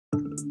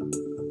What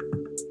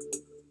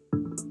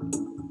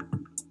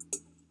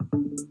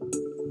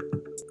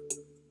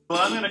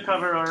I'm going to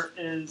cover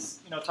is,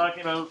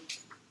 talking about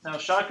now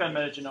shotgun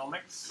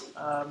metagenomics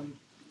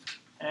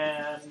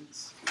and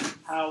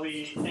how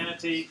we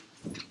annotate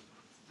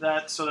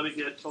that so that we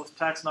get both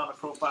taxonomic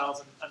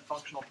profiles and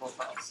functional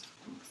profiles.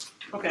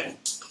 Okay,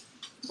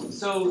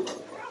 so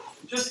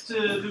just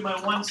to do my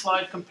one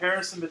slide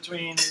comparison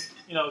between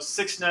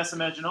 6NES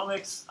and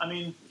metagenomics, I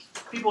mean,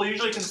 people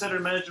usually consider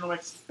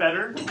metagenomics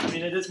better. I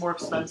mean, it is more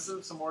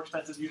expensive, so more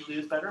expensive usually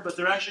is better, but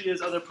there actually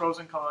is other pros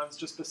and cons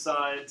just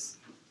besides,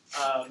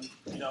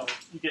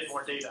 you get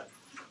more data.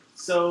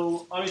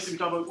 So obviously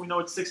we know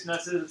what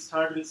 6NES is, it's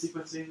targeted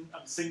sequencing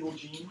of a single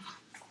gene.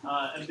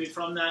 And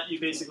from that, you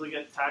basically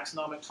get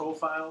taxonomic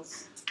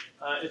profiles.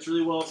 It's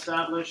really well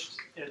established.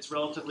 It's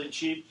relatively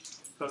cheap,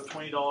 about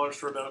 $20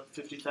 for about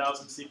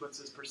 50,000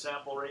 sequences per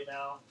sample right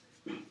now.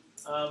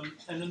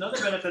 And another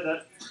benefit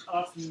that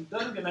often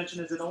doesn't get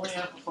mentioned is it only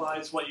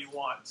amplifies what you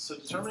want. So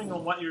determining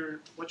on what you're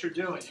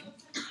doing,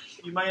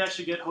 you might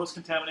actually get host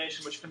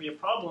contamination, which can be a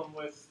problem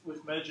with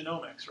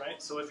metagenomics,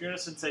 right? So if you're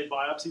interested in, say,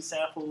 biopsy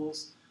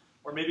samples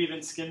or maybe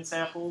even skin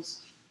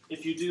samples,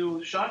 if you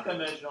do shotgun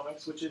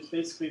metagenomics, which is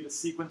basically the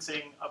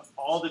sequencing of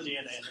all the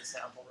DNA in the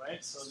sample,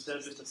 right? So instead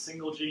of just a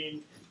single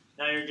gene,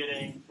 now you're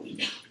getting,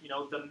 the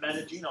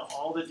metagenome,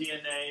 all the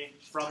DNA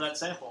from that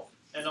sample.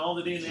 And all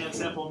the DNA in the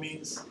sample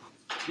means,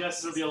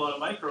 yes, there'll be a lot of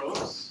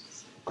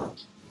microbes,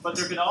 but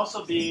there could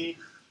also be,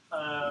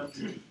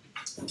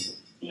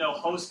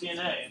 host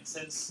DNA. And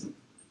since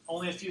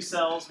only a few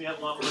cells, we have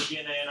a lot more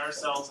DNA in our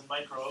cells and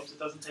microbes, it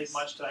doesn't take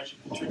much to actually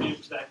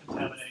contribute to that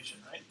contamination,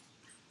 right?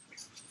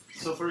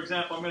 So for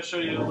example, I'm going to show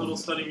you a little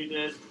study we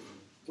did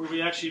where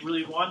we actually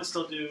really wanted to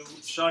still do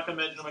shotgun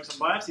metagenomics on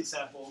biopsy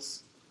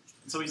samples.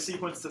 So we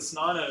sequenced the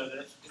snot out of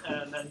it,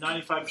 and then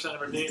 95%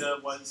 of our data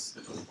was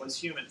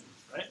human,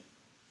 right?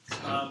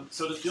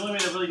 So the only way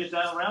to really get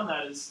around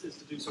that is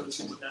to do sort of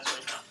 6NES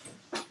right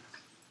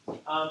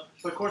now.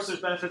 But of course, there's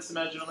benefits to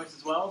metagenomics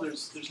as well.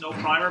 There's no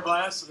primer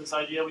bias, so this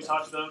idea we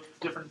talked about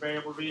different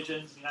variable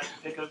regions, you have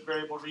to pick a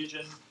variable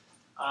region.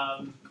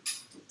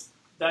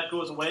 That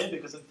goes away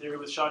because in theory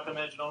with shotgun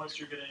metagenomics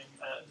you're getting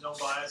no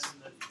bias in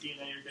the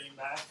DNA you're getting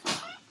back.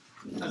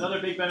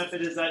 Another big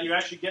benefit is that you're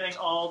actually getting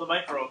all the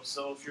microbes.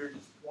 So if you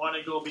want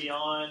to go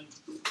beyond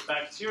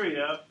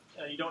bacteria,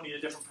 you don't need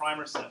a different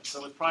primer set.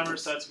 So with primer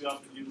sets we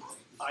often use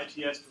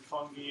ITS for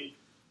fungi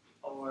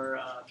or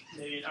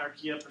maybe an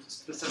Archaea for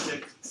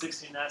specific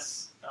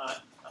 16S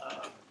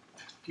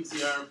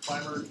PCR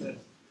primer kit.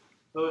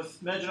 But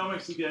with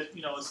metagenomics, you get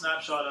a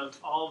snapshot of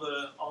all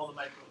the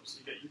microbes.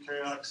 You get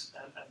eukaryotes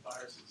and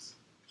viruses.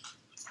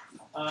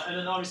 And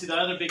then obviously the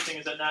other big thing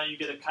is that now you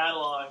get a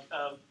catalog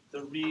of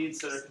the reads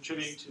that are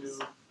contributing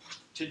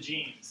to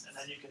genes, and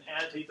then you can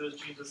annotate those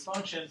genes with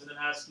functions, and then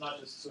ask not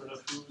just sort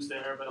of who's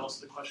there, but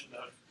also the question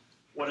about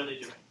what are they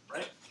doing,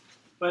 right?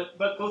 But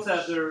both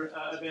have their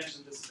advantages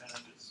and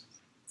disadvantages.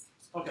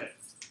 Okay,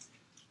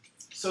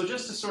 so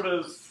just to sort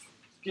of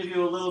give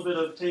you a little bit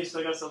of taste,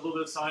 I guess, a little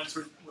bit of science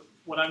for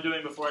what I'm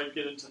doing before I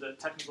get into the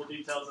technical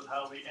details of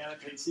how we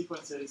annotate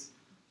sequences,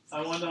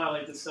 I wanted to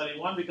highlight this study,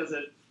 one, because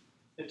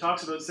it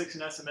talks about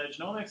 6NES and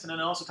metagenomics, and then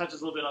it also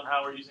touches a little bit on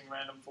how we're using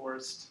random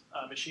forest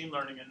machine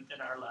learning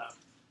in our lab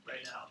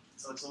right now.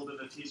 So it's a little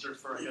bit of a teaser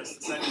for, I guess,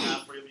 the second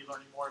half where you'll be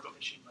learning more about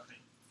machine learning.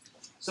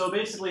 So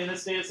basically in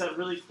this data set,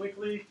 really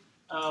quickly,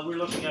 we're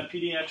looking at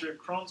pediatric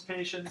Crohn's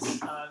patients.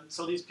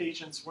 So these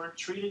patients weren't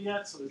treated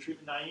yet, so they're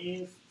treatment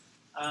naive.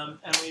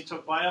 And we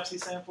took biopsy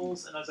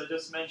samples, and as I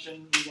just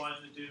mentioned, we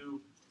wanted to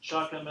do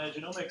shotgun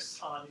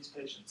metagenomics on these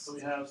patients. So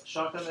we have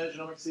shotgun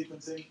metagenomic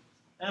sequencing,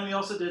 and we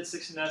also did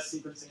 16S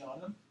sequencing on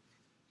them.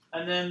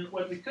 And then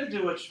what we could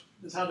do, which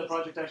is how the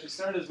project actually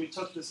started, is we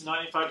took this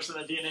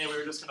 95% of DNA we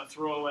were just going to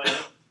throw away,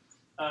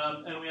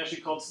 and we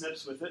actually called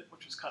SNPs with it,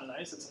 which was kind of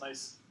nice. It's a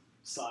nice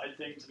side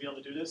thing to be able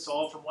to do this. So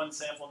all from one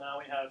sample now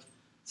we have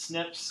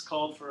SNPs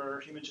called for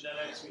human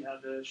genetics, we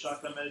have the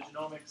shotgun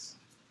metagenomics,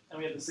 and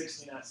we have the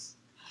 16S.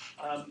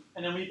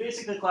 And then we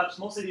basically collapsed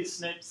most of these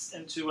SNPs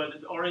into what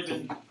had already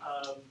been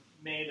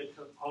made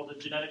called the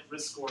genetic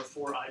risk score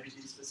for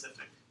IBD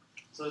specific.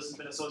 So this has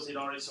been associated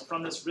already. So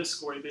from this risk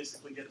score, you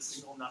basically get a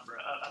single number,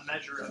 a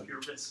measure of your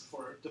risk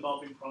for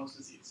developing Crohn's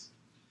disease.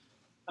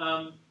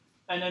 And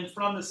then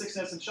from the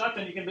 6NS and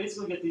shotgun, you can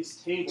basically get these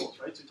tables,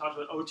 right? So we talked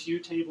about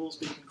OTU tables,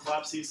 but you can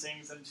collapse these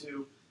things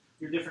into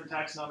your different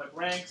taxonomic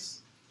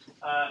ranks.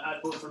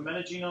 Both for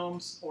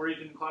metagenomes or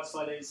even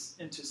classify these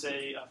into,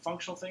 say,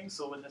 functional things.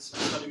 So in this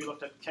study, we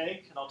looked at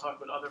KEGG, and I'll talk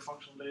about other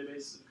functional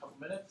databases in a couple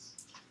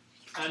minutes.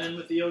 And then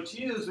with the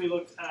OTUs, we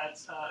looked at,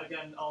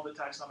 again, all the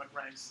taxonomic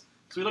ranks.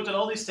 So we looked at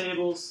all these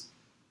tables,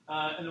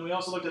 and then we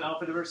also looked at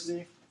alpha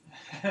diversity,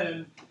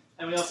 and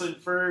we also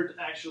inferred,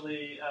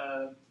 actually,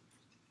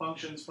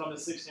 functions from the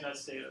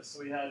 16S data. So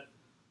we had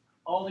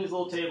all these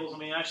little tables, and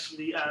we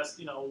actually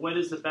asked, what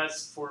is the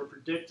best for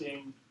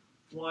predicting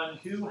one,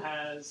 who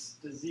has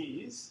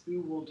disease,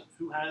 who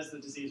has the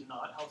disease or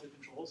not, healthy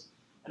controls.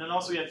 And then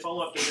also we had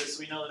follow-up data, so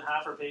we know that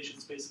half our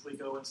patients basically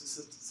go into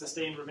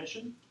sustained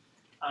remission.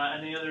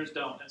 and the others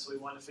don't. And so we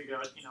want to figure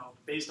out,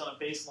 based on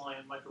a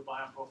baseline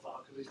microbiome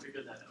profile, could we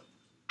figure that out?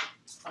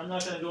 I'm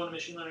not going to go into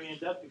machine learning in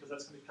depth because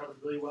that's going to be covered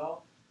really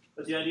well.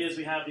 But the idea is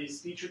we have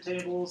these feature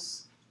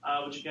tables,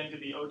 which again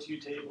could be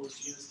OTU tables,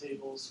 genus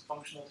tables,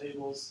 functional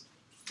tables.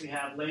 We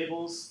have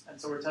labels, and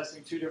so we're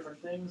testing two different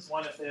things.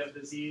 One, if they have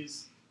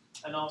disease,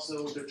 and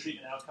also their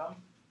treatment outcome.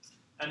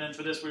 And then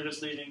for this, we're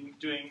just leave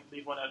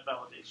one out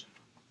validation.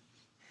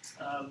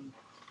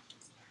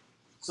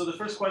 So the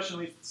first question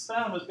we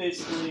found was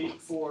basically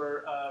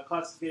for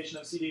classification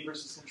of CD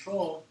versus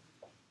control.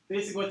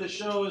 Basically what this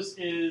shows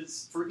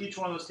is for each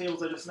one of those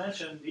tables I just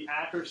mentioned, the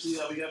accuracy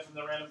that we get from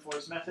the random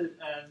forest method,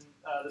 and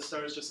the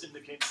stars just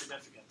indicate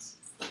significance.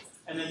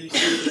 And then you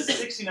see the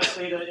 16S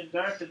data in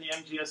dark and the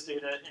MGS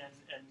data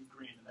in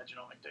green, the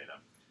metagenomic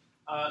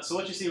data. So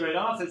what you see right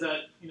off is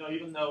that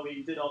even though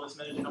we did all this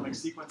metagenomic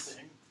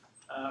sequencing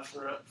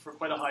for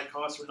quite a high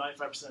cost, where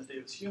 95% of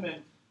data is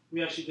human,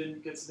 we actually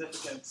didn't get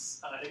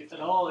significance at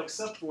all,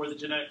 except for the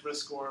genetic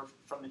risk score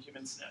from the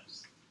human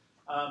SNPs.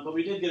 But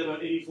we did get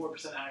about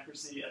 84%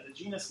 accuracy at the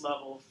genus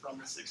level from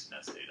the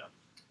 16S data.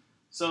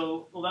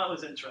 So, well, that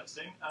was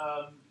interesting.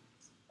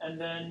 And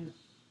then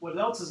what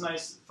else is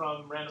nice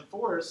from random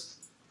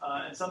forest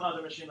and some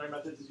other machine learning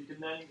methods is you can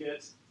then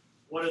get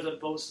what are the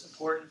most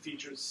important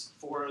features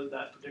for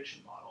that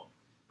prediction model.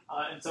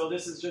 And so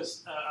this is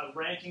just a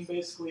ranking,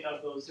 basically,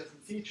 of those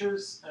different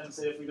features. And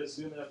say if we just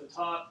zoom in at the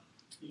top,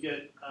 you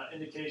get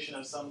indication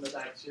of some of the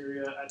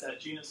bacteria at that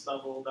genus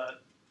level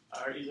that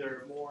are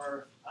either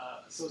more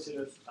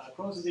associated with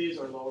Crohn's disease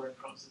or lower in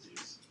Crohn's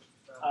disease.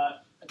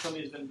 And some of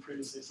these have been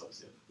previously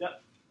associated. Yeah?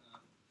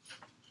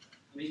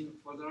 I mean,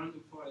 for the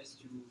random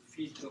forest, you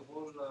feed the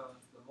whole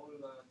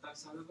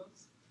taxa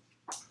levels?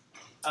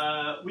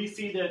 We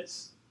feed it,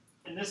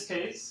 in this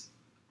case,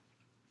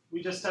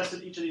 we just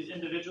tested each of these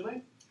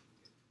individually.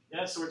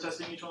 Yeah, so we're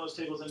testing each one of those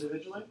tables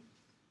individually.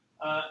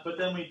 But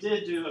then we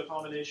did do a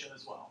combination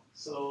as well.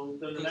 So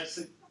then the next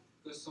thing...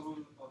 Because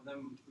some of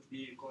them could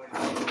be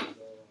correlated,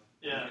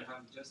 yeah. You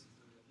have just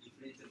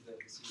inflated the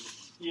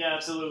series. Yeah,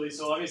 absolutely.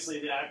 So obviously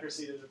the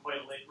accuracy is quite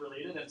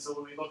related. And so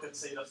when we look at,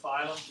 say, the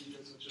phylum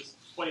features, which is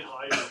quite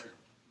high here,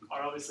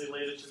 are obviously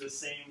related to the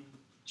same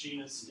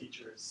genus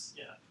features.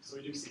 Yeah, so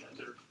we do see that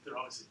they're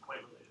obviously quite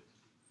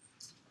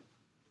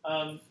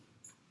related.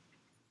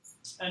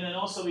 And then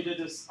also we did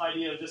this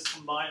idea of just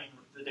combining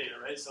the data,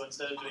 right? So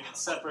instead of doing it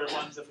separate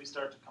ones, if we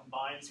start to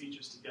combine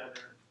features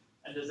together,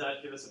 and does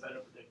that give us a better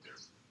predictor?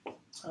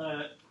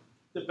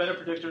 The better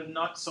predictor,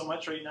 not so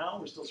much right now.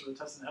 We're still sort of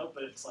testing it out,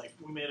 but it's like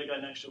we may have got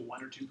an extra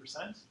 1 or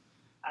 2%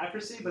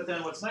 accuracy. But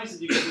then what's nice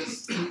is you get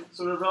this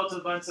sort of relative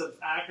abundance of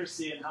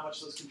accuracy and how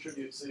much those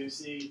contribute. So you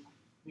see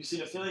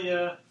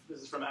eosinophilia.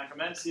 This is from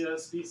Akkermansia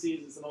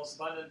species. It's the most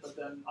abundant, but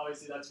then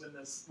obviously that's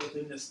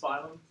within this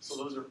phylum, so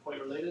those are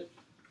quite related.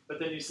 But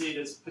then you see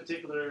this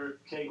particular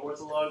KEGG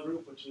ortholog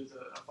group, which is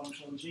a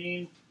functional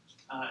gene,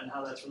 and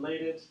how that's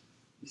related.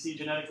 You see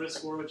genetic risk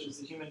score, which is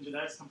the human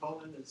genetics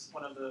component, is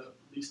one of the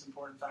least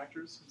important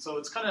factors. So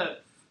it's kind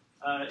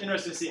of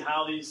interesting to see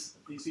how these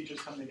features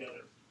come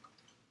together.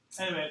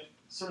 Anyway,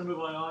 sort of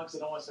moving on because I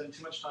don't want to spend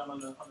too much time on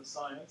the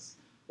science.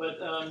 But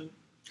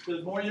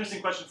the more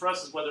interesting question for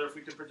us is whether if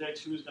we could predict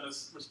who's going to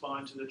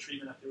respond to the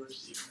treatment that they were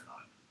receiving or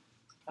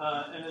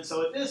not. And then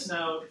so at this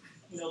now,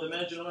 the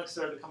metagenomics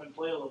started to come and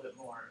play a little bit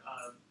more.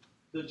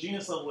 The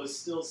genus level was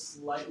still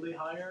slightly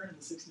higher in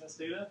the 16S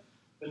data,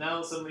 but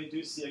now suddenly we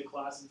do see a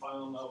class and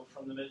phylum level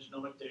from the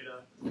metagenomic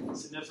data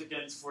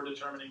significance for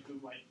determining who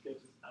might get,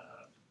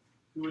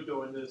 who would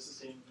go into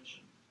sustained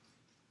remission.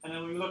 And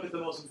then when we look at the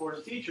most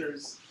important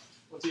features,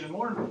 what's even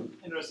more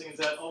interesting is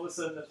that all of a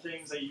sudden the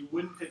things that you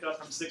wouldn't pick up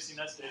from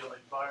 16S data,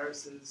 like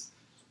viruses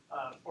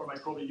or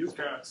microbial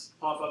eukaryotes,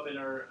 pop up in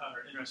our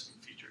interesting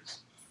features.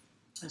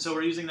 And so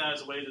we're using that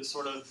as a way to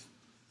sort of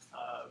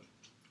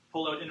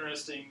pull out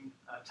interesting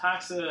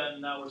taxa,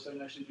 and now we're starting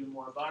to actually do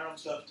more biome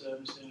stuff to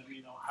understand,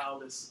 how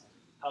this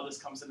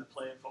comes into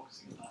play and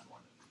focusing on that more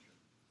in the future.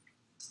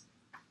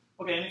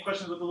 Okay, any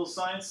questions with the little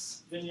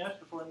science vignette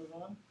before I move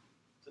on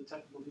to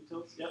technical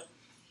details? Yep.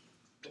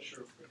 Yeah,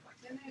 sure.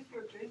 Then if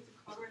you're going to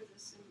cover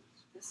this in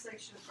this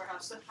section,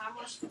 perhaps, so how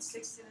much did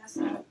 16S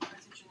have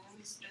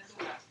metagenomics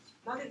data?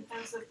 Not in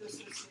terms of the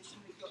association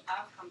with your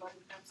outcome, but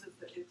in terms of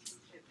the AT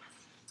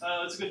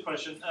table. That's a good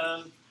question.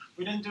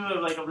 We didn't do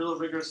a real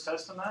rigorous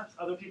test on that.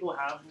 Other people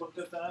have looked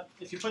at that.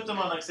 If you put them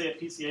on, like, say, a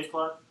PCA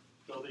plot,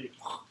 they'll be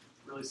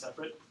really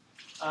separate.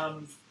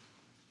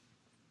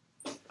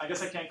 I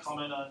guess I can't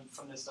comment on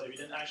from this study. We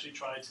didn't actually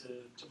try to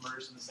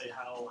merge them to say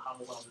how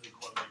well do they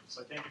correlate.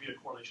 So I can't give you a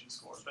correlation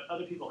score. But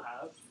other people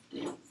have.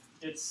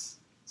 It's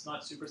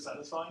not super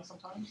satisfying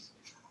sometimes.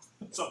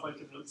 That's all I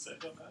can really say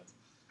on that.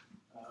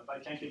 But I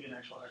can't give you an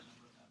actual hard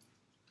number on that.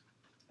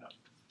 Yeah.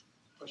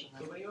 Question?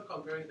 So when you're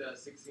comparing the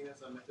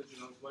 16S and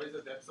metagenome, what is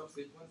the depth of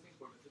sequencing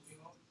for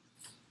metagenome?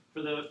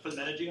 For the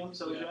metagenome,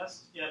 so you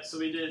asked? Yeah, so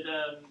we did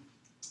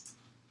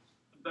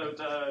about,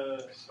 sorry,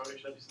 I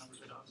should have these numbers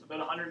right off. So about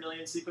 100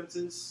 million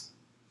sequences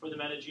for the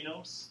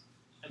metagenomes.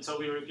 And so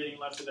we were getting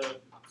left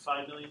about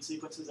 5 million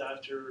sequences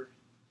after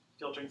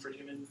filtering for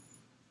human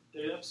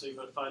data, so you've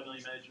got 5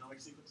 million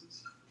metagenomic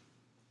sequences.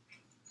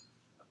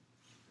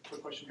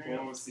 Quick question here.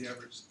 What was the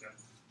average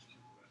depth?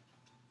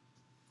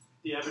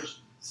 The average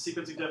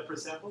sequencing depth per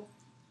sample?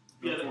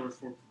 No, Yeah.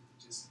 for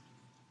just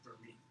for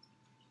me.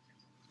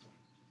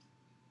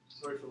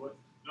 Sorry, for what?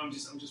 No, I'm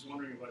just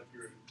wondering about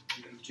your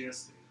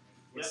ingest data.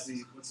 What's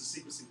the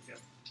sequencing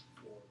depth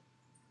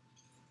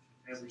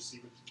for average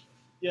sequencing?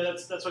 Yeah,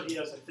 that's what he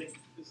has. I think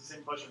is the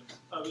same question.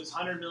 It was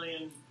 100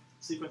 million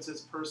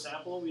sequences per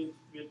sample we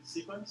had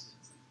sequenced.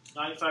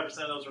 95%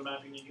 of those were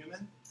mapping to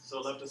human, so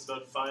it left us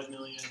about 5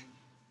 million,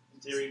 in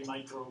theory,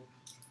 micro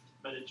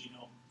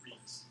metagenome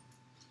reads.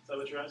 Is that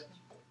what you're asking?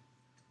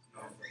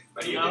 No.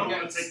 But you No.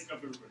 can I'll take up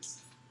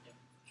everybody's.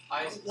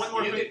 One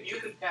more thing.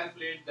 you could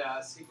calculate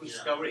the sequence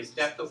coverage,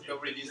 depth of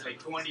coverage is like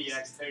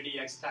 20x,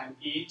 30x time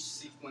each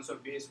sequence or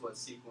base was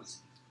sequence,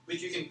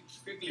 which you can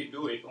quickly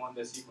do it on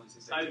the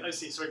sequences. I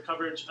see. So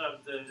coverage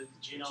of the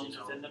genomes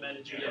within the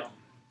metagenome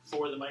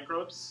for the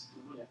microbes.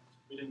 Yeah.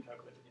 We didn't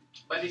calculate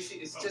it. But it's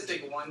just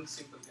like one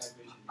simple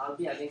calculation. I'll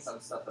be adding some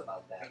stuff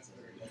about that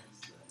in the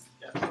next.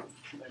 Yeah.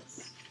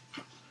 Thanks.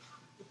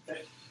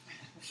 Okay.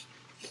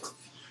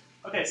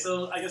 Okay.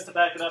 So I guess to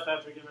back it up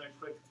after giving a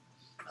quick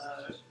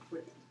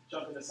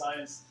jump into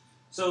science.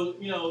 So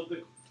I'm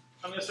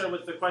going to start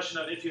with the question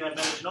of if you had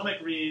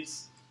metagenomic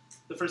reads.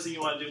 The first thing you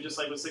want to do, just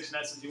like with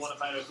 16S, is you want to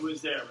find out who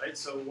is there, right?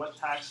 So what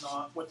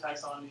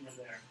taxonomy are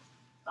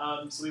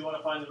there? So we want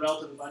to find the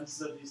relative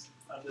abundances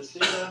of this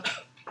data,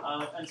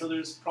 and so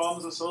there's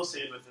problems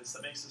associated with this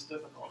that makes this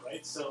difficult,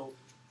 right? So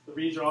the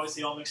reads are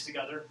obviously all mixed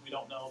together. We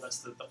don't know. That's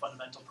the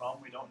fundamental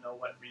problem. We don't know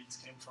what reads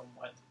came from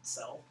what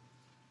cell.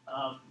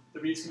 The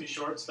reads can be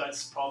short, so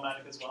that's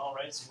problematic as well,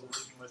 right? So we're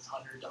working with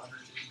 100 to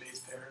 150 base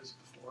pairs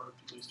before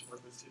people used to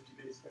work with 50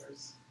 base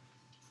pairs.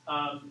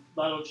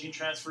 Lateral gene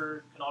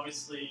transfer can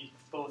obviously,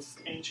 both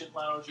ancient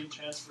lateral gene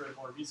transfer and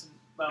more recent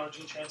lateral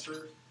gene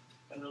transfer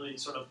can really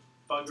sort of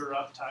bugger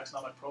up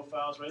taxonomic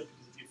profiles, right?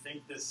 Because if you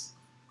think this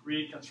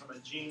read comes from a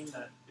gene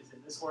that is in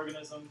this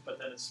organism, but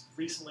then it's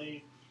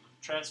recently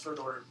transferred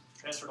or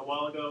transferred a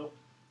while ago,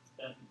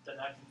 then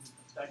that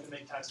can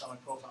make taxonomic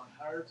profiling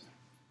hard.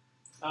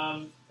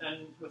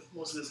 And with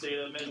most of this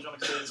data,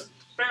 metagenomics data is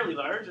fairly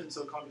large, and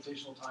so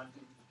computational time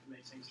can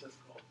make things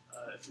difficult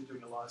if you're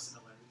doing a lot of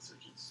similarity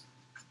searches.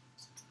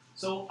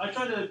 So I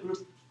try to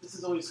group, this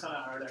is always kind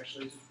of hard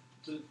actually,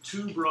 to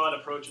two broad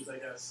approaches, I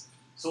guess.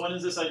 So one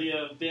is this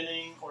idea of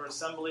binning or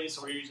assembly,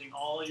 so we're using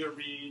all your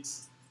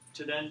reads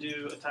to then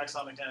do a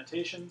taxonomic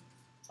annotation,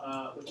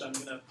 which I'm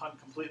going to punt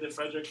completely to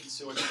Frederic, and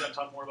so we're going to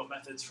talk more about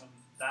methods from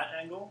that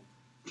angle.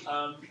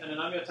 And then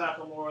I'm going to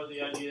tackle more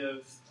the idea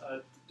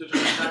of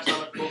determining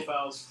taxonomic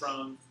profiles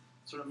from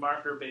sort of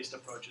marker-based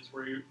approaches,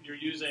 where you're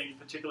using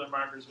particular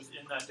markers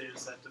within that data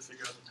set to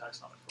figure out the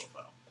taxonomic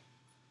profile.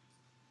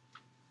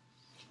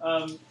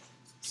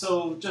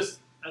 So just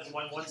as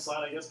one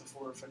slide, I guess,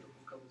 before Frederic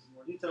will cover this in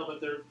more detail,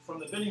 but from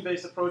the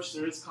binning-based approach,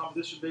 there is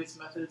composition-based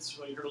methods.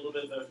 So you heard a little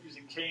bit about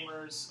using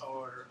k-mers,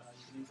 or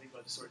you can even think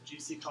about sort of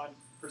GC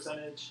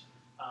percentage,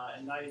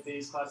 and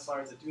naive-Bayes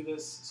classifiers that do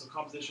this. So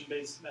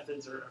composition-based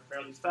methods are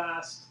fairly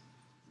fast.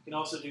 You can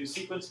also do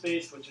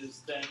sequence-based, which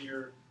is then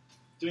you're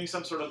doing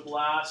some sort of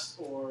blast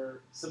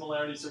or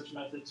similarity search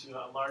method to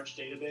a large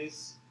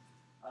database.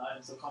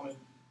 And so common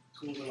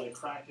tools are like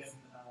Kraken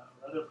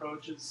or other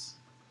approaches.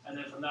 And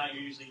then from that,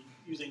 you're usually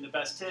using the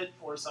best hit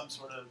or some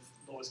sort of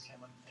lowest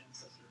common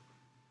ancestor.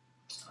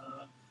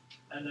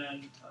 And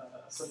then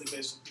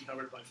assembly-based will be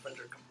covered by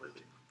Frederic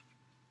completely.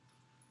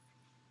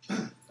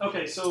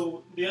 Okay,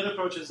 so the other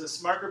approach is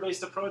this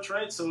marker-based approach,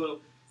 right?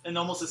 So in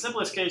almost the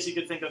simplest case, you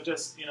could think of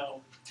just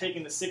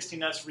taking the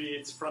 16S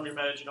reads from your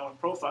metagenomic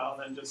profile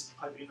and then just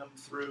piping them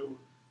through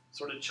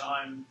sort of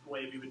CHIME the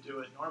way we would do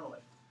it normally.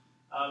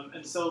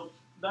 And so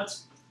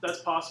that's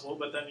possible,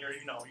 but then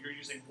you're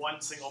using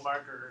one single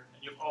marker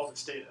and you have all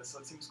this data, so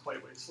it seems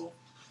quite wasteful.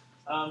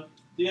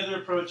 The other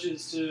approach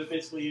is to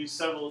basically use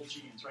several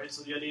genes, right?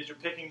 So the idea is you're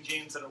picking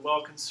genes that are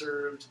well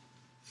conserved,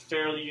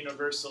 fairly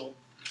universal.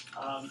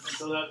 And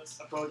so that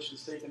approach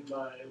was taken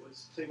by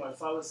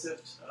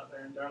Falisift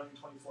there in Darling in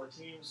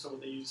 2014. So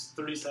they used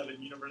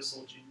 37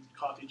 universal gene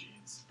copy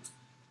genes.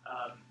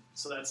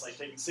 So that's like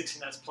taking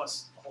 16S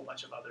plus a whole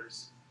bunch of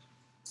others.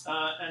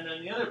 And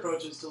then the other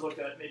approach is to look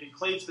at maybe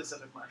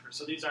clade-specific markers.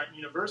 So these aren't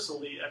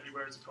universally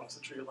everywhere across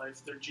the tree of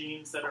life. They're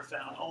genes that are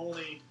found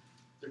only,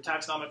 they're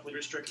taxonomically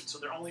restricted, so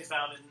they're only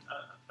found in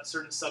a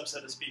certain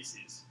subset of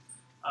species.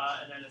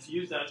 And then if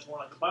you use that as more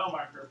like a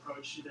biomarker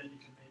approach, then you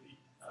can maybe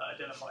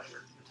identify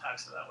your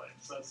taxa that way.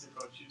 So that's the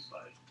approach used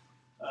by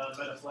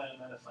Metaflan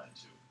and Metaflan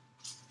 2.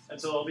 And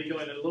so I'll be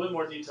going into a little bit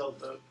more detail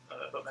about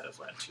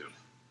Metaflan 2.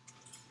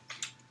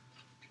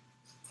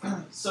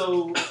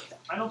 So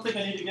I don't think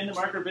I need to get into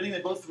marker binning.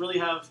 They both really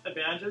have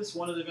advantages.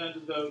 One of the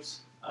advantages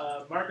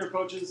about marker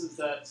approaches is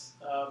that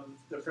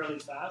they're fairly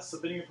fast. So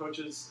binning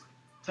approaches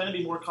tend to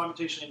be more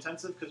computationally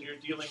intensive because you're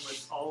dealing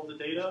with all of the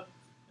data.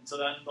 And so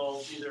that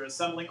involves either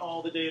assembling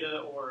all the data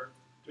or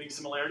doing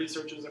similarity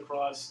searches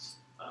across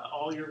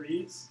all your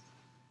reads.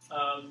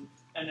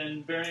 and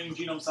then varying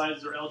genome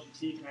sizes or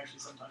LGT can actually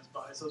sometimes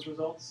bias those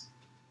results.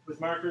 With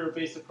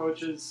marker-based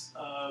approaches,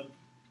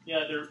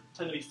 yeah, they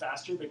tend to be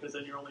faster because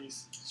then you're only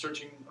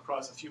searching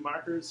across a few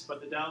markers, but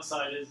the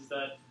downside is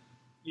that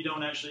you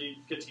don't actually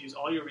get to use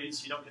all your reads,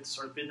 so you don't get to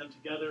sort of bin them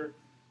together.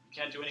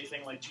 You can't do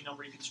anything like genome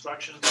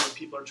reconstruction where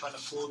people are trying to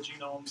pull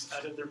genomes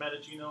out of their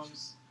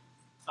metagenomes.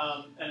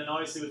 And then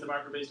obviously with the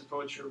marker-based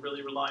approach, you're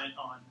really reliant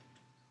on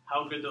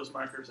how good those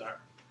markers are.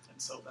 And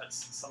so that's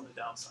some of the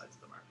downsides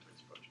of the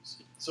marker-based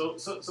approaches.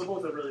 So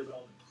both are really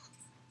relevant.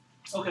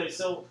 Okay,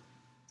 so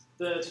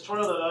the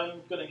tutorial that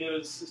I'm going to give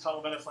is talking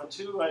about Metaflan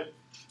 2.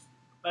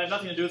 I have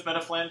nothing to do with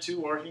Metaflan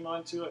 2 or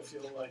Hemon 2. I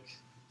feel like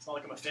it's not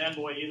like I'm a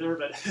fanboy either,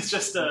 but it's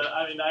just,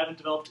 I mean, I haven't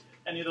developed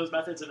any of those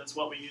methods, and it's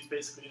what we use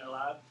basically in our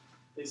lab.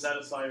 They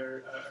satisfy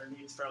our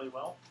needs fairly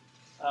well.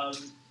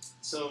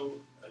 So,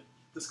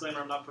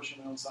 disclaimer, I'm not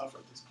pushing my own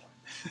software at this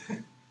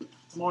point.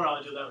 Tomorrow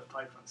I'll do that with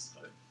PyCrust,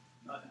 but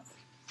not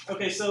now.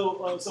 Okay, so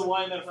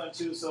why Metaflan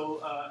 2?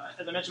 So,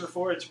 as I mentioned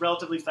before, it's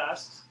relatively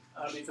fast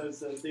because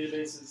the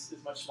database is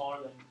much smaller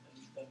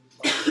than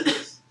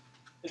Microbiome.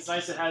 It's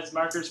nice it has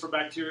markers for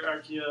bacteria,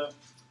 archaea,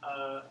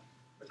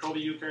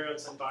 microbial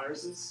eukaryotes, and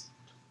viruses.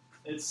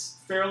 It's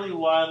fairly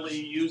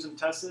widely used and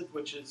tested,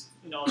 which is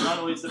not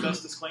always the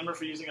best disclaimer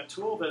for using a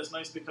tool, but it's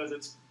nice because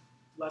it's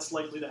less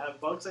likely to have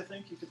bugs, I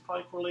think. You could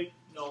probably correlate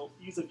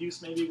ease of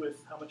use maybe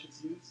with how much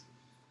it's used.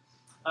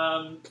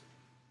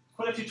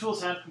 Quite a few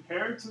tools have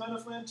compared to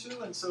Metaflan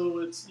 2, and so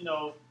it's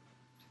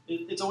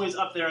it's always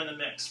up there in the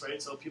mix,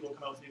 right? So people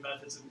come out with new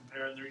methods and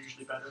compare, and they're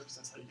usually better because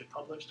that's how you get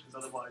published, because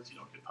otherwise you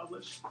don't get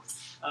published.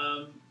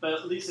 But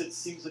at least it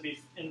seems to be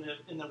in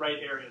the right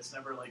area. It's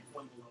never like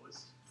one of the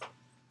lowest.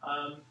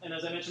 And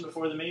as I mentioned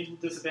before, the main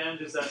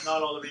disadvantage is that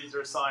not all the reads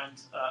are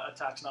assigned a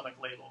taxonomic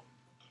label,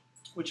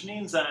 which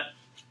means that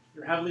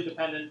you're heavily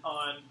dependent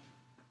on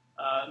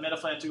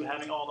Metaflan 2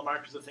 having all the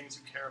markers of things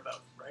you care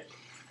about, right?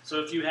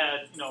 So if you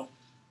had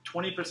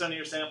 20% of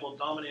your sample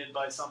dominated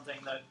by something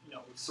that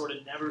we've sort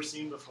of never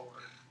seen before,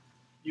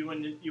 you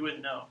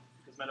wouldn't know,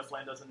 because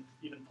Metaflan doesn't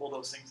even pull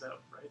those things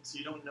out, right? So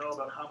you don't know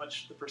about how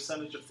much the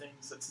percentage of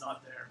things that's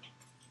not there.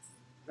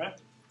 Okay.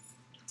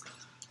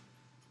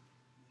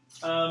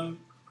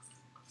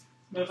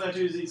 Metaflan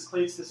 2 uses these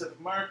clade-specific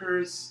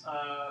markers.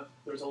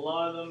 There's a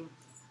lot of them,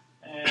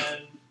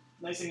 and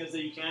nice thing is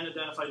that you can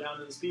identify down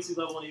to the species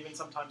level and even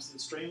sometimes to the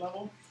strain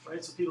level,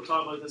 right? So people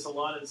talk about this a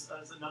lot as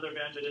another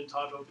advantage I didn't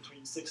talk about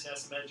between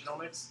 16S and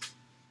Metagenomics.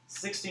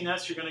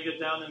 16S, you're going to get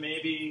down to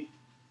maybe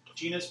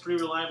genus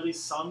pretty reliably,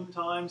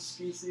 sometimes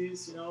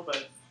species,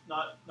 but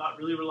not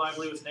really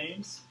reliably with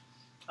names.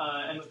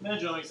 And with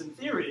Metagenomics, in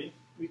theory,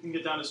 we can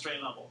get down to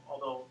strain level,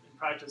 although in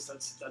practice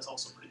that's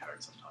also pretty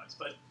hard sometimes.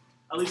 But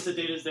at least the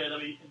data is there that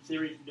we, in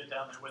theory, can get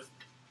down there with.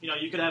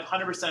 You could have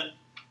 100%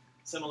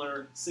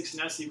 similar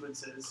 16S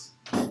sequences,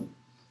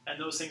 and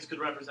those things could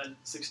represent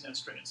 16S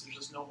strains. There's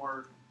just no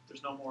more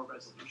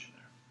resolution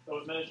there. But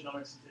with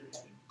Metagenomics, in theory, you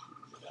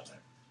can get down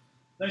there.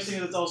 Next thing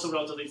is it's also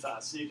relatively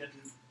fast. So you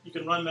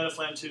can run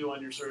Metaflan 2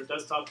 on your sort of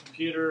desktop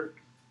computer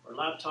or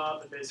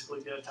laptop and basically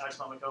get a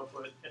taxonomic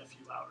output in a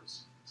few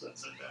hours. So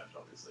that's an advantage,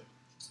 obviously.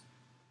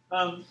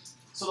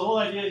 So the whole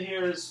idea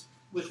here is,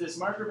 with this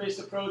marker-based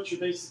approach, you're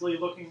basically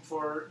looking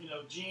for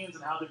genes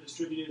and how they're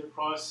distributed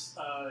across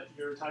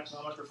your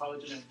taxonomic or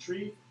phylogenetic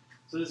tree.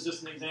 So this is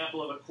just an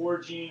example of a core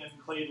gene in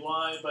clade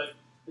Y, but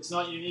it's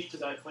not unique to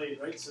that clade,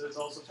 right? So it's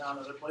also found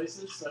other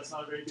places. So that's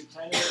not a very good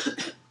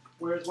candidate.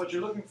 Whereas what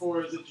you're looking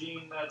for is a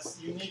gene that's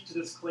unique to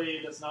this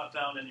clade that's not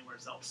found anywhere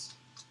else.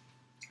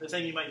 The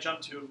thing you might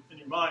jump to in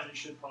your mind, you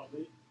should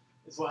probably,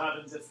 is what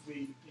happens if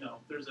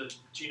there's a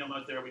genome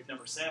out there we've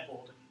never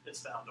sampled and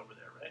it's found over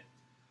there, right?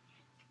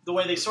 The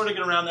way they sort of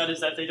get around that is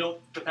that they don't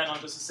depend on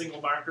just a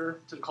single marker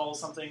to call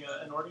something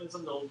an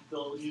organism.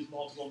 They'll use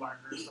multiple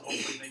markers to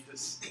hopefully make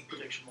this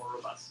prediction more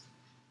robust.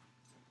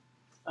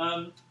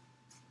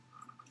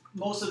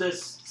 Most of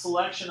this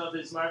selection of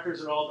these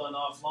markers are all done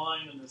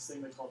offline in this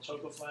thing they call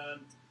Chocoflan.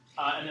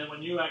 And then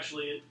when you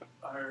actually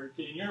are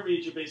getting your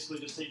reads, you're basically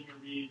just taking your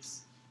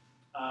reads,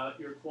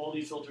 your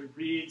quality filtered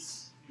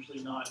reads,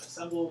 usually not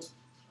assembled,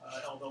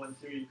 although in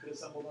theory you could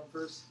assemble them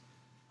first.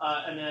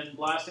 And then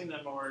blasting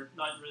them, or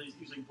not really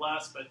using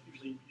BLAST, but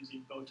usually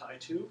using Bowtie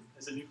 2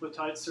 as a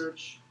nucleotide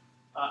search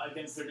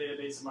against their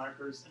database of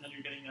markers, and then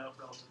you're getting out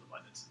relative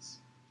abundances.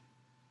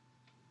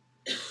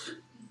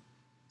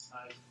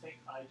 I think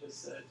I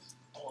just said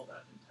all of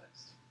that in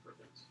text.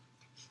 Perfect.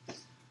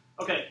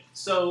 Okay,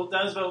 so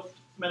that is about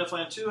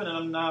Metaflan 2, and then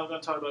I'm now going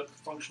to talk about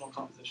functional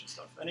composition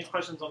stuff. Any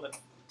questions on the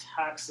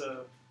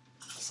taxa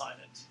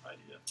assignment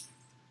idea?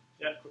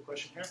 Yeah, quick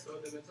question here. So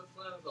the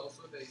Metaflan is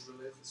also the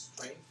related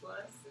strain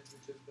flan, which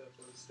is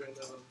for the strain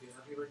level.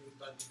 Have you ever used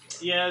that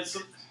before? Yeah,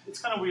 so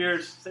it's kind of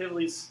weird. They have at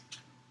least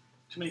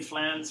too many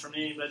flans for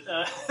me,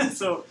 but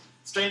so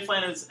strain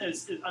flan is,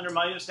 under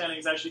my understanding,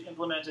 is actually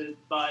implemented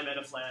by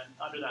Metaflan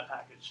under that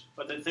package.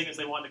 But the thing is,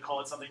 they wanted to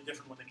call it something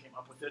different when they came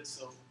up with it.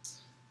 So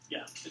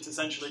yeah, it's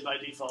essentially by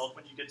default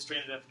when you get strain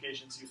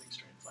identifications using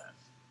strain flan.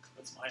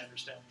 That's my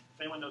understanding.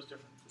 If anyone knows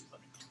different, please let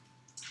me know.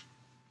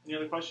 Any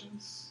other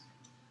questions?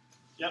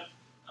 Yep.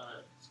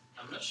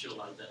 I'm not sure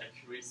like the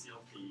accuracy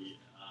of the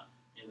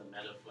in the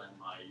metaflam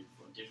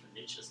for different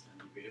niches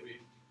can be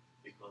vary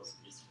because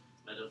this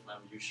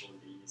metaflam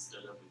usually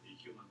started with the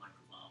human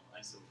microbiome,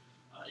 right? So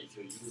if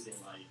you're using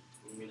like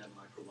ruminant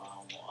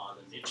microbiome or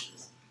other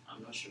niches,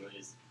 I'm not sure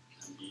it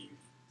can be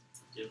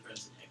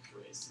difference in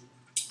accuracy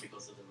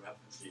because of the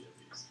reference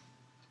database.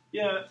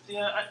 Yeah.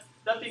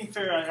 That being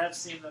fair, I have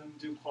seen them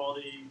do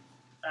quality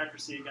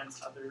accuracy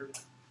against other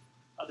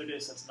data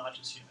sets, not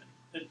just human.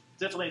 It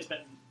definitely has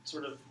been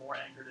sort of more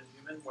anchored in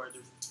human, where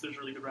there's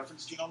really good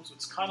reference genomes,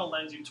 which kind of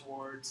lends you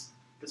towards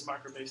this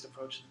marker-based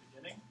approach in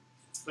the beginning.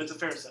 But it's a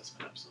fair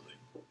assessment, absolutely.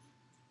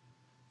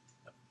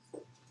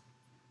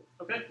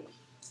 Yep.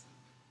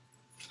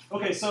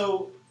 Okay,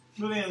 so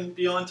moving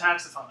beyond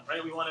taxonomy,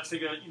 right? We want to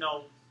figure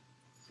out,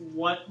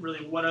 what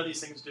are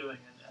these things doing,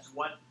 and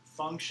what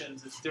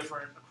functions is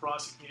different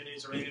across the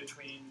communities or maybe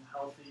between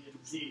healthy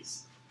and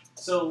disease.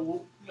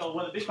 So,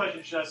 one of the big questions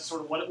you should ask is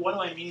sort of what do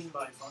I mean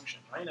by function,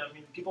 right? I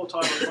mean, people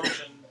talk about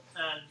function,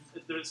 and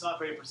it's not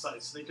very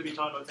precise. So they could be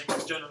talking about things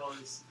as general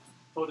as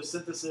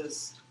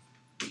photosynthesis,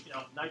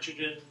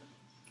 nitrogen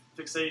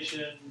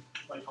fixation,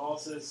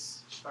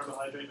 glycolysis,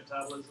 carbohydrate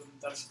metabolism.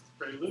 That's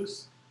very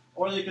loose.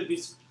 Or they could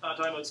be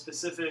talking about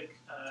specific,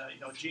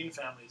 gene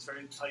families,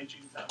 very tight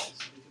gene families.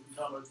 So they could be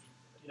talking about,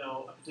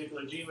 a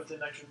particular gene within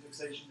nitrogen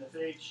fixation,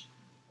 FH,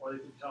 or they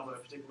could be talking about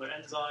a particular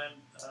enzyme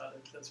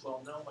that's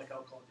well known, like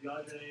alcohol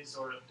dehydrogenase,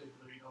 or a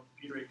particular,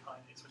 butyrate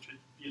kinase, which would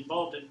be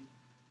involved in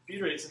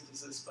butyrate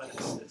synthesis, but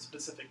it's a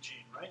specific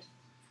gene, right?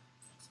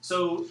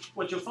 So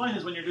what you'll find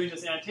is when you're doing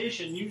this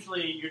annotation,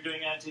 usually you're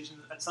doing annotation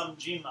at some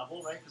gene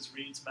level, right? Because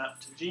reads map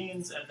to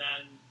genes, and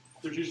then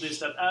there's usually a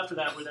step after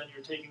that where then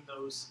you're taking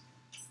those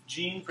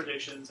gene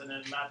predictions and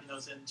then mapping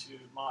those into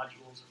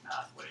modules or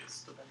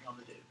pathways, depending on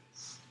the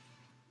database.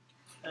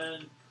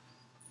 And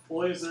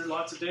boy, is there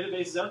lots of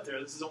databases out there.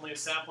 This is only a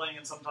sampling,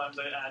 and sometimes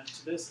I add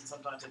to this, and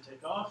sometimes I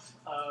take off.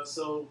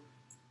 So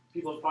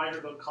people have probably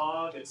heard about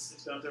COG.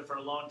 It's been out there for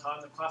a long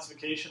time. The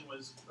classification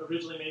was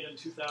originally made in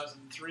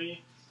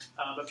 2003,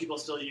 but people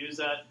still use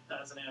that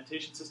as an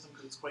annotation system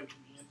because it's quite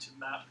convenient to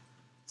map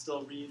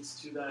still reads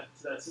to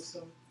that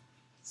system.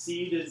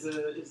 SEED is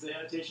the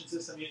annotation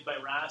system used by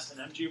RAST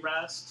and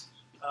MGRAST,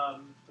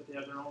 but they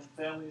have their own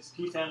families.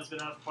 PFAM has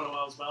been out for quite a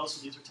while as well,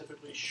 so these are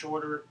typically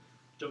shorter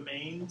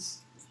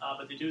domains,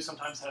 but they do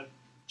sometimes have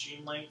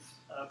gene length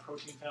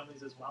protein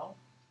families as well.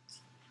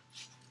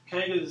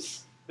 KEGG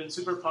has been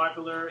super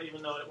popular,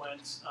 even though it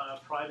went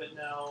private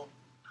now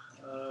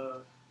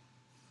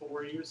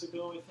 4 years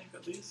ago, I think,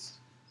 at least.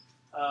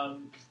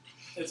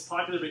 It's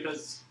popular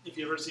because if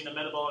you've ever seen a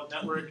metabolic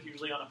network,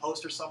 usually on a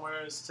poster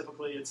somewhere,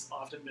 typically it's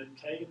often been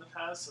KEGG in the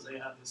past, so they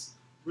have this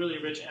really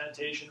rich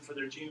annotation for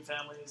their gene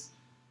families,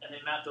 and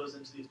they map those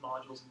into these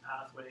modules and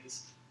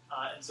pathways.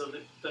 And so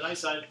the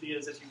nice idea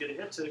is if you get a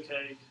hit to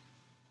KEGG,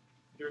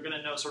 you're going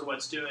to know sort of what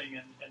it's doing,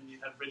 and you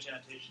have rich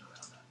annotation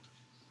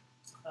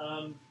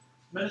around that.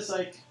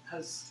 Metapsych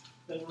has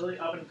been really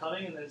up and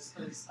coming, and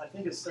I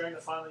think is starting to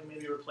finally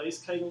maybe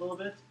replace KEGG a little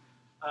bit.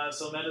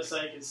 So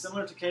Metapsych is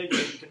similar to KEGG,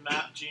 but you can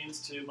map genes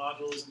to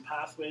modules and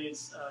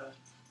pathways,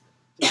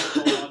 to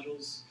control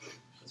modules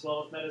as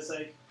well with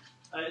Metapsych.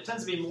 It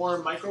tends to be more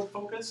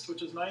micro-focused,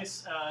 which is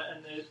nice,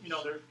 and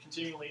they're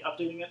continually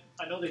updating it.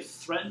 I know they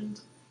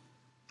threatened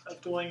of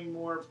going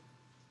more,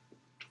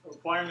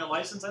 requiring a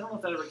license. I don't know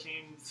if that ever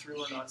came through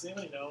or not. Does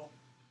anybody know?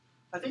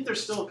 I think they're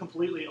still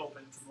completely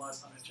open from the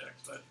last time I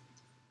checked, but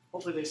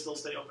hopefully they still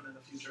stay open in the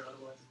future,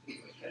 otherwise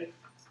it's okay.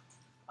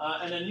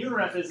 And then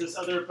UNIREF is this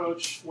other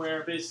approach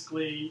where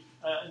basically,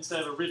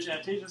 instead of a rich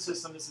annotation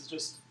system, this is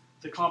just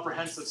the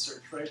comprehensive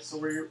search, right? So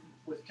where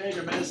with KEGG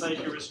or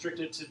Metapsych, you're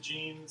restricted to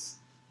genes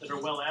that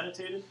are well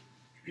annotated.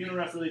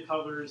 UNIREF really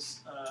covers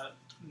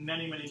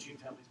many, many gene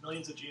families,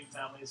 millions of gene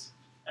families,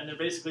 and they're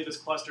basically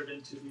just clustered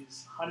into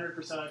these 100%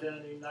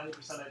 identity,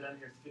 90%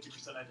 identity, or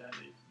 50%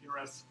 identity.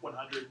 UNIREF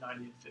 100,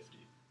 90, and 50.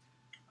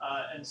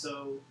 And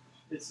so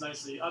it's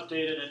nicely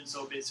updated, and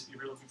so basically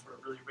if you're looking for a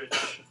really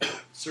rich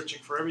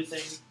searching for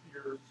everything,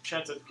 your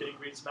chance of getting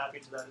reads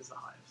mapping to that is the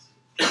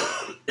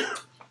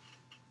highest.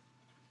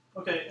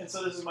 Okay, and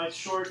so this is my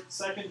short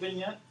second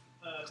vignette,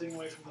 taking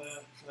away from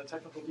the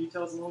technical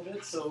details a little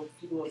bit. So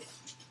people have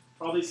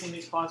probably seen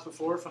these plots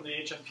before from the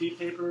HMP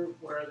paper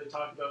where they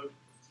talk about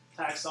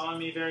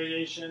taxonomy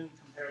variation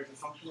compared to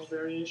functional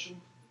variation.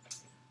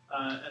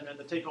 And then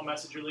the take-home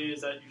message really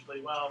is that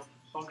usually, well,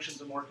 functions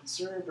are more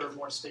conserved or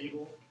more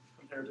stable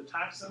compared to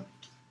taxa.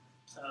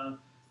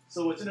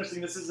 So what's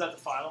interesting, this is at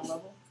the phylum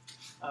level,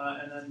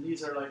 and then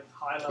these are like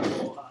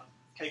high-level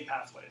KEGG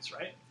pathways,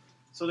 right?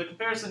 So the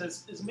comparison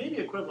is maybe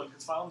equivalent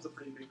because phylum's a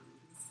pretty big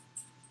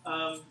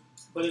group.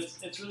 But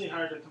it's really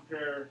hard to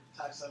compare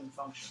taxa and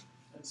function.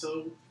 And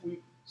so we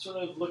sort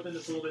of looked into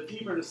this a little bit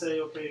deeper to say,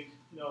 okay,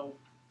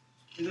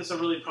 is this a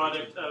really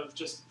product of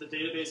just the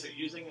database that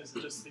you're using? Is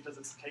it just because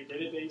it's a KEGG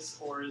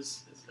database, or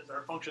is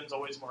our functions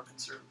always more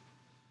conserved?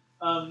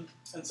 And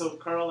so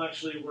Carl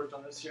actually worked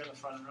on this here in the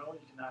front row. You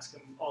can ask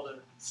him all the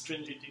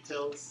stringent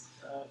details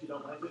if you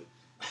don't like it.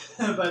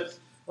 But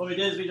what we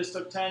did is we just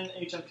took 10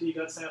 HMP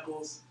gut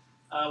samples.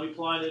 We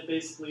plotted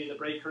basically the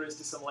break curves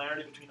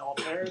dissimilarity between all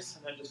pairs,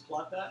 and then just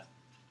plot that.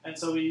 And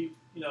so we,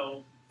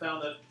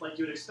 found that, like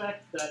you would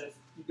expect, that if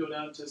you go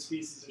down to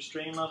species or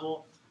strain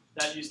level,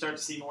 that you start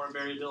to see more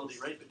variability,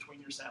 right,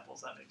 between your samples.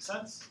 That makes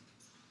sense.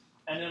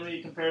 And then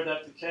we compared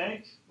that to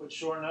KEGG, which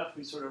sure enough,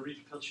 we sort of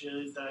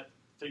recapitulated that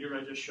figure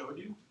I just showed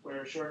you,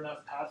 where sure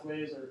enough,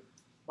 pathways are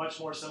much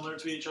more similar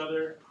to each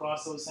other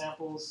across those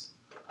samples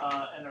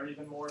and are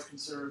even more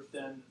conserved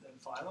than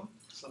phylum.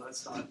 So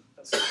that's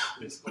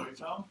basically what we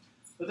found.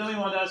 But then we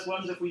wanted to ask,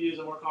 what if we use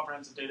a more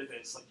comprehensive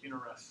database like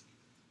UNIREF?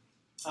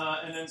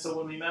 And then so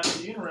when we mapped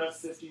the UNIREF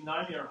 50,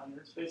 90, or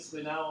 100s,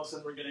 basically now all of a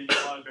sudden we're getting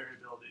a lot of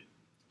variability.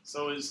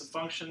 So is the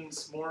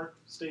functions more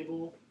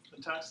stable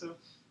than taxa?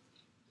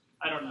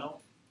 I don't know.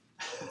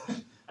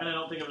 And I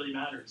don't think it really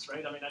matters,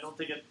 right? I mean, I don't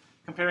think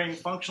comparing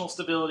functional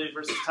stability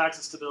versus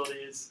taxa stability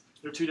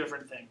they're two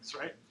different things,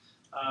 right?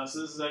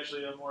 So this is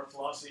actually a more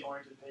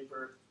philosophy-oriented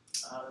paper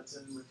that's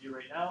in review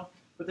right now.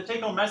 But the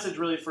take-home message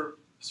really for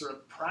sort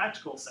of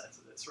practical sense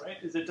of this, right,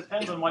 is it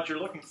depends on what you're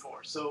looking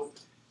for. So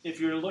if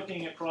you're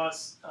looking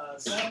across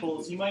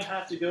samples, you might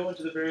have to go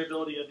into the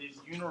variability of these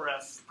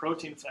UNIREF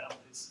protein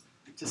families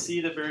to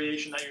see the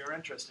variation that you're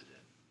interested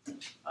in.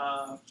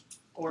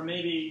 Or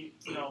maybe,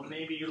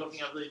 maybe you're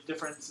looking at really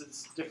different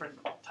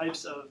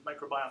types of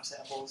microbiome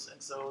samples,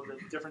 and so the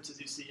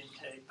differences you see in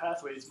KEGG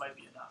pathways might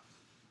be enough.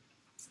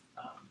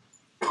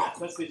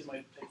 That's basically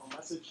my take-home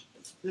message.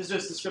 This is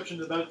just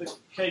descriptions about the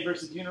KEGG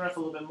versus UNIREF a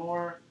little bit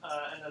more,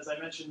 and as I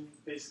mentioned,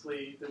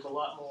 basically there's a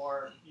lot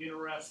more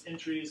UNIREF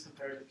entries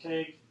compared to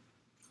KEGG,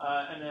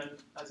 and then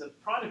as a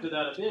product of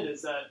that a bit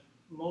is that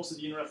most of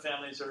the UNIREF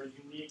families are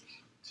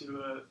unique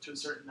to a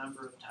certain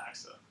number of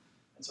taxa,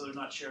 and so they're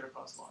not shared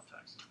across a lot of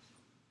taxa.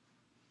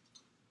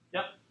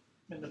 Yep,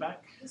 in the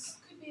back. This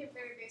could be a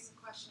very basic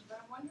question, but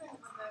I'm wondering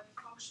about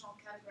the functional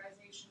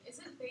categorization. Is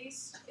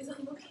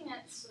it looking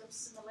at sort of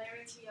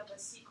similarity of a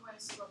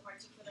sequence to a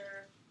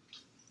particular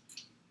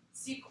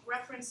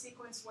reference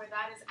sequence where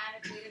that is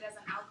annotated as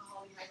an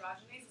alcohol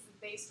dehydrogenase? Is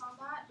it based on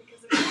that?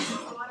 Because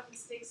there's a lot of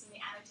mistakes in the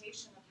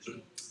annotation of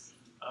genes.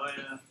 Oh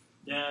yeah.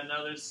 Yeah,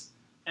 no, there's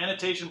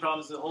annotation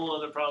problems, a whole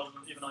other problem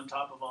even on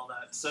top of all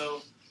that.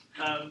 So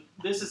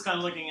this is kind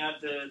of looking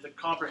at the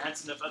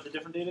comprehensiveness of the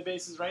different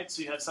databases, right?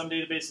 So you have some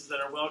databases that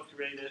are well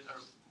created,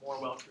 or more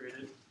well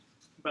created,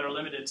 but are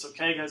limited. So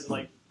KEGG has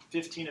like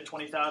 15 to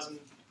 20,000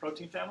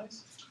 protein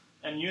families,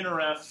 and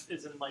UNIREF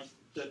is in like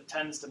the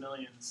tens to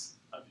millions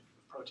of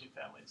protein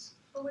families.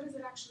 But what is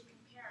it actually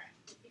comparing?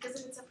 Because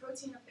if it's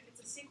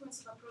a sequence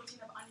of a protein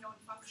of unknown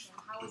function,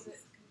 how is it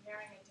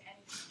comparing it to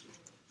anything?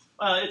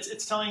 Well,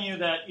 it's telling you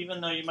that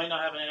even though you might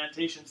not have an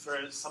annotation for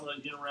some of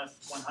the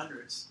UNIREF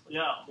 100s,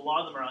 yeah, a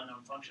lot of them are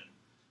unknown function.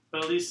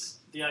 But at least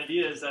the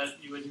idea is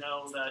that you would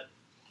know that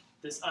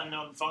this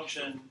unknown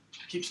function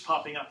keeps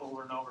popping up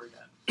over and over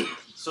again.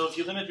 So if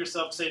you limit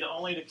yourself, say, to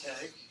only to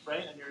KEGG,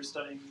 right, and you're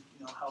studying,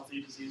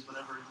 healthy disease,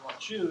 whatever you want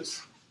to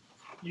choose,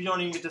 you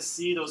don't even get to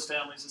see those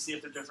families to see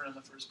if they're different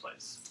in the first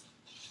place.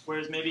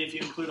 Whereas maybe if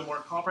you include a more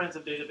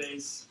comprehensive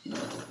database,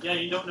 yeah,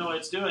 you don't know what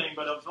it's doing,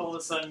 but if all of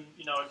a sudden,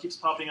 it keeps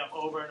popping up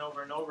over and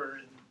over and over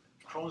in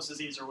Crohn's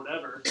disease or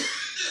whatever,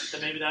 then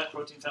maybe that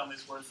protein family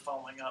is worth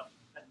following up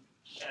and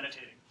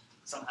annotating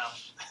somehow.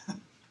 Yeah.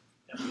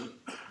 I'm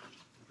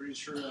pretty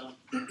sure that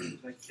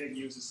KEGG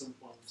uses some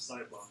form of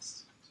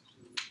side-loss to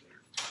do their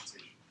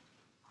annotation.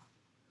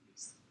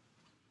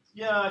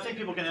 Yeah, I think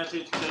people can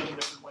annotate KEGG in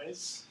different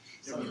ways.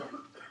 So,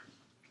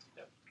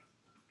 yeah.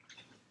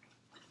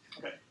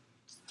 Okay.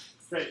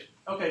 Great.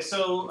 Okay,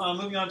 so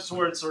moving on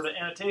towards sort of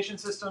annotation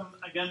system.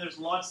 Again, there's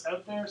lots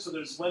out there. So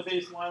there's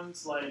web-based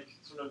ones like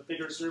sort of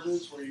bigger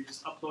servers where you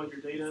just upload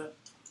your data.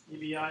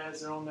 EBI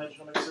has their own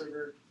metagenomics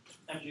server.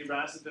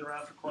 MGRAS has been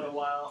around for quite a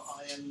while.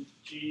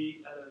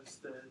 IMG out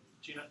of the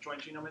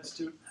Joint Genome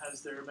Institute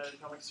has their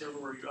metagenomics server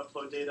where you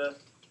upload data.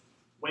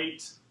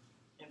 Wait,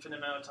 infinite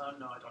amount of time?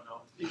 No, I don't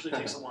know. It usually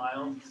takes a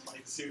while,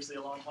 like seriously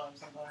a long time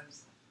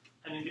sometimes.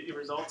 And you get your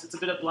results. It's a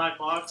bit of black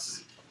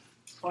box.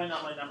 Probably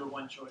not my number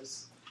one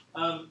choice.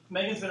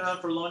 Megan's been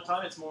around for a long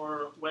time. It's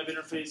more web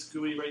interface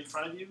GUI right in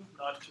front of you,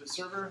 not to a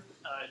server.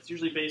 It's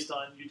usually based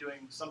on you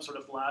doing some sort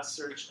of blast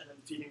search and then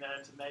feeding that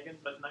into Megan,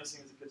 but the nice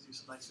thing is it gives you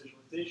some nice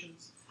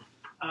visualizations.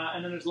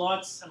 And then there's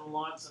lots and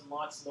lots and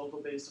lots of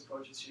local-based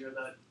approaches here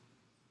that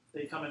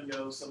they come and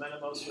go. So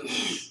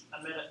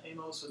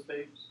Metagenomics was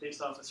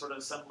based off a sort of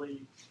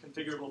assembly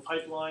configurable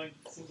pipeline.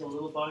 It seems a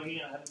little buggy,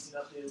 and I haven't seen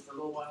it updated for a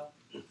little while.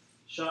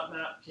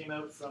 ShotMap came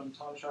out from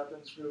Tom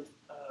Sharpen's group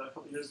a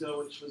couple years ago,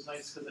 which was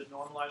nice because it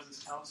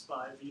normalizes counts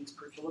by reads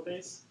per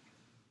kilobase.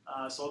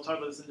 So I'll talk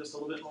about this in just a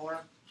little bit more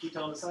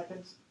detail in a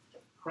second.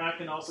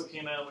 Kraken also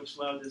came out, which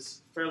allowed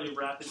this fairly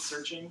rapid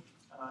searching,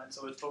 and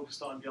so it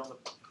focused on being able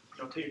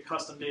to take a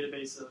custom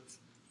database of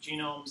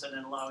genomes and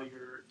then allow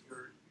your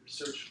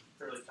search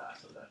fairly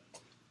fast. So that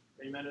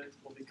Raymond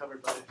will be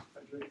covered by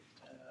Frederic.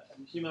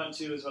 And Human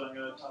 2 is what I'm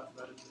going to talk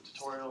about in the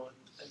tutorial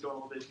and go in a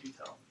little bit of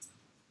detail.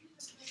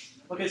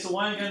 Okay, so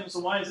why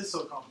is this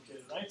so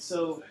complicated, right?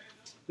 So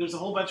there's a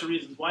whole bunch of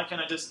reasons. Why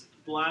can't I just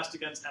blast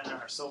against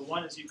NR. So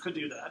one is you could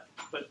do that,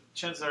 but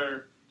chances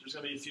are there's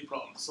going to be a few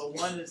problems. So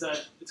one is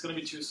that it's going to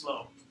be too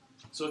slow.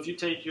 So if you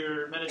take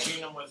your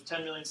metagenome with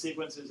 10 million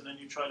sequences and then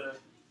you try to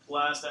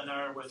blast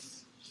NR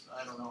with,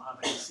 I don't know how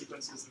many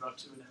sequences they're up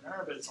to in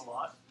NR, but it's a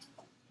lot,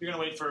 you're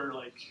going to wait for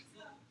like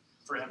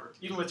forever.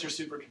 Even with your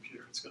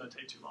supercomputer, it's going to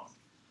take too long.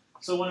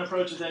 So one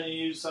approach is then you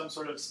use some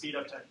sort of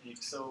speed-up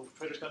technique. So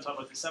Frederic's going to talk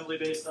about the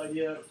assembly-based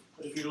idea,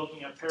 but if you're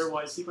looking at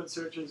pairwise sequence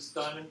searches,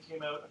 Diamond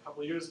came out a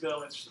couple of years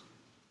ago. It's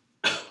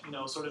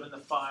sort of in the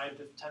 5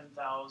 to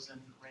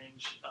 10,000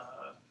 range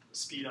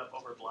speed-up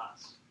over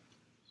blast.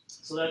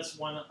 So that's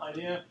one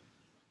idea.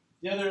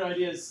 The other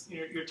idea is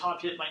your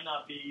top hit might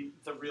not be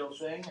the real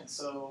thing, and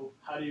so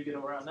how do you get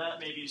around that?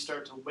 Maybe you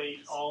start to weight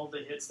all the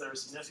hits that are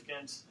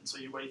significant, and so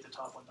you weight the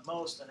top one the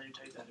most, and then you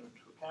take that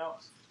into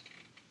account.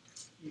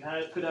 You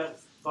could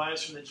have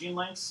bias from the gene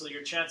length, so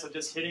your chance of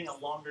just hitting a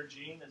longer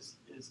gene is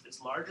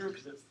larger,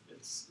 because if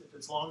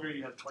it's longer,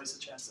 you have twice the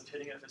chance of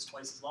hitting it if it's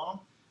twice as long.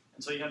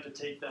 And so you have to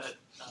take that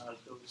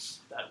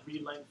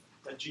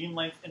gene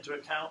length into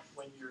account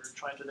when you're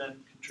trying to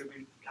then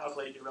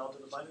calculate your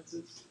relative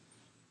abundances.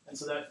 And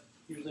so that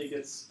usually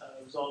gets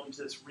resolved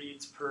into this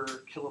reads per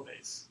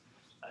kilobase.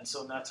 And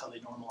so that's how they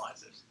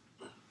normalize it.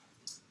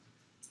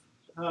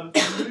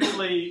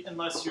 Usually,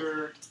 unless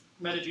your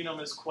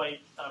metagenome is quite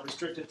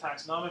restricted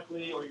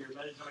taxonomically or your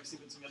metagenomic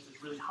sequencing depth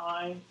is really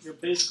high, you're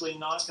basically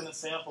not going to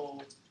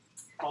sample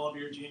all of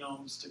your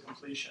genomes to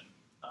completion.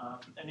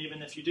 And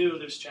even if you do,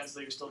 there's a chance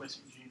that you're still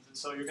missing genes. And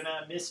so you're going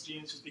to miss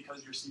genes just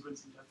because your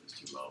sequencing depth is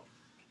too low.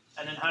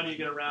 And then how do you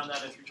get around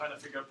that if you're trying to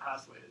figure out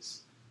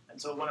pathways?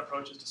 And so one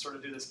approach is to sort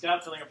of do this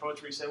gap-filling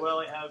approach where you say, well,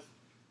 I have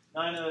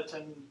 9 out of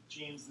 10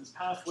 genes in this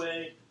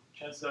pathway.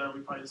 Chances are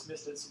we probably just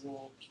missed it, so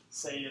we'll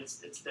say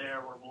it's there,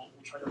 or we'll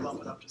try to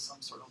bump it up to some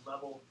sort of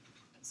level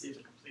and see if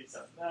it completes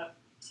after that.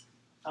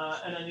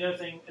 And then the other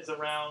thing is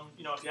around,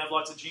 if you have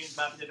lots of genes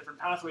mapping to different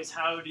pathways,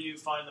 how do you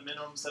find the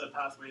minimum set of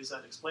pathways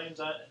that explains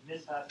that? And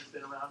MinPath has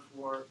been around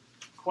for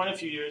quite a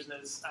few years,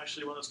 and is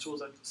actually one of those tools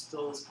that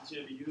still is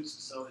continuing to be used,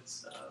 so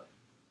it's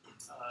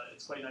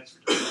quite nice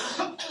for doing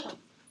that.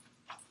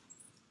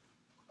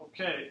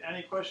 Okay,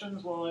 any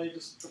questions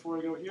before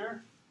I go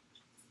here?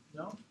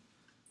 No?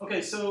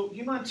 Okay, so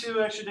Human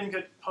 2 actually didn't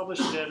get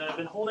published yet, and I've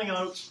been holding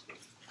out.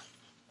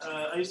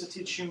 I used to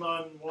teach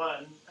Human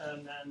 1,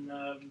 and then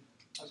I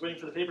was waiting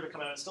for the paper to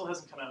come out. It still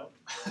hasn't come out.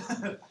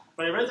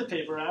 But I read the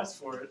paper, asked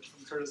for it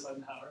from Curtis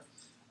Eisenhower.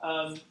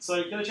 So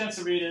I got a chance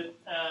to read it,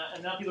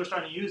 and now people are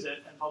starting to use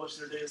it and publish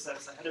their data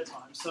sets ahead of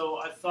time. So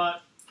I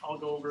thought I'll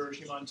go over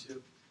Human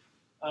 2.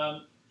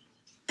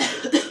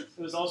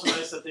 It was also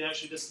nice that they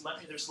actually just lent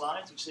me their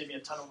slides, which saved me a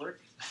ton of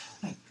work.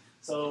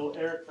 So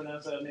Eric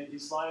Vanessa made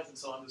these slides, and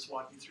so I'm just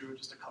walking through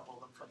just a couple of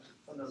them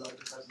from their larger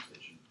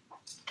presentation.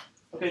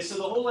 Okay, so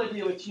the whole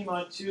idea with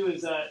Human 2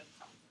 is that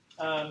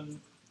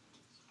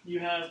you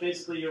have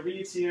basically your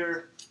reads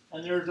here,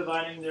 and they're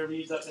dividing their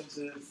reads up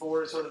into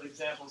 4 sort of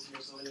examples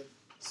here. So they have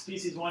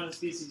species 1 and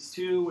species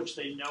 2, which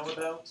they know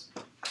about.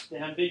 The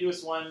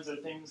ambiguous ones are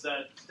things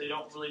that they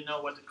don't really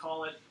know what to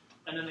call it.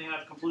 And then they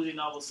have completely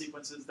novel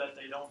sequences that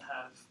they don't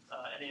have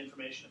any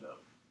information about.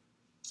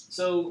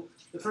 So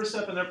the first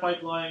step in their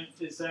pipeline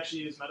is to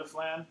actually use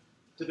Metaflan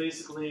to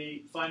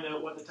basically find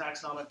out what the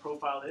taxonomic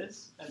profile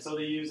is. And so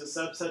they use a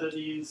subset of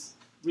these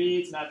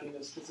reads mapping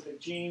to specific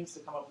genes to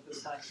come up with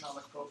this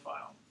taxonomic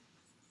profile.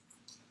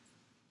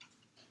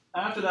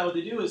 After that, what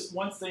they do is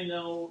once they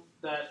know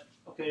that,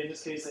 okay, in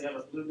this case they have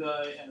a blue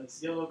guy and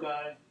this yellow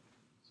guy,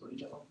 sort of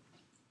yellow,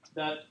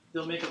 that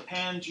they'll make a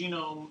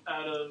pan-genome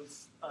out of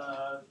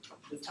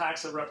the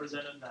taxa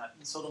represented in that.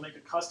 And so they'll make a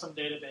custom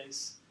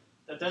database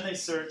that then they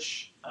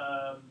search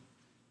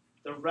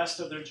the rest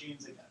of their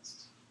genes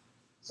against.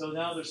 So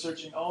now they're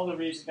searching all the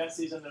reads against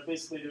these, and they're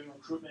basically doing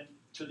recruitment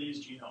to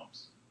these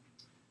genomes.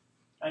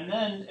 And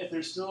then if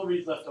there's still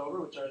reads left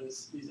over, which are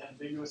these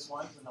ambiguous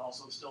ones and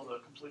also still the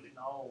completely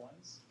novel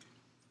ones,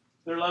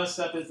 their last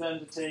step is then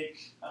to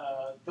take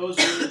those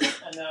reads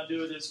and now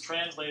do this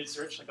translated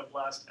search, like a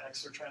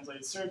BLAST-X or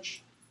translated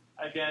search,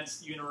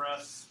 against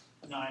UNIREF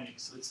 90.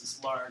 So it's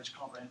this large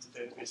comprehensive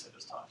database I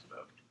just talked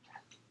about.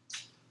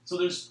 So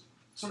there's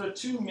sort of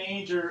 2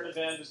 major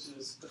advantages to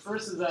this. The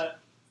first is that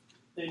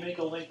they make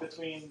a link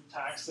between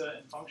taxa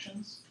and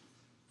functions,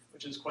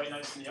 which is quite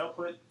nice in the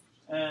output.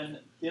 And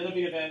the other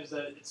big advantage is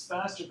that it's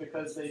faster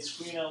because they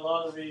screen out a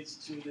lot of the reads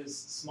to this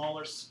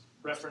smaller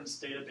reference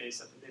database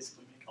that they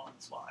basically make on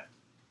the fly.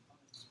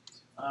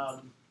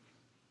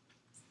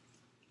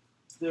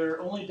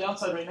 Their only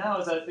downside right now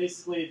is that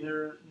basically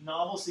their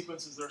novel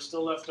sequences that are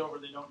still left over,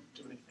 they don't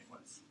do anything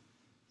with.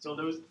 So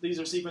these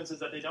are sequences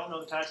that they don't know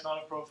the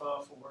taxonomic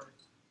profile for,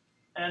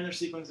 and they're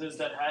sequences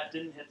that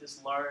didn't hit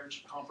this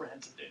large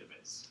comprehensive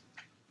database.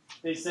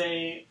 They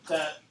say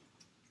that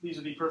these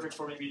would be perfect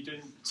for maybe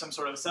doing some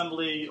sort of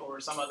assembly or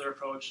some other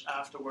approach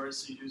afterwards,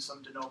 so you do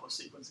some de novo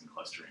sequencing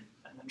clustering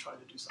and then try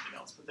to do something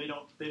else. But they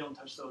don't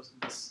touch those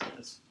in this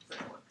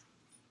framework.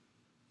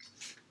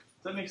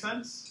 Does that make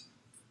sense?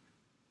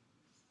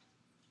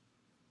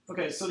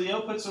 Okay, so the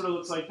output sort of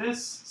looks like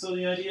this. So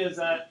the idea is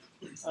that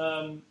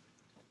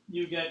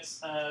you get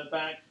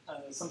back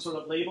some sort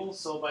of label.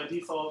 So by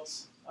default,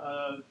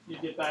 you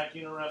get back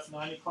UNIREF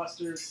 90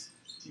 clusters.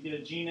 You get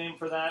a gene name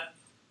for that.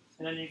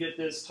 And then you get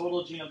this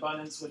total gene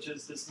abundance, which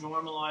is this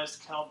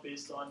normalized count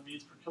based on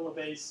reads per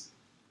kilobase,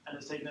 and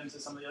is taken into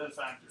some of the other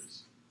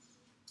factors.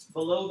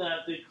 Below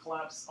that, they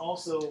collapse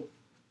also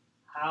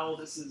how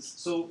this is.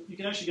 So you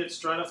can actually get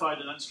stratified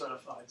and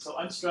unstratified. So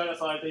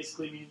unstratified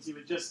basically means you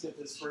would just get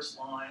this first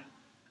line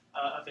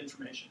of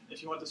information.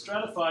 If you want the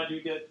stratified,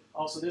 you get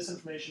also this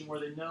information where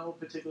they know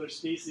particular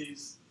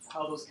species,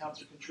 how those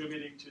counts are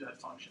contributing to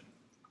that function.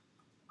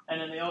 And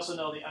then they also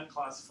know the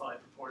unclassified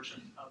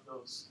proportion of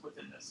those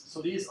within this.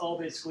 So these all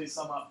basically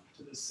sum up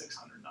to this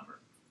 600 number.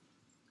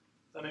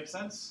 Does that make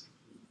sense?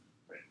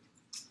 Great.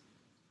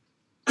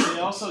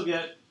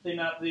 They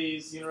map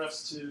these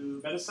UNIREFs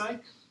to Metapsych,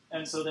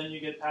 and so then you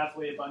get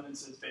pathway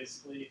abundances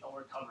basically,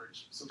 or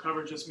coverage. So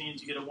coverage just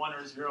means you get a 1 or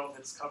a 0 if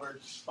it's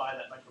covered by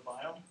that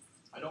microbiome.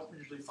 I don't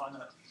usually find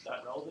that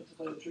relevant, to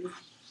tell you the truth.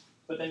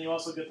 But then you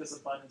also get this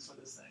abundance for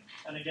this thing.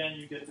 And again,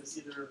 you get this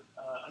either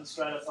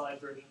unstratified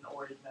version,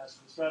 or you can ask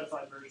for the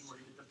stratified version where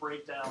you get the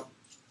breakdown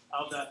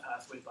of that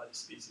pathway by the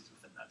species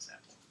within that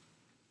sample.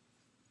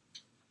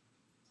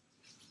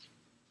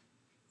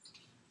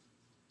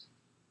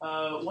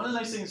 One of the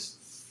nice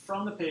things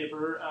from the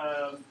paper,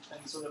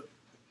 and sort of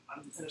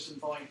I'm interested in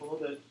following up a little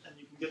bit, and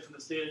you can get from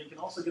this data, and you can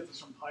also get this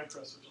from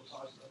PyCrust, which I'll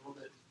talk about a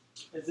little bit,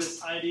 is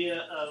this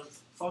idea of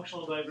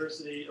functional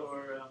diversity,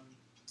 or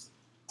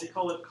they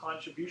call it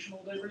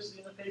contributional diversity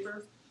in the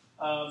paper.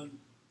 I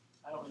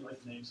don't really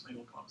like the name, so maybe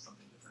we'll come up with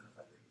something different or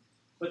better.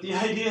 But the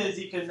idea is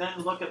you can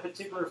then look at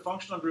particular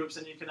functional groups,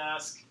 and you can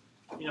ask,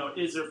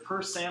 is there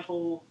per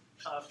sample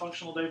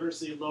functional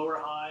diversity low or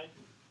high?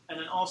 And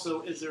then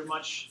also, is there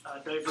much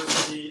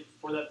diversity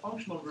for that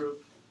functional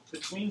group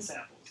between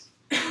samples?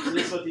 So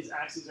this is what these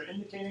axes are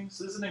indicating.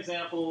 So this is an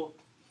example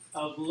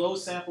of low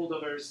sample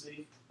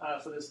diversity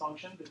for this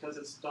function, because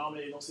it's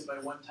dominated mostly by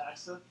one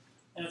taxa.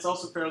 And it's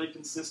also fairly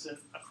consistent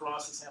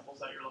across the samples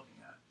that you're looking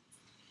at.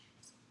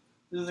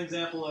 This is an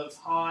example of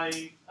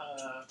high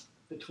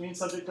between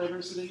subject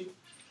diversity,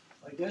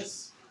 like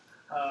this,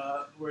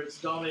 where it's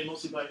dominated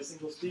mostly by a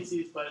single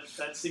species, but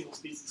that single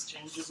species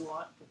changes a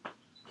lot.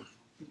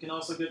 You can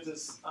also get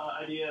this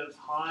idea of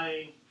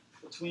high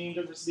between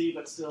diversity,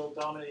 but still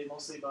dominated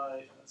mostly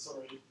by,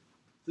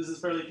 this is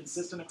fairly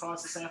consistent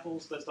across the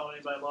samples, but it's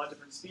dominated by a lot of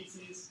different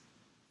species.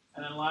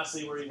 And then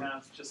lastly, where you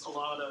have just a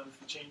lot of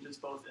changes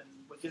both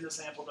within the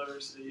sample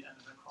diversity and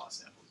then across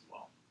samples as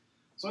well.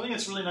 So I think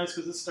it's really nice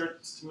because this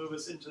starts to move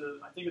us into,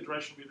 I think, a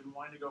direction we've been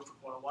wanting to go for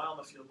quite a while in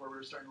the field, where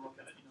we're starting to look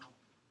at,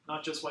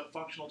 not just what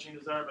functional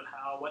changes are, but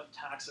what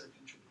taxa are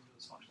contributing to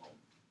those functional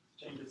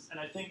changes. And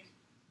I think,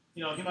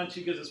 Human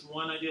 2 gives us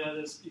one idea of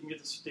this. You can get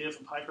this data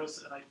from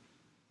PyCrust, and I'd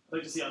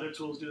like to see other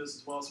tools do this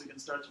as well, so we can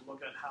start to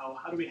look at how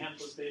do we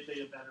handle this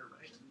data better,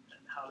 right? And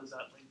how does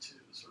that link to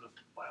sort of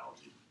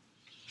biology?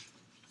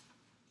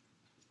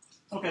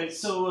 Okay,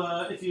 so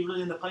if you're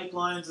really in the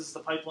pipelines, this is the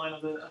pipeline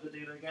of the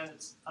data again.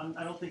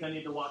 I don't think I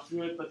need to walk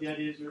through it, but the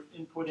idea is you're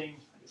inputting,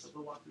 I guess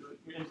I'll walk through it.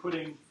 You're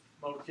inputting,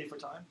 okay for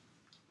time?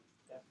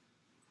 Yeah.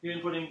 You're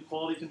inputting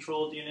quality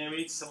controlled DNA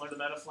reads similar to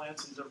Metaflan.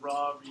 So these are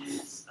raw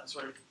reads,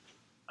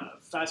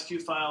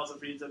 FASTQ files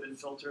of reads that have been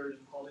filtered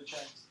and quality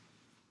checked.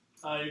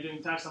 You're doing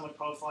taxonomic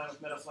profiling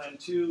with Metaflan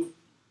 2,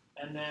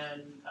 and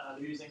then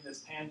they're using this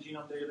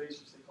pan-genome database,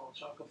 which they call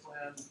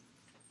ChocoFlan.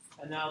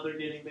 And now they're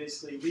getting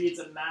basically reads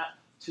that map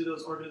to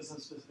those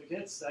organism-specific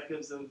hits. That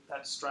gives them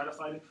that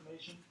stratified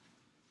information.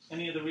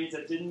 Any of the reads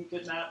that didn't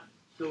get mapped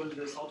go into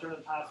this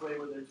alternative pathway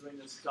where they're doing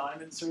this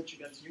diamond search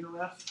against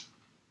UNIREF.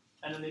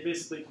 And then they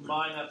basically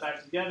combine that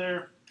back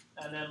together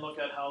and then look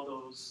at how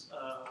those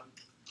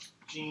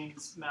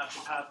genes map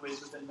the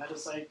pathways within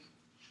Metapsych.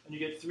 And you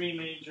get three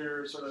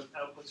major sort of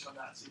outputs from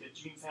that. So you get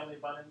gene family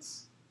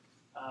abundance,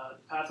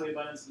 pathway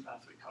abundance, and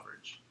pathway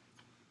coverage.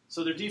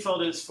 So their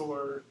default is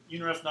for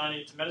UNIREF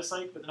 90 to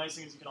Metapsych, but the nice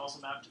thing is you can also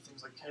map to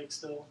things like KEGG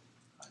still,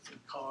 I think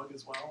COG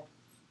as well.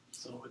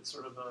 So it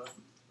sort of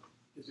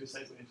gives you a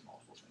segue into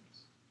multiple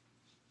things.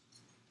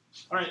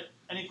 All right,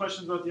 any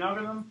questions about the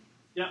algorithm?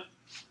 Yeah?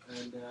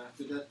 And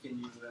after that, can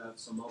you have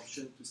some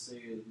option to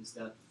say, is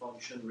that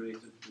function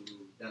related to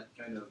that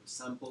kind of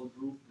sample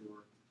group,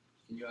 or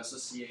can you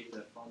associate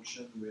a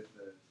function with,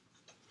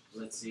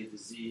 let's say,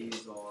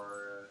 disease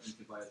or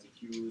antibiotic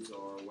use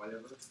or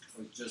whatever,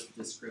 or just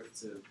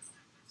descriptive?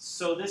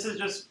 So this is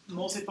just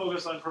mostly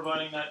focused on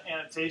providing that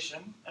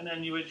annotation, and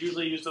then you would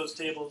usually use those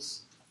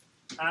tables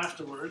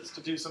afterwards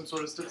to do some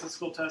sort of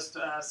statistical test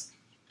to ask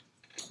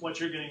what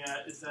you're getting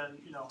at is then,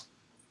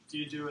 do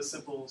you do a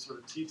simple sort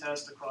of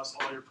t-test across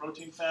all your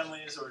protein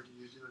families, or do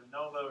you do an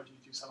ANOVA, or do you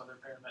do some other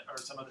parameter or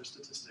some other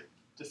statistic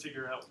to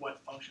figure out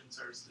what functions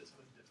are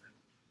statistically different?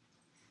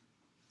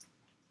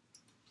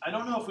 I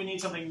don't know if we need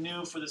something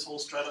new for this whole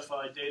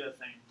stratified data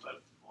thing,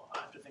 but we'll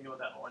have to think about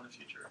that more in the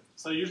future.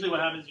 So usually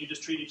what happens is you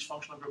just treat each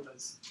functional group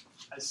as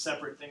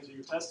separate things that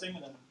you're testing,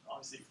 and then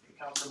obviously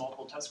account for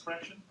multiple test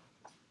correction.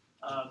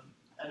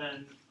 And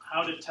then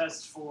how to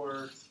test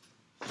for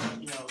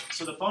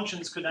so the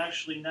functions could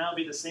actually now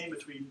be the same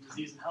between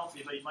disease and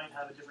healthy, but you might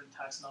have a different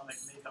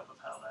taxonomic makeup of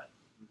how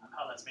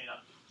that's made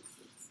up.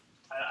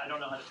 I don't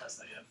know how to test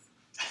that yet.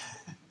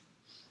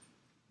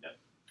 Yep.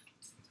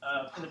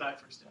 In the back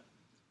first, yeah.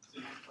 So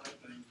in the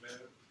pipeline,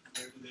 where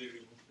do they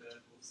remove the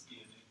host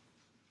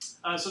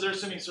DNA? So they're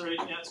assuming, sorry,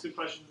 yeah, that's a good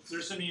question. They're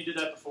assuming you did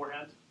that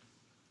beforehand.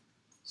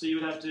 So you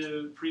would have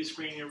to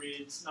pre-screen your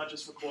reads, not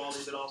just for quality,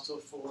 but also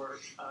for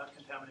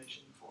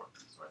contamination before.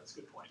 Sorry, that's a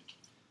good point.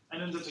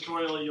 And in the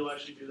tutorial, you'll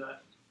actually do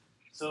that.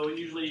 So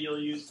usually you'll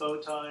use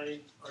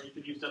Bowtie, or you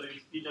could use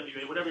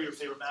EWA, whatever your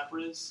favorite mapper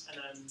is, and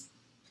then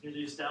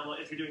you just download,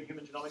 if you're doing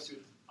human genomics, you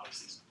would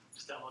obviously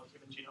just download the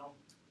human genome.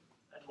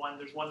 And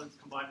there's one that's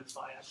combined with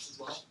SciX as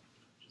well,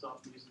 which is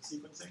often used in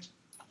sequencing.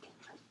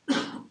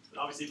 But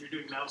obviously if you're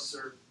doing mouse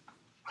or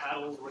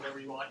paddles or whatever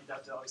you want, you'd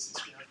have to obviously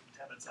screen out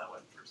contaminants that way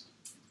first.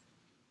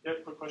 Yeah,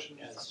 quick question?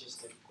 Yeah, it's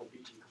just the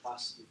computing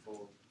capacity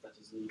that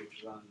is needed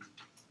to run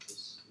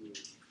this new.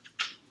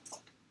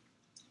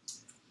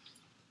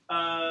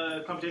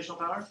 Computational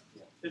power?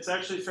 Yeah. It's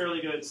actually fairly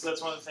good, so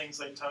that's one of the things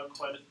I took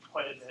quite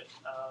a bit.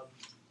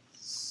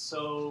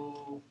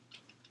 So,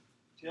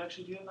 do you have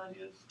an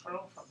idea,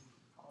 Carl, from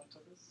how long it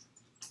took us?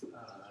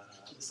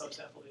 To the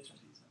subsample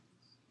HMP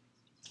samples?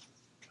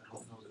 I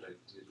don't know that I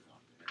did on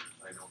there.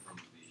 I know from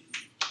the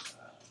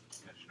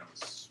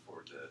Metagenomics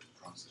for the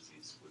Crohn's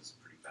disease was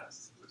pretty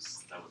fast.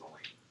 That was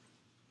only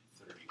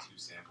 32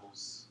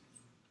 samples,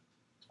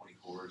 20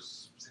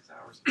 cores, 6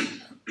 hours.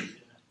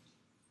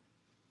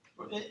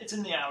 It's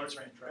in the hours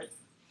range, right?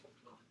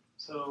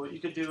 So you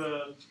could do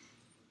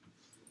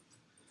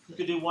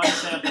one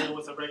sample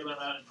with a regular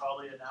amount in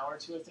probably an hour or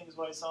two, I think is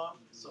what I saw.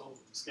 So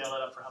scale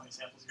that up for how many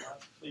samples you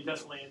have. But you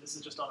definitely, this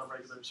is just on a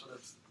regular sort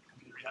of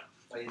computer, yeah.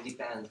 Well, it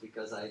depends,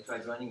 because I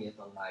tried running it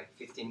on like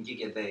 15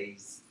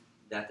 gigabase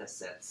data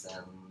sets,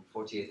 and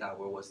 48 hours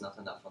was not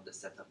enough on the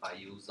setup I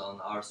use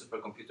on our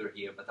supercomputer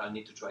here, but I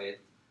need to try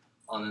it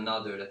on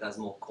another that has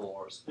more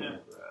cores per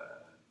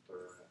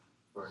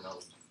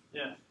node.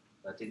 Yeah.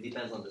 But it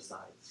depends on the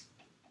size.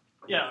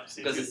 Yeah,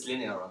 obviously. Because it's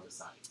linear on the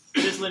size.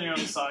 It is linear on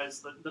the size,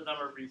 the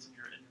number of reads in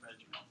your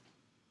Metagenome.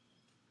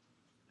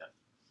 Yeah.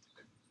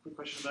 Quick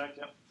question back,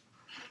 yeah.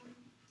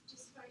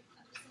 Just if I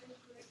understand it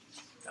correctly,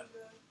 so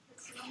the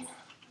taxonomic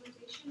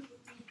notation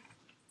would be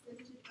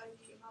limited by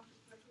the amount of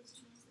reference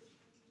genomes that you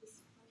have in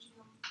this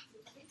genome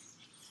database?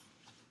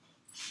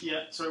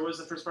 Yeah, sorry, what was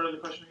the first part of the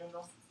question again,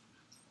 though?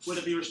 Would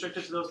it be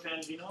restricted to those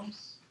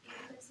pan-genomes?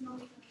 The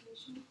taxonomic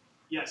notation?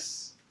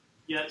 Yes.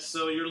 Yeah,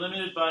 so you're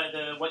limited by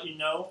what you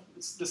know.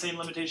 It's the same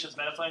limitation as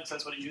Metaflan, because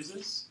that's what it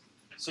uses.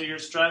 So your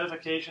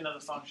stratification of the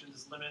functions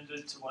is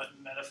limited to what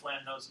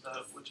Metaflan knows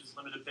about, which is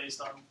limited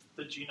based on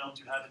the genomes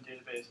you have in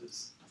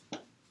databases.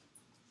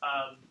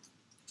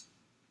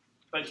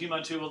 But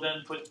Human2 will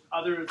then put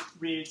other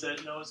reads that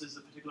it knows is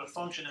a particular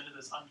function into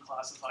this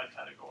unclassified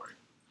category.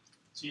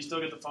 So you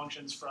still get the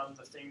functions from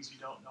the things you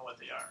don't know what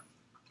they are.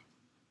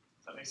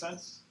 Does that make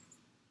sense?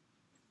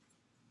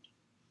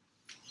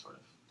 Sort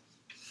of.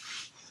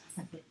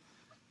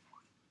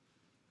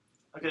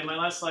 Okay, my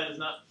last slide is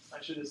not,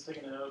 I should have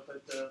taken it out,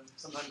 but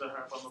sometimes I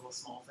harp on little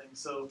small things.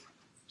 So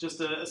just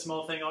a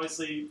small thing,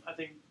 obviously, I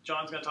think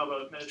John's going to talk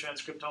about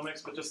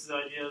metatranscriptomics, but just the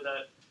idea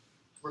that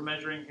we're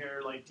measuring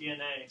here like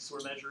DNA, so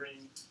we're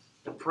measuring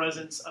the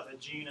presence of a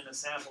gene in a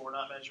sample. We're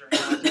not measuring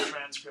active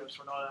transcripts,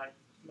 we're not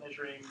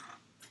measuring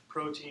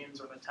proteins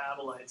or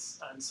metabolites.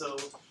 And so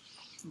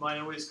my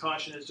always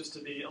caution is just to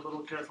be a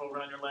little careful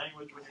around your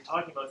language when you're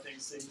talking about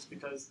things,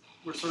 because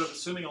we're sort of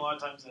assuming a lot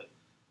of times that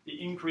the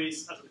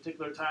increase of a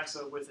particular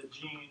taxa with a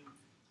gene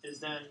is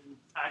then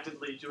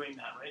actively doing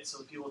that, right?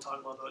 So people talk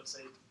about,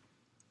 say,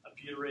 a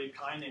butyrate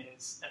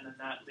kinase, and then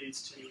that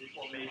leads to,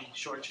 well, maybe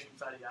short-chain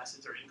fatty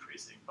acids are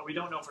increasing. But we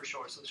don't know for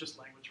sure, so it's just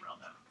language around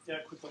that.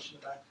 Yeah, quick question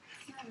in the back.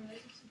 Yeah,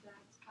 related to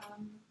that,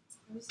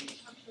 I recently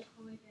talked to a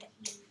colleague and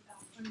he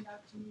pointed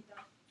out to me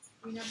that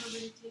we never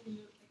really take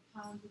into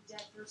account the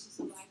dead versus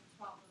alive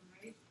problem,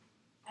 right?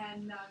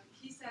 And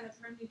he said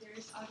apparently there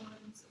is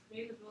algorithms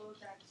available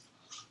that,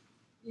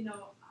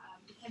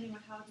 depending on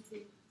how the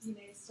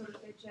DNA is sort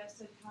of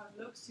digested, how it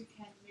looks, you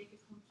can make a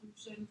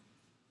conclusion,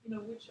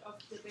 which of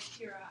the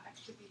bacteria are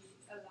actually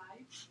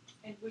alive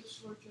and which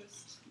were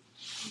just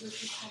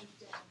kind of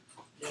dead.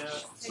 Yeah.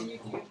 Do you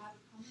have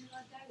a comment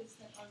about that? Is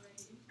that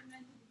already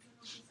implemented in some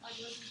of these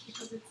algorithms?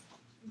 Because it's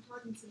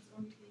important since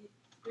only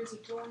there's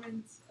a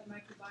dormant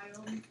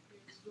microbiome,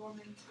 there's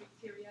dormant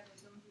bacteria that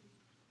don't really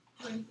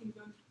do anything,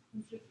 don't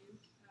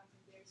contribute, and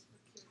there's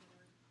bacteria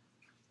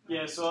that are.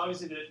 Yeah, so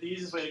obviously the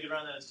easiest way to get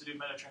around that is to do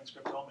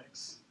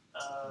metatranscriptomics.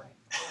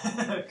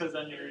 Because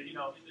then you're, In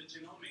the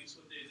genomics,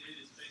 what they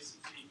did is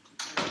basically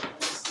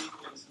one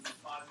sequence in the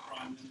 5'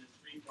 and the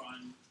 3',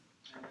 and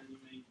then you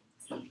make,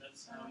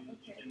 that's how you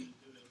can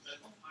do it. But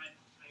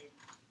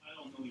I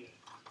don't know yet.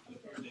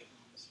 I've heard it.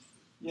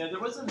 Yeah, there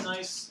was a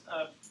nice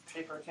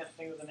paper, I can't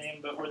think of the name,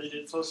 but where they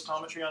did flow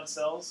cytometry on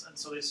cells, and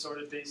so they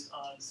sorted based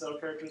on cell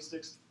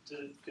characteristics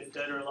to get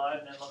dead or alive,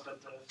 and then looked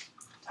at the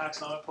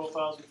taxonomic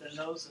profiles within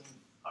those, and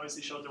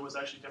obviously showed there was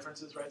actually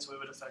differences, right? So it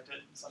would affect it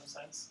in some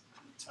sense.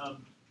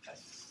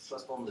 It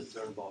was from the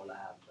Turnbull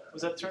lab.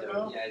 Was that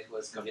Turnbull? Yeah, it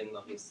was Colin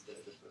Morris, the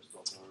first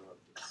author of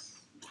this.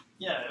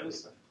 Yeah, it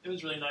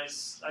was really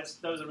nice.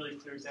 That was a really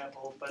clear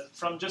example. But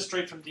from just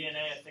straight from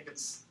DNA, I think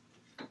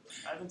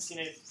I haven't seen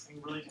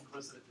anything really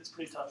conclusive. It's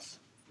pretty tough.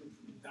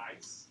 The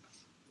dyes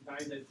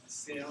that the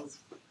cells,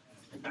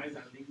 the dyes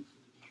are linked to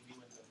the DNA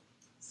when the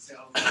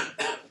cells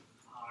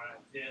are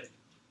dead.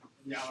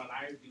 When they are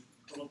alive, we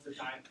pull up the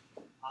dye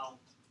out,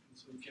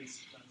 so we can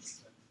sequence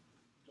them.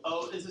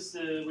 Oh, is this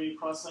where you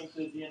cross-link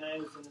the DNA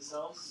within the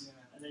cells?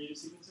 Yeah. And then you do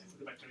sequencing?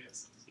 The bacteria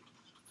cells.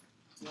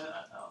 Yeah.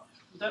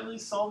 Would that really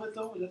solve it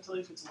though? Would that tell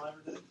you if it's alive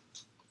or dead?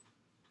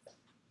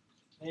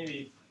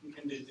 Maybe. We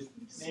can do it.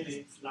 Maybe.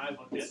 It's live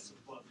or dead, so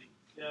probably.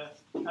 Yeah.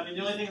 I mean,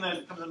 the only thing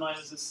that comes to mind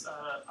is this,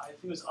 I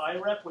think it was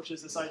IREP, which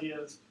is this idea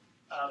of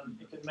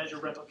it can measure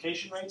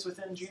replication rates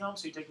within genomes.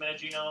 So you take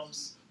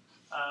metagenomes,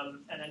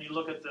 and then you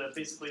look at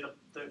basically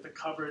the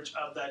coverage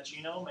of that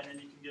genome, and then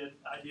you can get an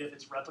idea if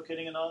it's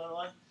replicating or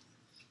not.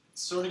 It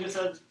sort of gets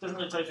that, doesn't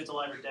really tell you if it's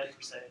alive or dead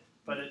per se,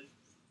 but it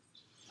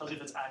tells you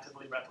if it's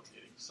actively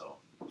replicating. So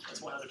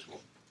that's one other tool.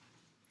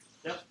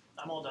 Yep,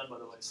 I'm all done by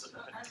the way. So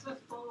as a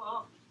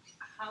follow-up,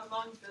 how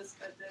long does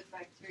the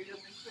bacterial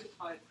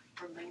nucleotide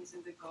remains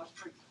in the gut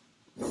for?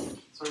 Sorry,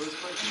 what's the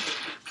question?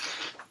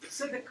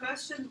 So the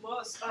question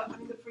was,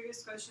 the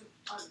previous question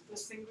on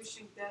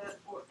distinguishing dead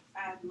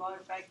and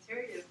live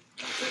bacteria.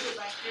 So the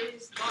bacteria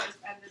is live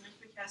and the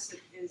nucleic acid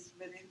is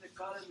within the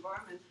gut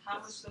environment. How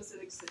much does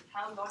it exist?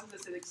 How long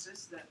does it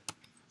exist then?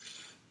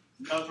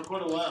 For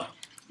quite a while.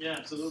 Yeah,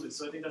 absolutely.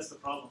 So I think that's the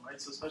problem, right?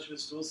 So especially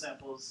with stool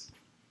samples,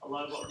 a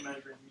lot of what we're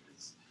measuring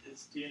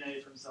is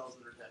DNA from cells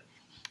that are dead.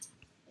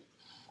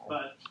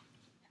 But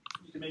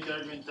you can make the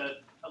argument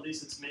that at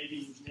least it's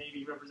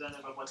maybe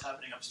representative of what's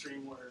happening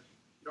upstream, where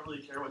you don't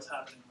really care what's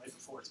happening right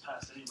before it's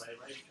passed anyway,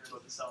 right? You care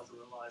about the cells that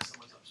are alive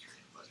somewhere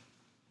upstream, but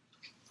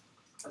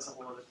that's a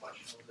whole other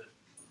question a little bit.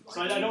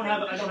 So I don't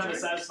have a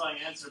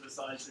satisfying answer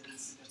besides it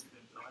is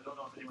significant. Though. I don't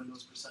know if anyone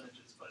knows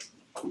percentages, but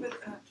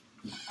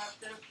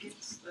After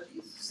its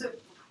studies, so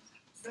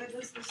where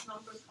does this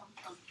number come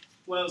from?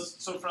 Well,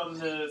 so from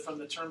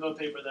the Turnbull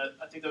paper, that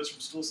I think that was from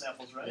stool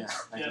samples, right?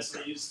 Yeah. So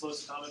they use flow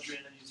cytometry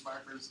and then use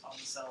markers on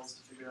the cells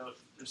to figure out.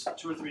 There's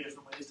 2 or 3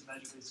 different ways to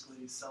measure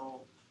basically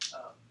cell. I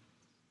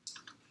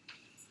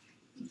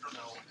don't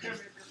know.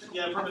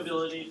 Yeah,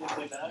 permeability, things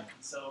like that.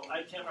 So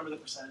I can't remember the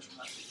percentage from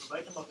that paper, but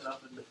I can look it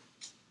up and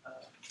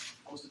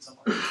post it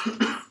somewhere.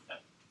 Yeah.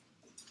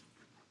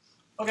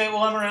 Okay,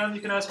 well I'm around.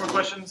 You can ask more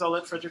questions. I'll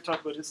let Frederic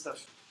talk about his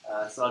stuff.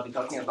 So I'll be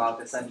talking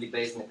about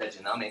assembly-based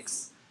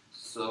metagenomics.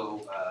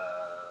 So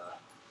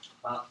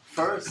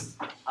first,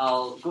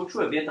 I'll go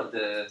through a bit of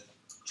the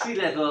 3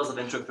 levels of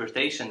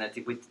interpretation that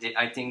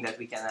I think that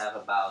we can have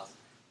about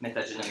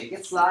metagenomics.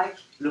 It's like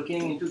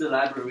looking into the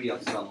library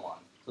of someone.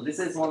 So this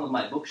is one of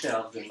my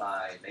bookshelves in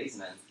my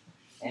basement.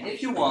 And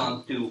if you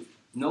want to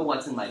know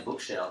what's in my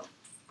bookshelf,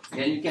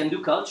 then you can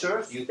do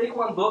cultures. You take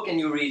one book and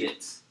you read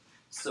it.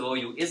 So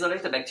you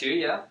isolate the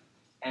bacteria,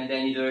 and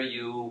then either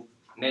you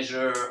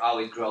measure how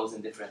it grows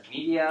in different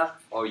media,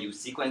 or you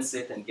sequence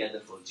it and get the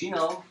full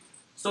genome.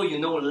 So you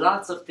know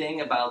lots of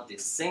things about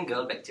this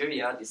single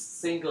bacteria, this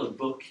single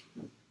book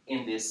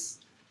in this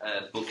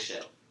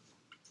bookshelf.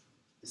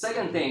 The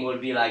second thing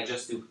would be like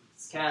just to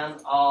scan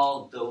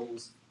all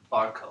those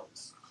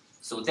barcodes.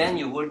 So then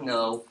you would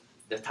know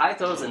the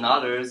titles and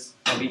others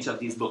of each of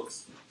these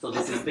books. So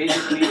this is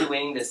basically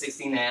doing the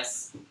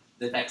 16S,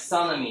 the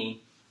taxonomy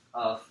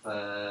of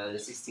the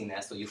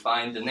 16S. So you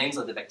find the names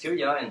of the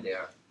bacteria and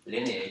their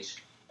lineage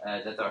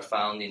that are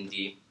found in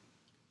the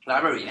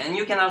library. And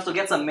you can also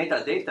get some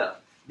metadata.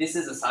 This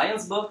is a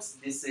science book,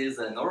 this is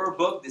an horror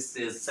book, this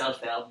is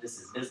self-help, this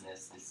is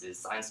business, this is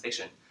science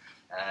fiction.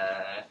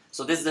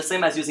 So this is the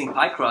same as using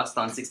PyCrust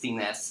on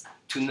 16S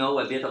to know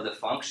a bit of the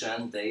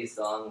function based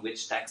on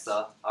which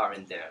taxa are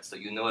in there. So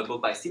you know a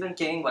book by Stephen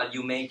King, well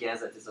you may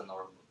guess that it's an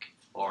horror book,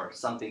 or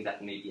something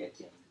that may be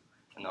akin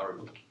to an horror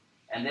book.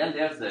 And then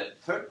there's the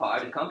third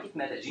part, the complete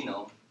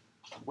metagenome,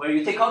 where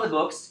you take all the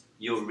books,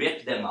 you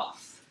rip them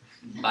off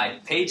by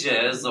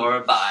pages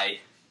or by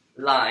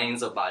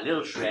lines or by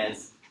little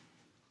shreds,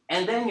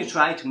 and then you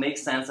try to make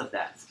sense of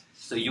that.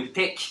 So you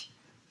pick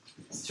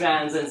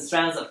strands and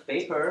strands of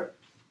paper,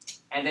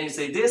 and then you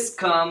say, this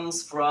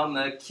comes from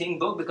a King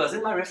book, because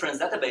in my reference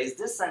database,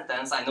 this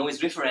sentence I know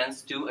is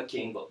referenced to a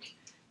King book,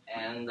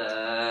 and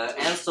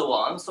so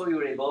on. So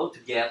you're able to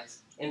get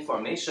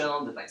information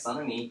on the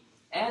taxonomy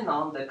and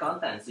on the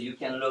content. So you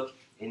can look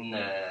in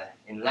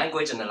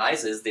language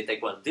analysis, they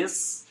take, well,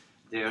 this,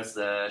 there's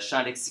a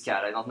champ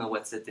lexical, I don't know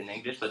what's it in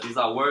English, but these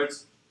are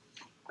words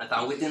that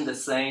are within the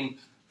same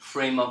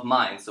frame of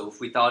mind. So if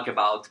we talk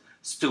about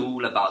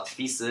stool, about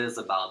feces,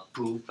 about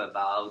poop,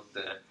 about,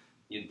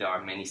 there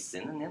are many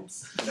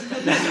synonyms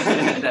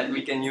that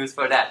we can use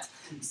for that.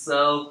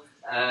 So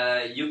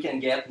you can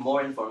get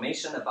more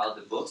information about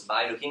the books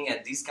by looking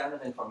at this kind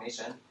of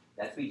information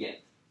that we get.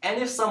 And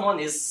if someone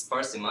is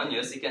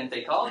parsimonious, he can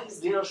take all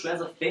these little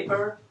shreds of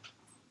paper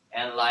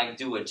and like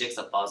do a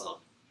jigsaw puzzle.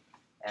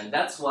 And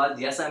that's what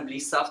the assembly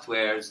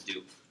softwares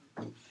do.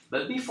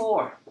 But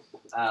before,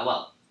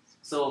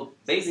 so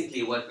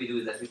basically what we do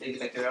is that we take the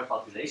bacterial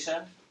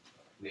population,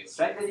 we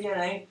extract the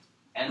DNA,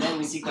 and then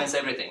we sequence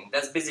everything.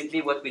 That's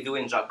basically what we do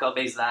in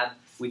Jacob-based lab.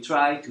 We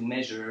try to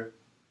measure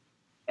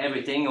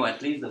everything, or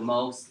at least the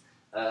most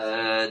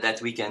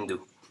that we can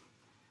do.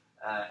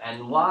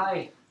 And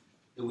why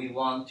do we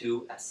want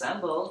to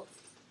assemble?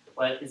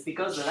 Well, it's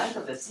because the length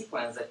of the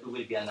sequence that we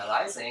will be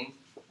analyzing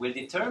will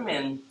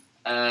determine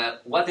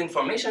what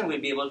information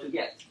we'll be able to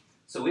get.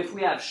 So if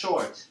we have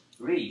short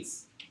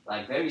reads,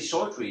 like very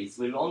short reads,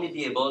 we'll only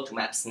be able to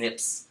map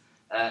SNPs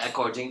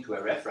according to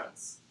a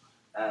reference.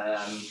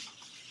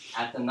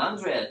 At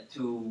 100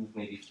 to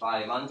maybe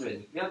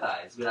 500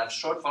 nucleotides, we'll have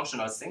short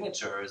functional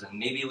signatures, and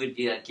maybe we'll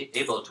be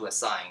able to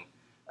assign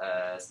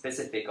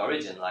specific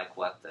origin, like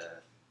what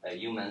a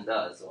human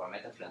does or a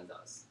metaflam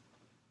does.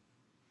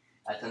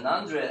 At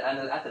 100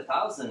 and at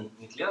 1,000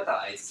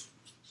 nucleotides,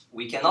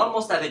 we can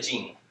almost have a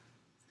gene.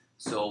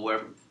 So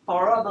we're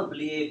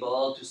probably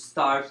able to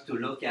start to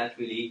look at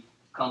really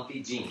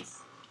complete genes.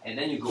 And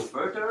then you go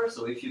further,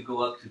 so if you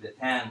go up to the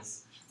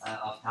tens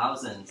of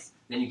thousands,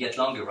 then you get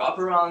longer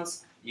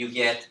operons, you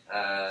get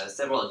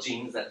several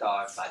genes that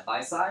are side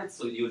by side,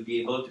 so you'll be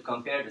able to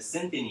compare the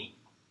synteny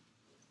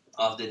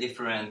of the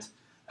different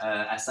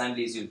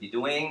assemblies you'll be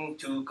doing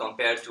to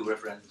compare to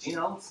reference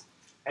genomes.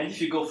 And if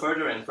you go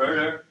further and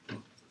further,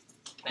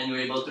 then you're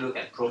able to look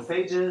at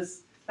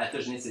prophages,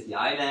 pathogenicity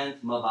island,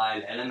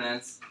 mobile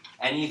elements,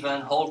 and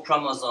even whole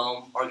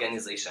chromosome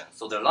organization.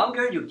 So the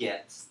longer you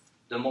get,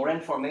 the more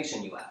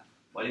information you have.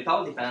 Well, it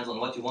all depends on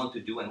what you want to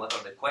do and what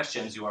are the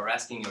questions you are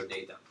asking your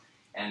data.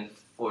 And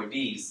for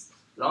these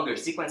longer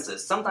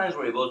sequences, sometimes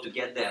we're able to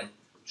get them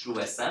through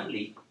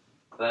assembly,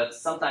 but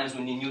sometimes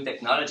we need new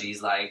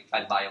technologies like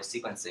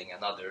biosequencing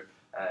and other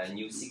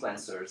new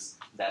sequencers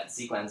that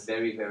sequence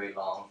very, very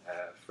long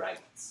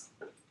fragments.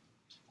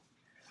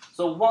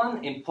 So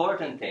one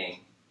important thing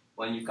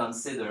when you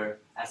consider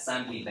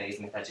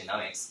assembly-based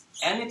metagenomics,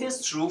 and it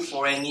is true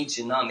for any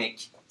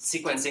genomic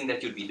sequencing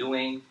that you'll be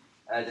doing,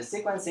 the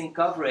sequencing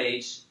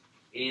coverage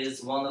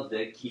is one of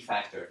the key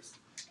factors.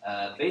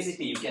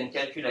 Basically, you can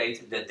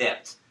calculate the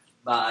depth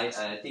by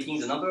taking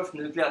the number of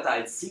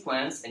nucleotides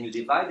sequenced and you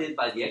divide it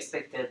by the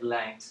expected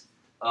length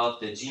of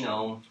the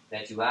genome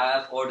that you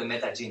have or the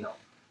metagenome.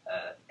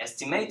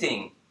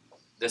 Estimating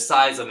the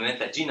size of a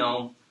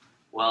metagenome,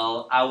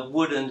 well, I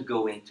wouldn't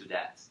go into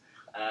that.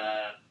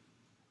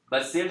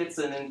 But still, it's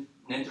an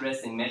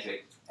interesting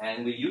metric,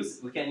 and we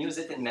can use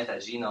it in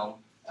metagenome.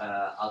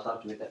 I'll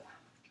talk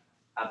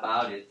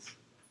about it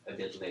a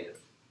bit later.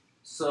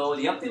 So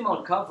the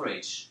optimal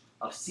coverage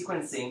of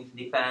sequencing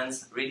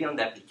depends really on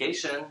the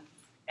application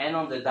and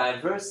on the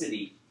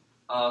diversity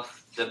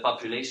of the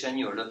population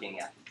you're looking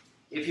at.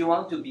 If you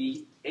want to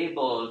be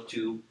able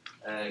to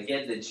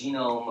get the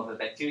genome of a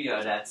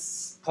bacteria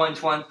that's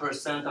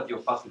 0.1% of your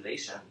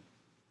population,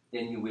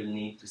 then you will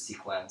need to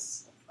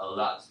sequence a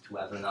lot to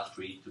have enough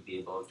read to be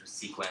able to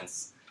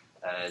sequence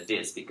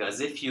this.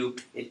 Because if you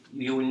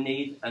will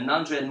need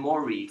 100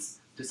 more reads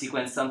to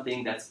sequence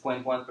something that's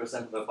 0.1%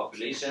 of the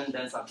population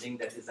than something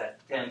that is at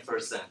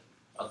 10%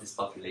 of this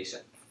population.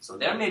 So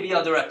there may be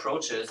other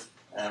approaches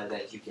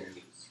that you can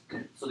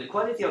use. So the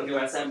quality of your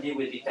assembly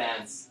will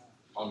depend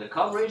on the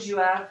coverage you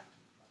have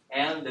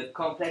and the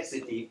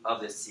complexity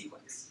of the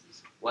sequence.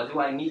 What do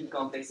I mean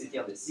complexity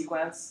of the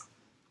sequence?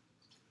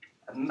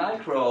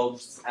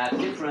 Microbes have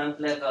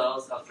different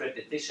levels of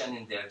repetition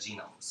in their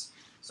genomes.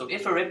 So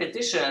if a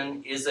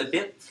repetition is a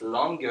bit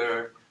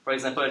longer, for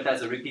example, it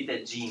has a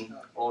repeated gene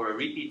or a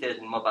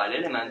repeated mobile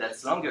element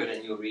that's longer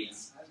than your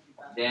reads,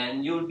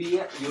 then you'll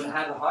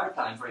have a hard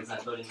time, for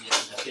example, in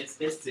the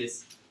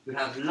species, you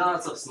have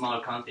lots of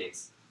small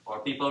contigs. Or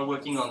people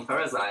working on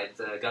parasite,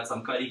 got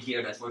some colleague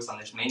here that works on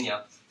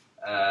Leishmania.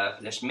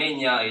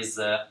 Leishmania is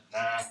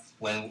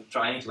when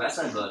trying to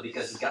assemble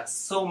because it's got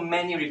so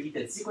many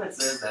repeated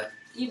sequences that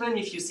even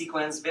if you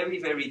sequence very,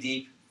 very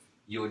deep,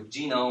 your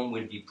genome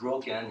will be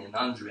broken in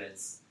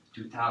hundreds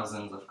to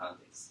thousands of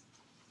contigs.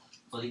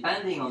 So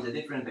depending on the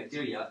different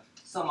bacteria,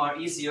 some are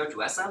easier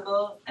to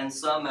assemble and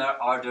some are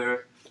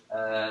harder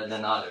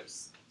than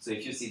others. So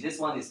if you see this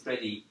one is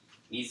pretty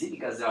easy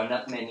because there are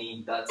not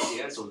many dots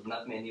here, so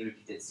not many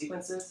repeated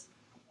sequences,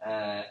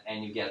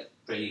 and you get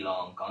pretty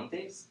long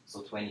contigs,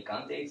 so 20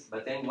 contigs.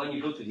 But then when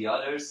you go to the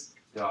others,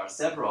 there are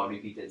several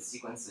repeated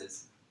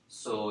sequences,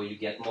 so you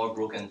get more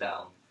broken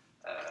down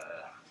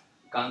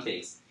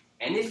contigs.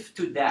 And if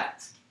to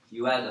that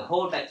you add a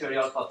whole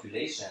bacterial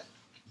population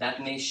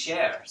that may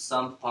share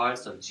some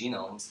parts of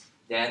genomes,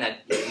 then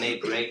it may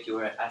break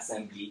your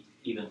assembly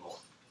even more.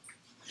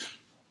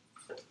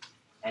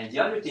 And the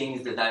other thing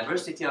is the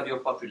diversity of your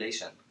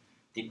population.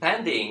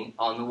 Depending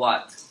on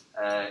what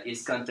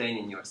is contained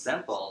in your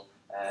sample,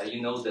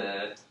 you know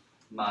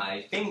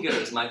my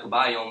fingers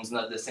microbiome is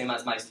not the same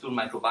as my stool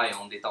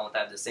microbiome. They don't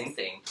have the same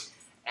thing.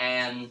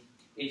 And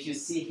if you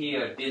see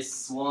here,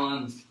 this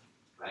one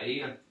right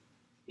here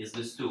is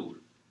the stool.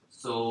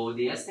 So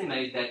they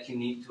estimate that you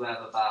need to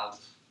have about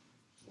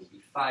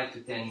maybe 5 to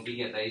 10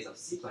 gigabase of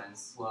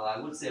sequence. Well, I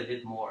would say a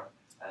bit more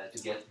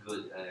to get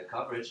good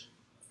coverage.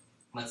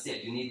 But still,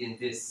 you need in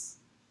this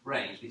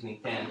range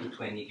between 10 to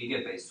 20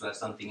 gigabase to have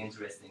something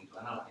interesting to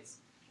analyze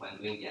when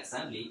doing the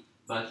assembly.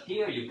 But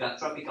here you've got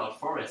tropical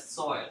forest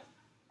soil,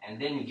 and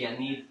then you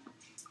need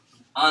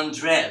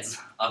hundreds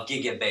of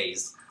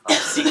gigabase of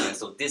sequence.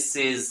 So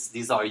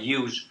these are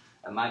huge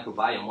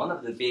microbiome. One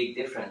of the big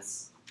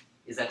difference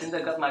is that in the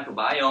gut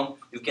microbiome,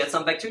 you get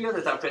some bacteria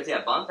that are pretty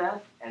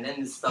abundant, and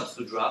then it stops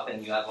to drop,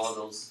 and you have all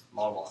those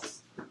small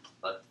ones.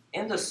 But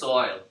in the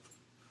soil,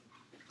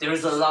 there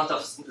is a lot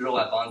of low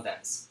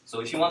abundance.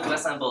 So if you want to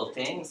assemble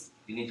things,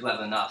 you need to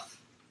have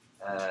enough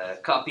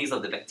copies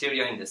of the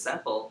bacteria in the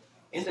sample.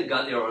 In the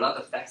gut, there are a lot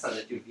of taxa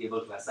that you'll be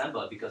able to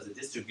assemble because the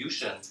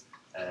distribution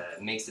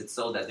makes it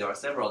so that there are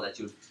several that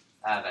you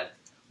have at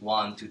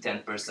 1 to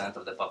 10%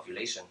 of the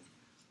population.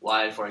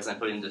 While, for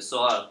example, in the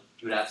soil,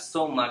 you'll have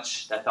so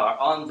much that are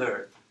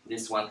under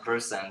this 1%,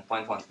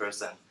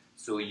 0.1%,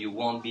 so you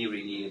won't be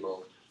really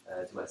able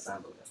to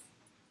assemble them.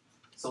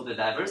 So the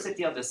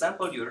diversity of the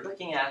sample you're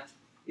looking at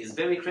is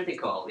very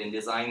critical in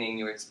designing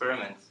your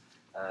experiment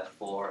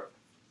for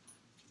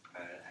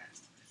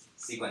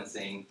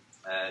sequencing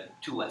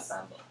to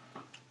assemble.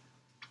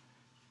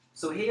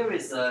 So here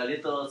is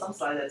some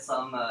slide that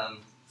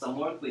some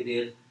work we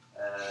did,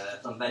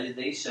 some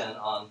validation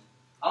on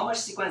how much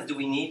sequence do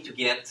we need to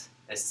get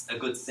a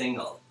good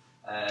signal,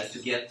 to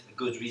get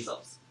good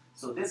results.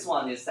 So this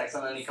one is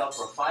taxonomical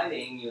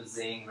profiling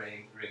using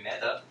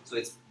Raymond. So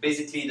it's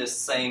basically the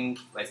same,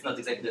 well, it's not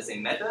exactly the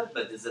same method,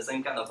 but it's the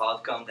same kind of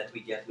outcome that we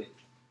get with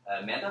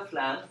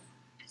MetaFlan.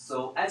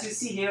 So as you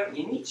see here,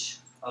 in each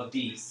of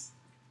these,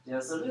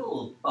 there's a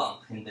little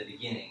bump in the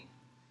beginning.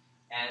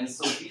 And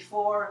so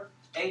before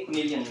 8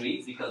 million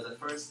reads, because the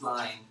first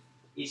line,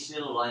 each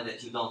little line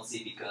that you don't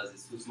see because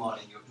it's too small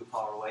and you're too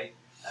far away,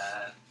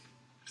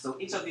 so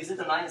each of these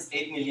little lines is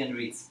 8 million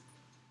reads.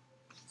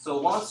 So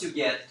once you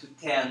get to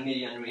 10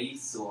 million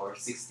reads or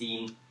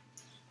 16,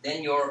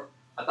 then you're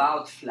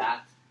about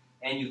flat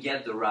and you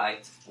get the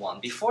right one.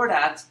 Before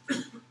that,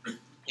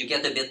 you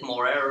get a bit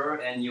more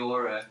error and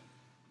your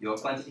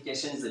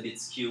quantification is a bit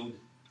skewed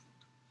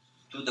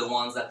to the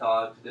ones that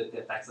are, to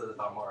the taxa that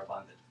are more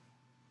abundant.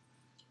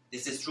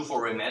 This is true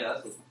for Raymond,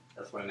 so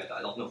that's for Raymond.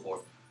 I don't know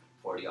for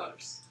the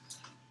others.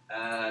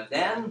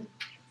 Then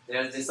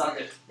there's this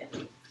other. Yeah.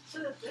 So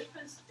the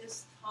difference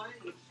is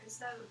tiny. Is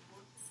that important?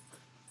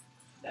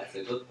 That's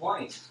a good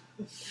point.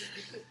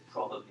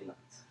 Probably not.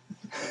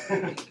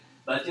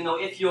 But you know,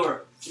 if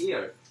you're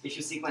here, if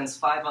you sequence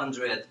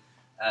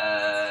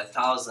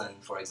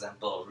 500,000, for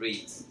example,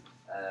 reads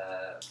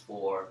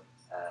for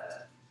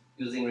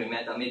using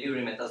Raymond, maybe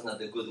Raymond is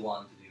not a good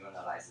one to do your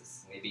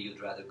analysis. Maybe you'd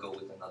rather go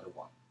with another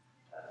one.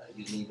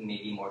 You need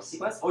maybe more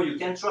sequence, or you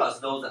can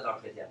trust those that are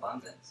pretty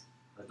abundant.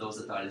 But those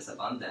that are less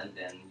abundant,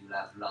 then you'll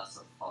have lots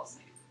of false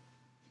negatives.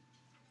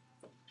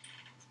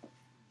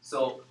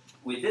 So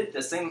we did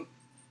the same,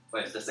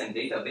 well, it's the same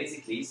data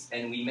basically,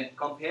 and we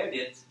compared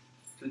it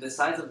to the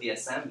size of the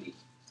assembly.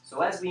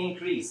 So as we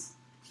increase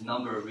the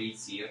number of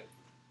reads here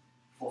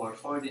for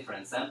 4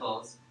 different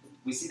samples,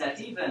 we see that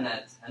even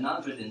at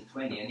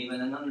 120 and even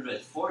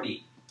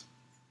 140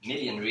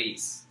 million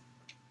reads,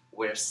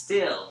 we're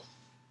still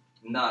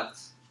not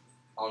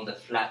on the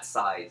flat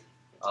side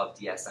of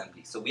the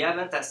assembly. So we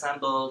haven't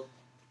assembled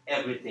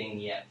everything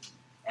yet.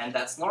 And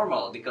that's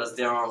normal because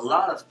there are a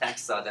lot of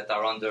taxa that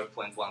are under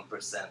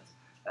 0.1%,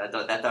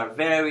 that are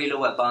very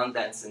low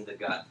abundance in the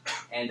gut,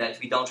 and that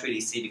we don't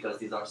really see because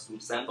these are stool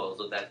samples,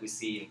 so that we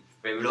see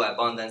very low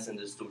abundance in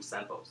the stool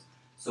samples.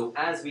 So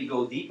as we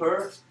go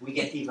deeper, we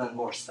get even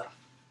more stuff.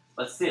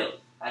 But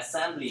still,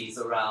 assemblies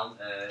around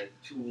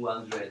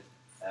 200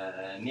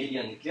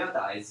 million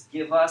nucleotides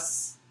give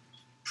us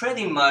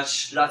pretty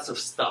much lots of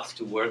stuff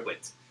to work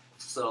with.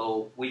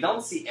 So we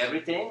don't see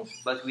everything,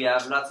 but we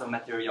have lots of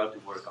material to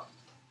work on.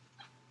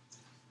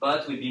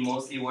 But we'll be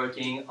mostly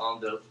working on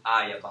the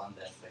high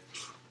abundance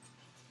vector.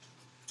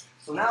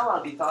 So now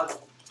I'll be talking,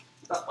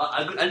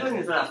 I'll do it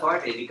in a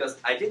apartheid because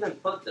I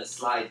didn't put the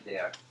slide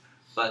there.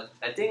 But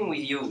a thing we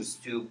use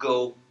to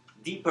go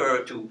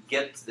deeper to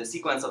get the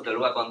sequence of the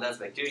low abundance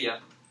bacteria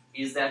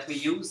is that we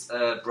use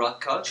a broad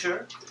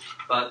culture,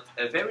 but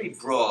a very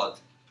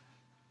broad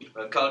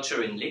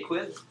culture in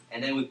liquid,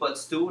 and then we put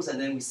stools and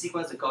then we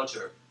sequence the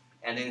culture.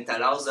 And then it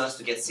allows us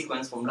to get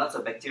sequence from lots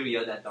of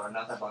bacteria that are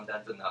not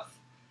abundant enough.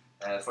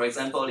 For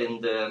example, in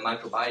the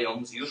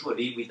microbiomes,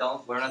 usually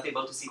we're not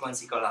able to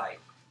sequence E. coli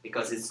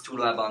because it's too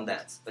low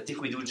abundant. But if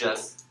we do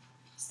just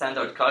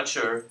standard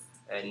culture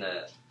and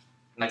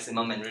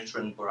maximum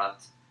enrichment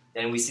broth,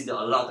 then we see a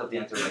lot of the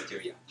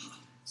enterobacteria.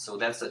 So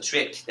that's a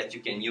trick that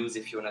you can use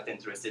if you're not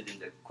interested in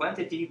the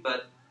quantity,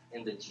 but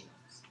in the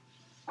genomes.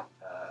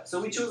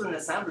 So we choose an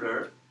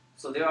assembler.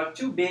 So there are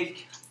 2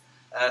 big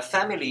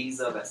families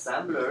of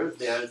assemblers.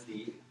 There's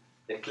the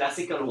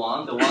classical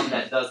one, the one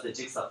that does the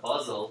jigsaw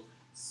puzzle.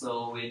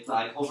 So it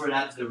like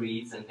overlaps the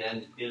reads and then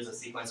it builds a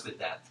sequence with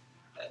that.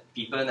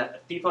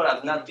 People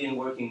have not been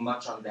working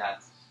much on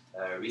that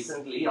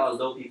recently,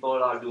 although people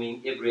are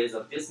doing hybrids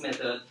of this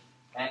method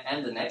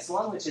and the next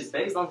one, which is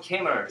based on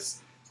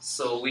chimers.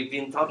 So we've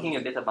been talking a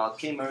bit about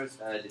k-mers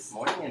this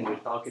morning, and we'll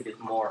talk a bit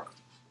more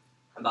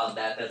about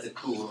that as the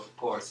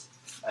course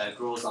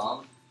grows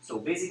on. So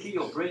basically,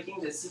 you're breaking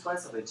the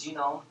sequence of a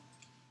genome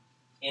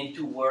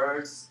into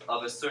words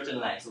of a certain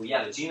length. So we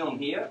have a genome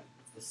here,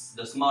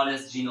 the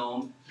smallest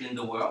genome in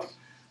the world.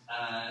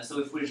 So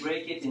if we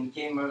break it in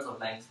k-mers of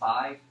length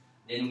 5,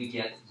 then we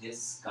get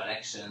this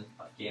collection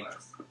of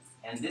k-mers.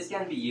 And this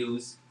can be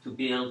used to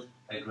build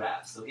a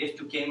graph. So if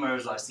two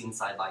k-mers are seen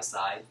side by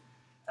side,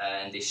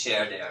 and they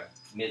share their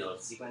middle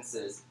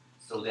sequences,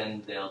 so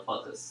then they'll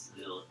put a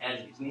little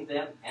edge between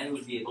them, and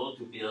we'll be able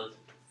to build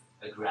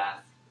a graph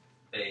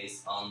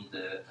based on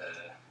the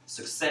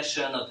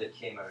succession of the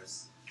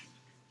k-mers.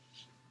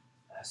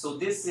 So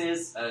this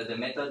is the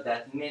method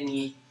that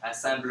many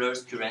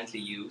assemblers currently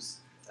use.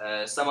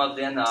 Some of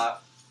them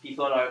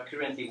people are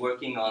currently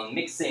working on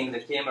mixing the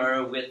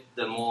k-mer with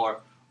the more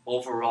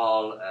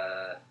overall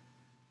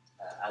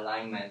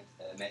alignment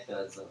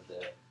methods of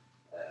the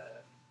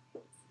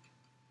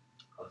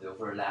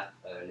overlap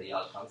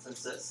layout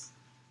consensus.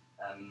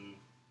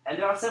 And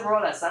there are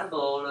several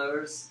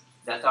assemblers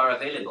that are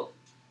available.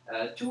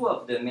 Two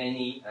of the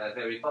many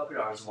very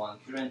popular one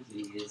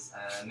currently is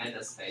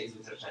Metaspace,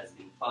 which has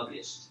been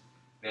published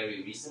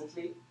very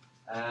recently,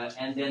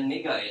 and then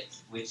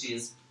Megaite, which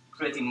is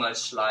pretty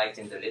much liked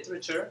in the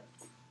literature.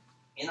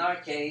 In our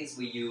case,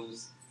 we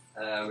use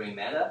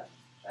Raymond.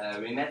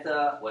 Raymond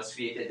was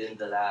created in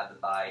the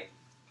lab by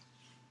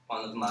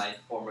one of my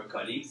former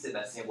colleagues,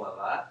 Sébastien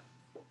Boisvert.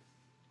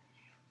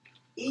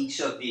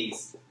 Each of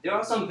these, there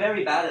are some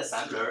very bad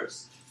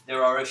assemblers.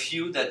 There are a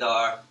few that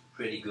are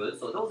pretty good.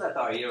 So those that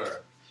are here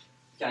are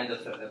kind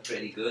of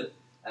pretty good.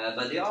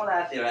 But they all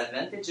have their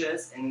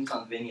advantages and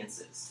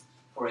inconveniences.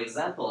 For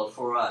example,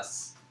 for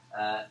us,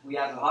 we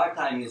have a hard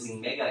time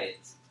using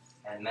Megaite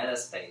and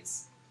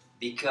Metaspace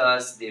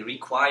because they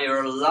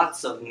require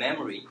lots of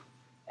memory.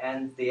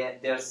 And they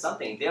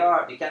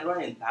can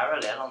run in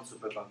parallel on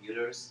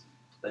supercomputers,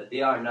 but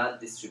they are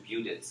not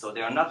distributed. So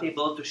they are not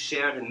able to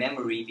share the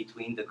memory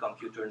between the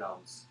computer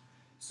nodes.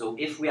 So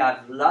if we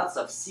have lots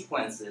of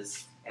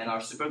sequences and our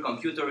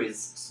supercomputer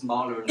is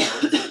smaller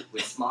nodes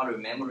with smaller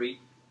memory,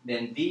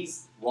 then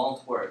these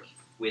won't work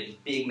with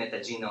big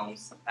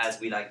metagenomes as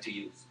we like to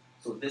use.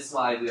 So this is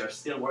why we are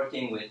still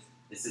working with,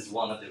 this is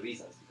one of the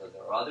reasons, because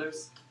there are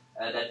others,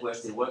 that we're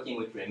still working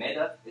with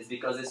Remeda, is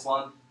because this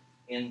one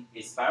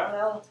is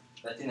parallel,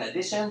 but in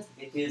addition,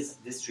 it is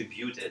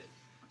distributed.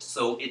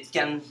 So it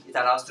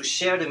allows to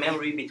share the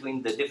memory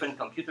between the different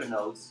computer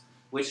nodes,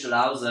 which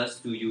allows us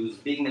to use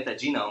big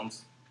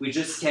metagenomes. We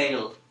just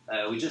scale,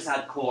 we just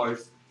add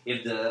cores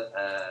if the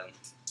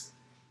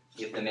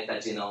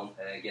metagenome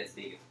gets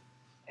bigger.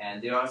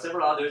 And there are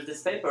several others.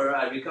 This paper,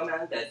 I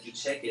recommend that you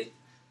check it.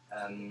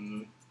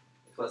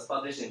 It was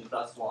published in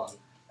 +1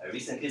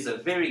 recently. It's a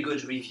very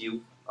good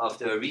review of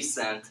the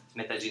recent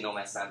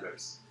metagenome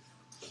assemblers.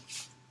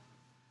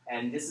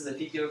 And this is a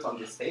figure from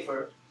this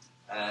paper.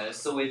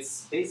 So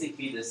it's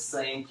basically the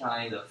same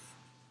kind of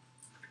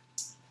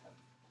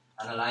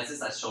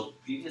analysis I showed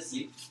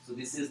previously. So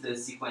this is the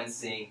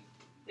sequencing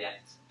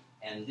depth.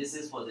 And this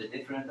is for the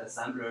different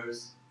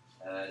assemblers,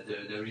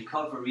 the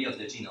recovery of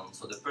the genome.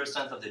 So the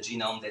percent of the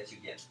genome that you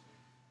get.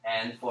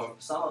 And for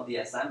some of the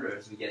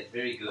assemblers, we get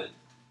very good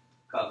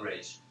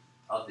coverage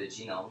of the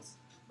genomes.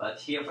 But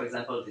here, for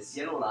example, this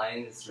yellow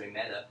line is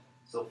Raymeda.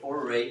 So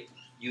for Ray,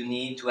 you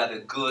need to have a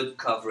good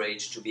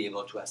coverage to be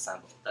able to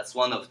assemble. That's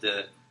one of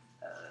the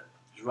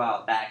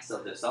drawbacks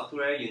of the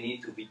software. You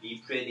need to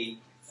be pretty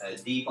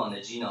deep on the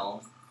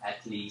genome,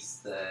 at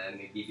least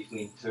maybe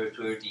between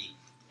 30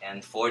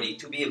 and 40,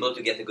 to be able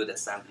to get a good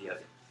assembly of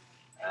it.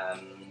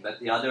 But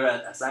the other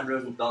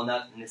assemblers do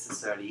not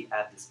necessarily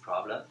have this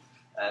problem.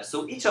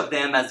 So each of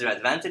them has their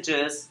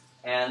advantages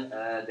and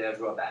their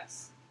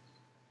drawbacks.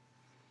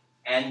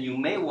 And you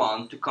may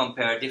want to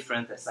compare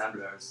different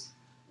assemblers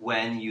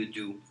when you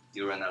do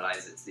your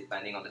analysis,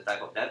 depending on the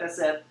type of data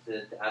set,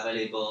 the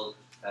available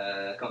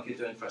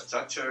computer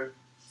infrastructure.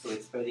 So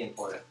it's pretty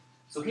important.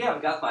 So here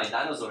I've got my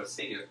dinosaurs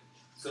figure.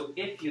 So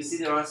if you see,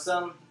 there are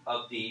some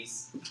of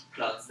these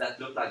plots that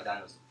look like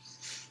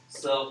dinosaurs.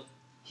 So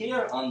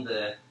here on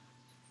the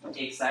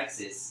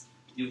x-axis,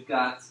 you've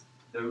got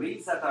the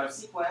reads that are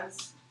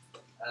sequenced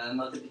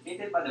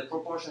multiplied by the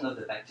proportion of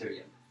the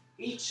bacterium.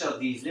 Each of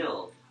these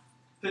little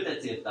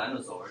putative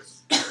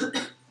dinosaurs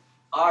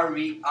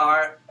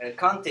are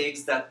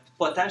contigs that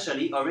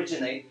potentially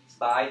originate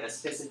by a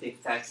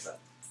specific taxa.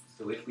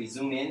 So if we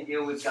zoom in,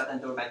 here we've got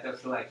Enterobacter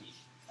cloacae,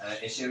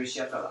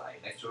 Escherichia coli,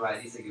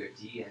 Lactobacillus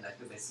aegerti, and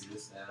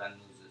Lactobacillus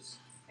rhamnosus.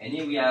 And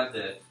here we have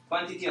the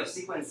quantity of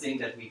sequencing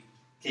that we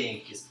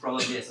think is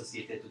probably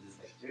associated to this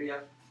bacteria,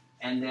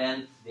 and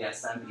then the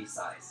assembly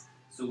size.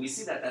 So we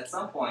see that at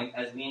some point,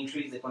 as we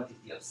increase the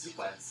quantity of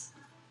sequence,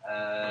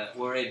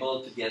 we're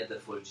able to get the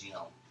full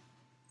genome.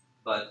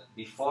 But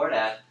before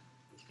that,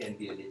 it can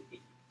be a bit iffy.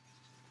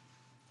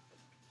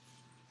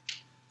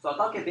 So I'll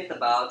talk a bit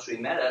about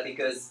Remeda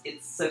because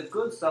it's a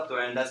good software,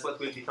 and that's what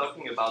we'll be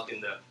talking about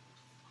in the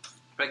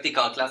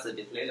practical class a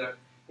bit later.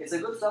 It's a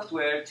good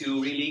software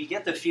to really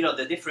get a feel of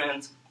the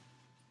different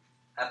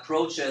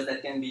approaches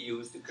that can be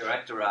used to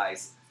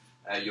characterize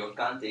your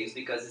contigs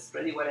because it's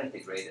pretty well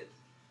integrated.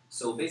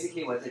 So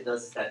basically what it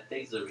does is that it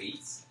takes the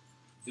reads,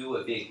 do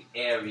a big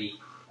airy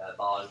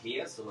ball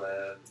here, so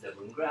the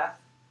room graph,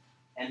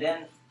 and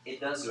then it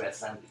does your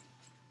assembly.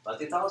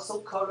 But it also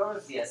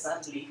colors the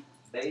assembly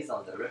based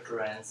on the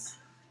reference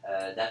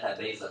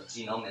database of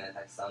genome and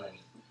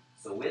taxonomy.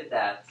 So with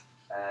that,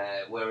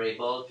 we're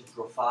able to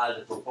profile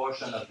the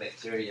proportion of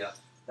bacteria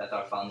that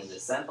are found in the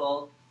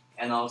sample,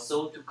 and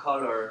also to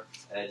color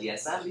the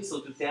assembly,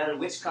 so to tell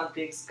which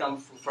contigs come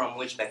from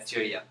which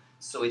bacteria.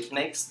 So it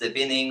makes the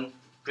binning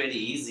pretty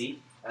easy.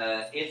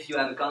 If you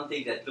have a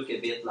contig that look a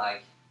bit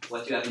like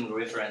what you have in the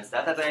reference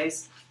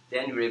database,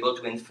 then you're able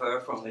to infer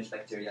from which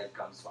bacteria it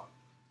comes from.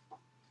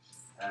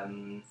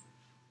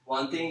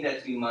 One thing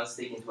that we must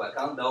take into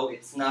account, though,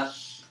 it's not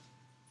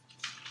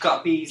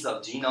copies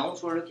of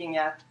genomes we're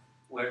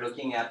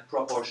looking at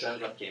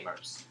proportions of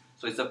k-mers.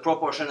 So it's the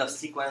proportion of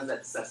sequence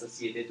that's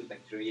associated to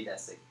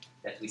bacteriidae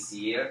that we see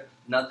here,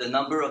 not the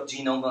number of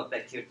genome of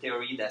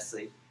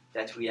bacteriidae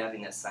that we have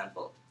in a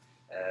sample.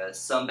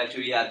 Some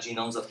bacteria have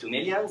genomes of 2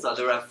 millions,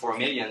 others have 4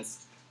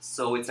 millions,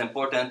 so it's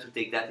important to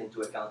take that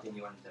into account in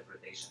your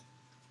interpretation.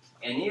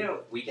 And here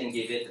we can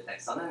give it a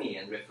taxonomy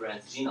and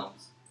reference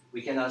genomes.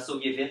 We can also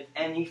give it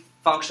any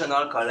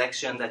functional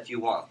collection that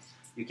you want.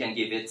 You can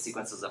give it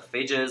sequences of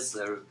phages,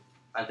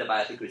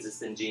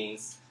 antibiotic-resistant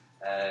genes,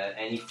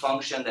 any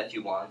function that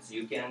you want. So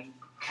you can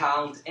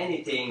count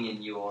anything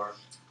in your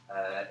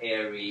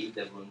array,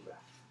 the Roon graph.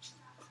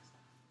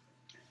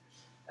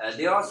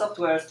 There are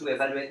softwares to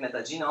evaluate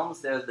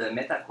metagenomes. There's the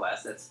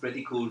MetaQuest. That's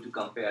pretty cool to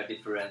compare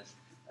different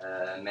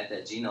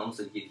metagenomes.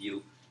 So give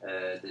you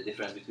the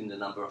difference between the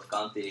number of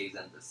contigs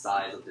and the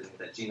size of the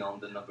metagenome,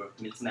 the number of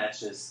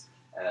mismatches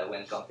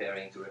when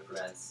comparing to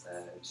reference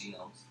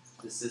genomes.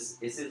 This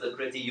is a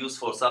pretty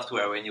useful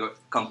software when you're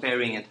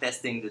comparing and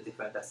testing the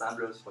different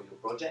assemblers for your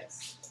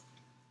projects.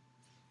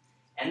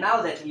 And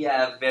now that we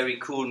have very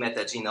cool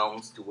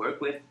metagenomes to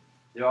work with,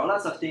 there are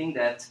lots of things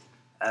that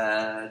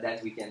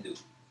we can do.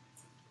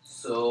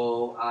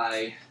 So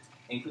I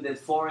included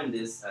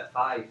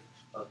 5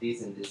 of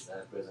these in this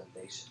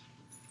presentation.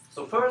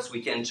 So first,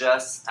 we can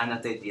just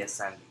annotate the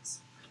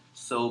assemblies.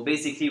 So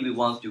basically, we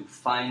want to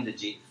find the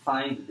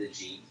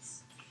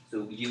genes.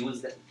 So we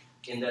use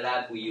in the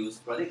lab, we use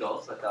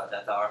protocols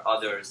that are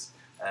others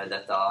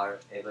that are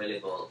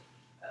available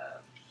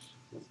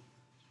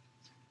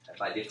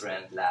by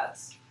different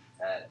labs.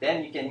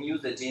 Then you can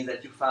use the genes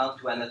that you found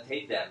to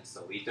annotate them.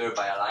 So either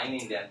by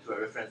aligning them to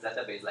a reference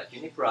database like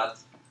UniProt,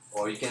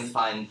 or you can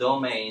find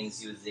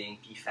domains using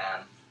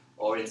PFAM,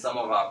 or in some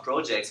of our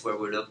projects where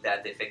we looked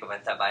at the effect of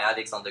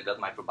antibiotics on the gut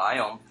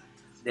microbiome,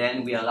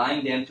 then we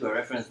align them to a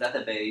reference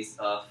database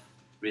of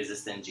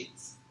resistant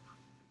genes.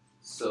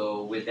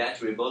 So with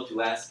that, we're able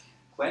to ask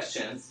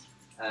questions,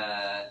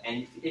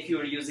 and if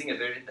you're using a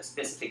very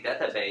specific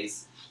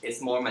database,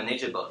 it's more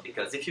manageable,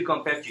 because if you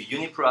compare to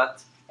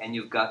UniProt and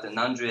you've got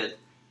 100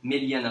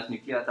 million of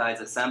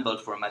nucleotides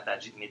assembled for a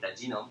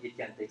metagenome, it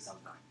can take some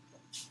time.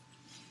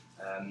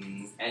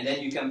 And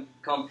then you can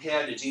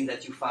compare the genes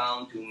that you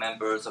found to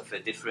members of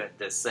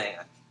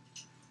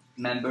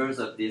members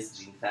of this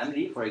gene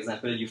family. For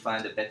example, you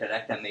find a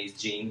beta-lactamase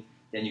gene,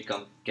 then you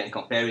can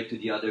compare it to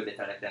the other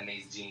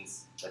beta-lactamase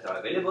genes that are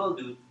available,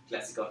 do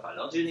classical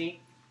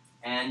phylogeny,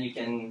 and you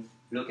can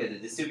look at the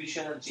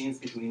distribution of genes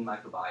between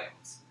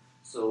microbiomes.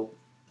 So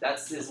that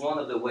is one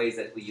of the ways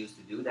that we use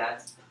to do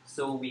that.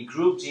 So we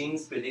group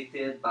genes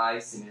predicted by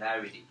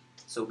similarity.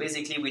 So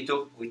basically,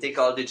 we take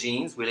all the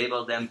genes, we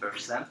label them per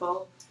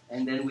sample,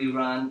 and then we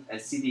run a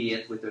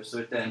CD-hit with a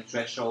certain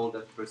threshold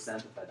of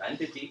percent of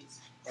identity,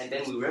 and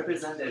then we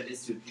represent their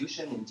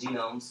distribution in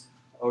genomes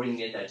or in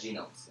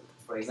metagenomes.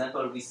 For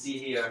example, we see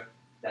here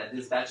that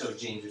this batch of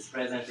genes is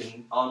present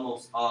in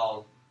almost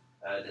all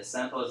the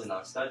samples in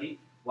our study,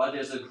 while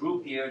there's a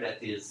group here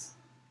that is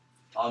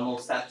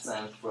almost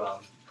absent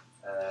from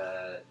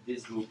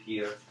this group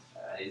here.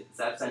 It's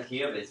absent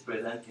here, but it's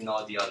present in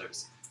all the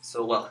others.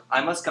 So, well,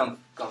 I must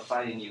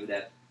confide in you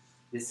that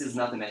this is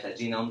not a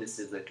metagenome, this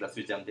is a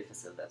Clostridium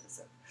difficile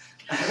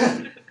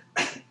dataset.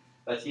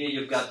 But here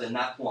you've got the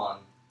NAP1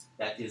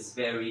 that is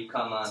very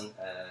common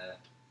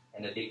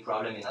and a big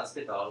problem in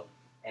hospital,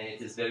 and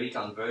it is very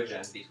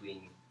convergent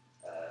between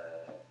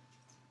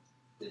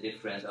the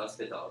different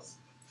hospitals.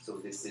 So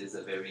this is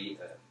a very,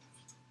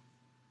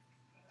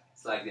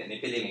 it's like an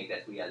epidemic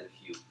that we had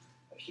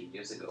a few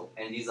years ago,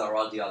 and these are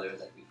all the others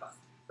that we found.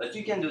 But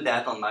you can do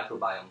that on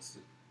microbiomes too.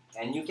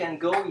 And you can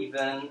go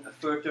even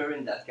further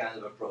in that kind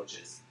of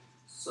approaches.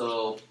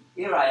 So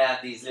here I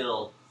have these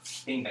little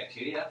pink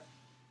bacteria,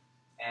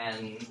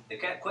 and the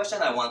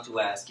question I want to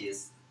ask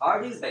is,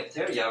 are these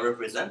bacteria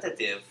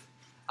representative?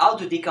 How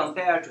do they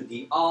compare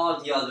to all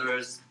the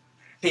others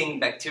pink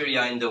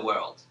bacteria in the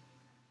world?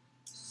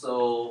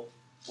 So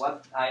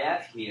what I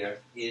have here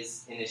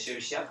is in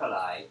Escherichia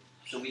coli,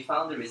 so we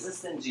found the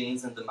resistant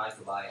genes in the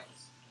microbiomes.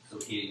 So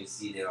here you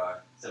see there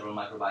are several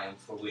microbiomes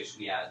for which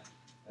we had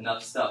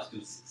enough stuff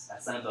to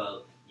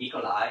assemble E.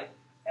 coli,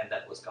 and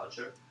that was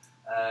culture.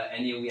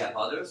 and here we have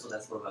others, so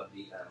that's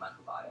probably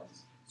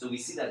microbiomes. So we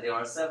see that there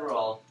are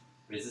several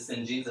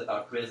resistant genes that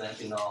are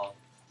present in all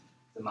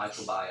the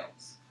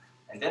microbiomes.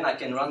 And then I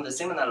can run the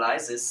same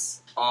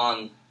analysis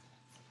on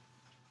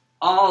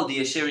all the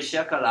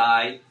Escherichia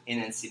coli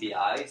in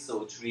NCBI,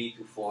 so 3,000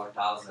 to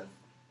 4,000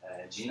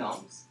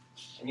 genomes.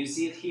 And you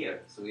see it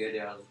here. So here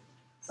there are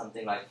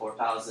something like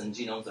 4,000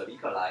 genomes of E.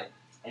 coli.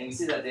 And we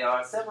see that there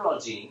are several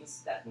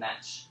genes that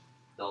match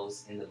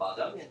those in the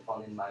bottom,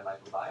 found in my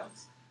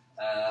microbiomes,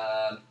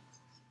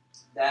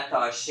 that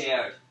are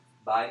shared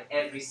by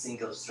every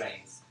single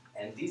strain.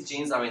 And these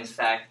genes are in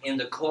fact in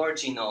the core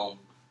genome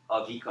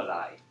of E.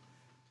 coli.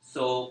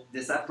 So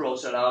this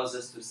approach allows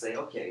us to say,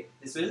 okay,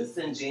 this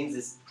resistant genes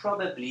is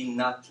probably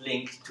not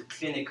linked to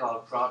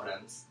clinical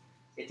problems.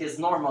 It is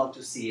normal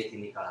to see it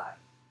in E. coli.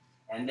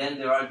 And then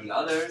there are the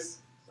others,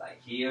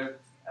 like here,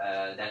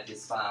 that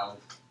is found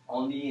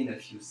only in a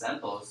few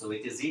samples. So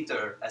it is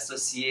either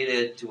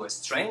associated to a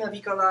strain of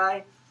E.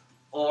 coli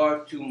or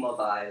to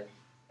mobile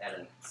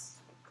elements.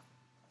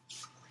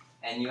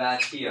 And you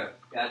have here,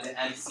 you have the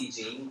MC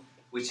gene,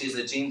 which is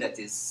a gene that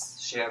is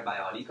shared by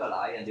all E.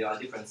 coli, and there are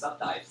different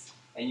subtypes.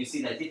 And you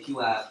see that if you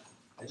have,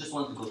 I just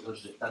want to go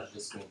touch the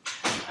screen.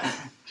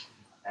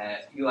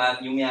 You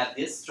may have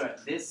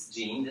this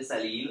gene, this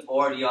allele,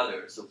 or the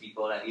other. So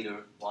people have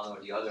either one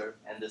or the other,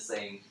 and the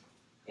same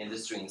in the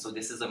string. So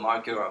this is a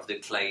marker of the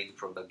clade,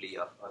 probably,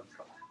 of E.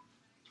 coli.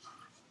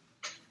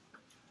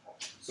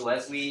 So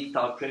as we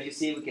talked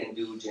previously, we can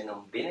do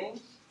genome binning.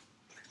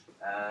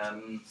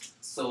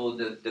 So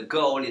the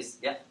goal is,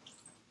 yeah?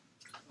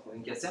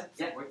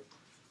 Yeah?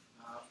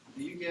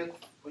 Do you get,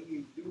 when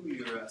you do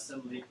your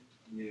assembly,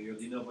 your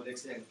de novo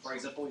extent, for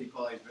example, E.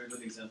 coli, very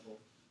good example,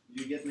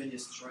 do you get many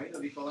strains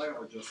of E. coli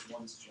or just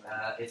one strain?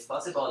 It's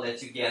possible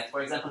that you get,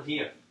 for example,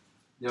 here,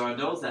 there are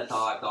those that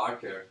are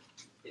darker.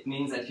 It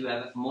means that you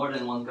have more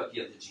than one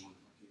copy of the gene.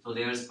 So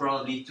there's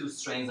probably 2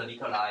 strains of E.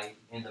 coli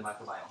in the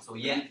microbiome. So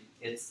yeah,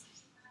 it's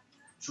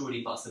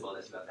truly possible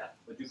that you have that.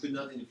 But you could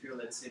not infer,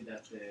 let's say,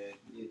 that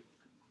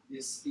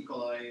this E.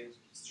 coli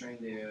strain,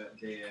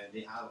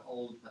 they have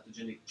all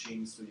pathogenic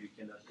genes, so you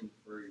cannot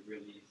infer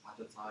really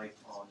pathotype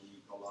on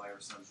E. coli or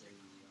something.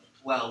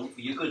 Well,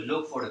 you could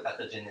look for the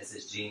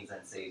pathogenesis genes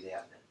and say they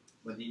have them.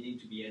 But they need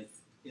to be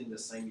in the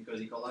same, because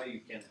E. coli,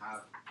 you can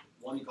have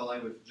one E.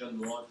 coli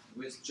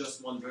with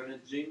just one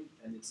variant gene,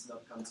 and it's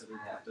not considered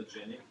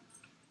pathogenic.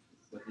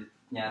 But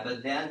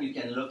but then you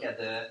can look at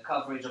the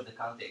coverage of the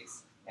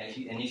contigs. And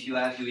if you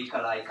have your E.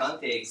 coli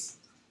contigs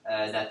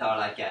that are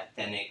like at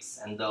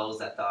 10x and those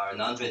that are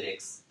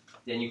 100x,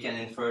 then you can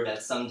infer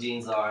that some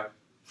genes are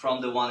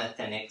from the one at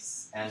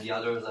 10x and the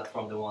others are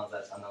from the ones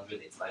at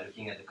 100x by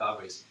looking at the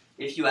coverage.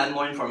 If you add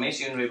more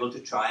information, you're able to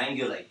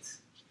triangulate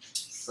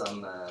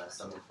some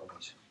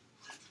information.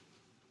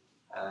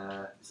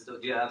 Do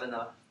you have any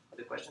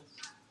other questions?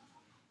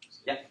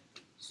 Yeah?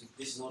 So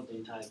this is not the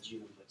entire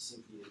genome, but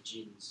simply the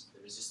genes,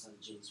 the resistant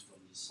genes from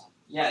this sample.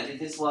 Yeah,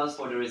 this was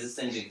for the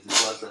resistant genes. It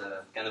was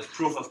a kind of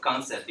proof of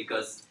concept,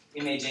 because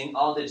imaging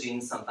all the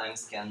genes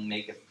sometimes can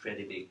make a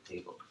pretty big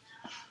table.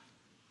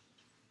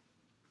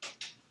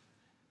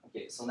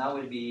 Okay, so now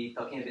we'll be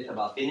talking a bit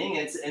about binning.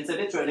 It's a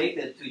bit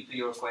related to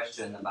your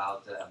question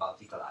about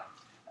E.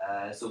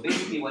 coli. So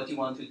basically what you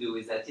want to do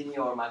is that in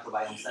your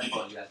microbiome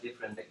sample you have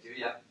different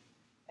bacteria,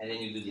 and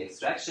then you do the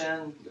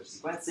extraction, your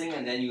sequencing,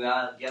 and then you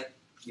get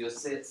your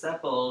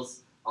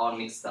samples all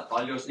mixed up.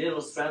 All your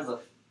little strands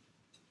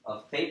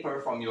of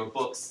paper from your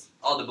books,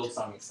 all the books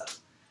are mixed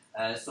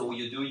up. So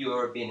you do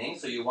your binning,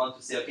 so you want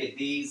to say, okay,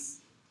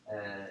 these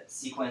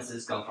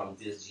sequences come from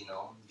this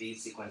genome,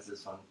 these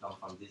sequences come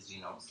from these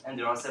genomes, and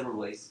there are several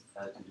ways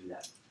to do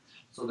that.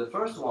 So the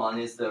first one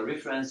is the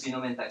reference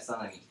genome and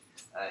taxonomy.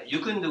 You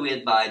can do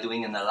it by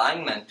doing an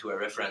alignment to a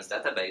reference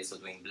database, so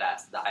doing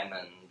BLAST,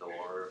 Diamond,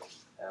 or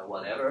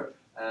whatever.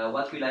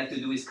 What we like to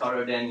do is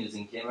color them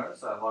using Kimmer,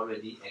 so I've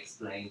already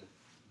explained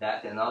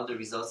that, and all the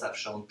results I've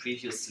shown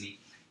previously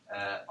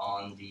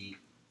on the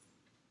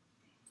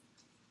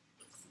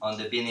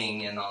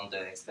binning and on the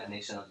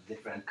explanation of the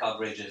different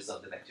coverages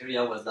of the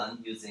bacteria was done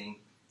using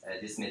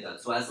this method.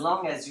 So as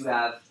long as you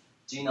have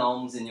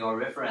genomes in your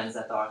reference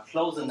that are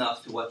close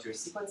enough to what you're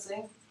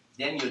sequencing,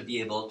 then you'll be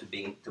able to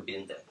bin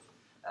them.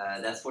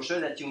 That's for sure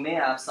that you may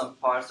have some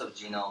parts of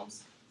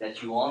genomes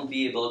that you won't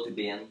be able to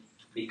bin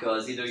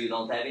because either you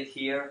don't have it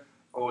here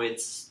or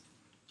it's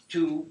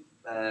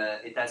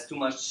it has too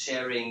much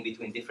sharing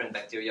between different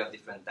bacteria of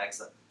different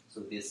taxa,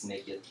 so this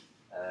makes it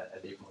a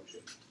bit more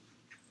tricky.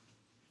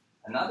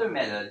 Another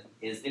method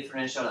is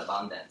differential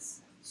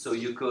abundance. So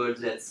you could,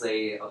 let's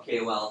say, okay,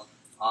 well,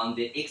 on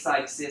the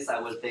x-axis I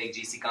will take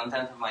GC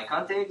content of my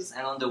contigs,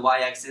 and on the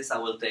y-axis I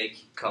will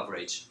take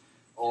coverage.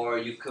 Or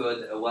you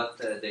could, what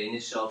the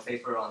initial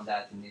paper on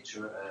that in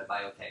Nature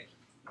Biotech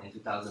in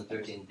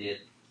 2013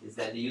 did, is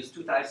that they used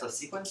 2 types of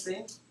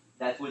sequencing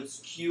that would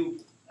skew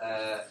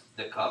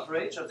the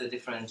coverage of the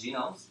different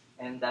genomes,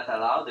 and that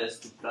allowed us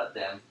to plot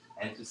them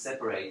and to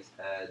separate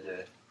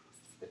the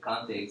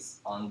contigs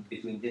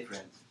between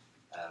different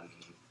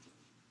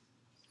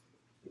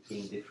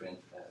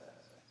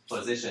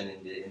position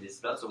in this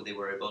plot, so they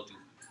were able to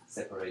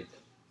separate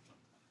them.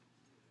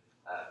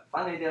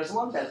 Finally, there's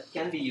one that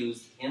can be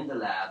used in the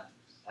lab.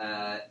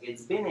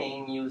 It's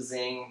binning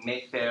using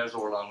mate pairs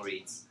or long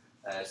reads.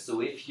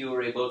 So if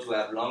you're able to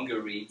have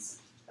longer reads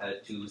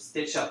to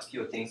stitch up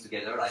your things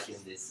together, like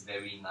in this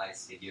very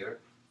nice figure,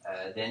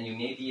 then you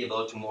may be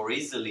able to more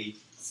easily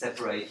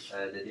separate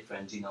the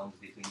different genomes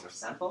between your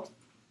sample.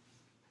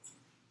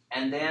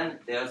 And then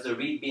there's the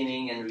read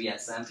binning and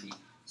reassembly.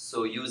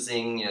 So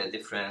using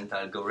different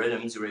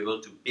algorithms, you're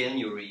able to bin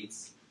your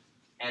reads,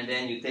 and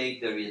then you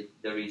take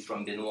the reads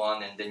from bin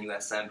 1, and then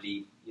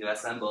you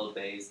assemble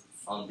based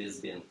on this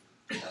bin.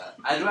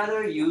 I'd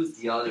rather use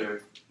the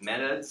other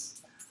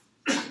methods,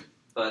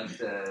 but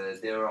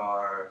there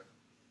are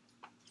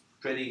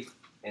pretty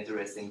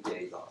interesting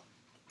case on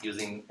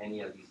using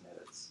any of these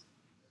methods.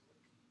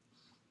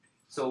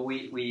 So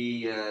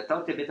we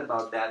talked a bit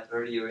about that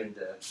earlier in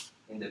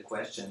the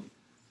question.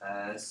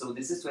 So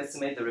this is to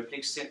estimate the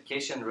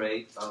replication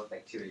rate of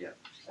bacteria.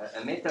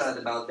 A method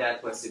about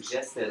that was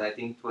suggested, I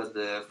think it was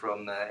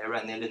from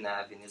Eran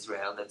Elinav in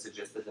Israel that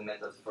suggested the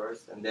method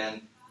first, and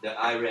then the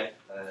IREP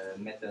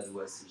method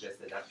was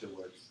suggested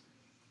afterwards.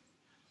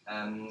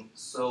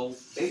 So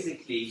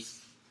basically,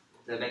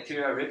 the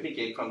bacteria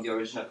replicate from the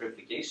origin of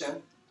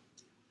replication,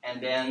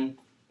 and then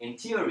in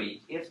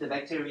theory, if the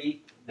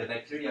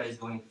bacteria is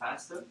going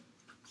faster,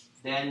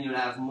 then you'll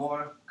have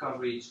more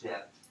coverage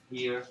depth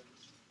here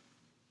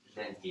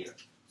than here.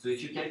 So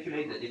if you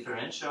calculate the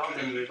differential,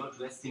 then you're able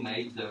to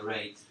estimate the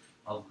rate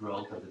of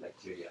growth of the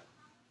bacteria.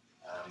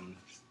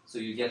 So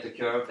you get a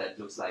curve that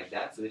looks like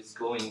that. So if it's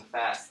going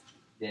fast,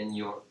 then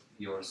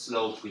your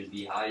slope will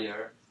be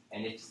higher,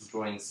 and if it's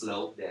growing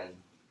slow, then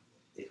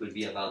it will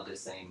be about the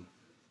same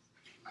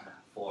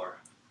for.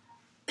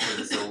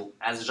 So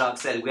as Jacques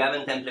said, we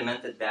haven't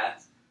implemented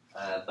that,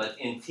 but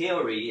in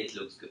theory it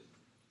looks good.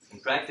 In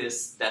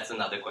practice, that's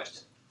another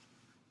question.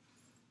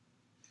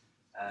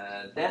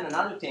 Then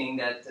another thing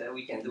that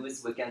we can do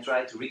is we can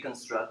try to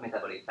reconstruct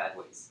metabolic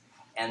pathways.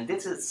 And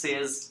this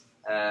is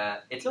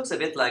it looks a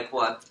bit like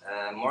what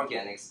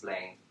Morgan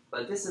explained,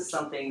 but this is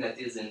something that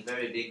is in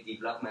very big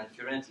development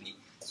currently,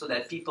 so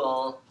that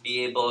people be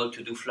able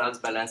to do flux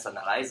balance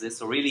analysis,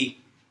 so really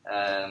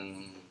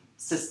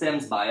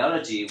systems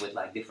biology with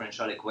like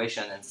differential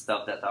equation and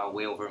stuff that are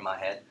way over my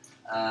head.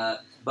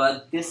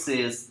 But this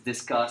is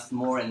discussed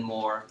more and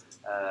more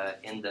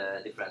in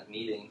the different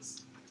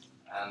meetings.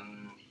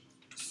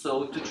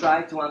 So to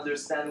try to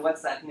understand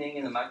what's happening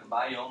in the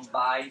microbiome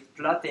by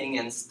plotting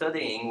and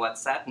studying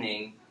what's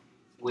happening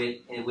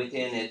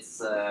within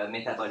its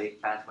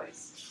metabolic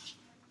pathways.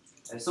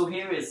 So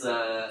here is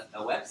a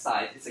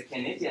website. It's a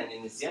Canadian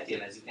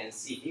initiative. As you can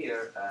see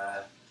here,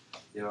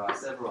 there are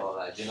several,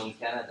 Genome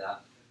Canada,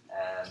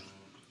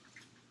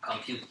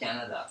 Compute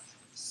Canada.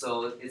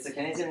 So it's a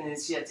Canadian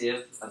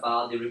initiative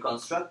about the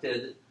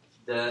reconstructed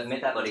the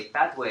metabolic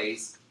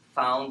pathways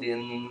found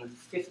in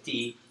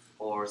 50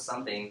 or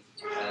something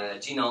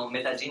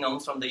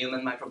metagenomes from the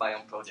Human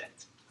Microbiome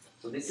Project.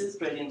 So this is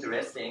pretty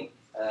interesting.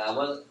 I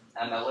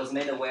was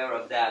made aware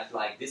of that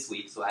like this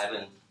week, so I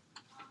haven't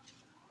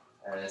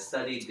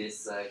studied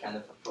this kind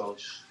of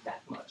approach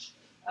that much.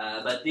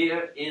 But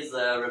there is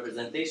a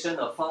representation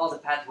of all the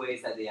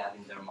pathways that they have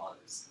in their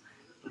models.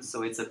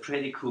 So it's a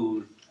pretty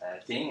cool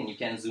thing, and you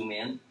can zoom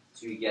in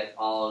so you get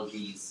all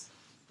these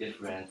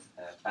different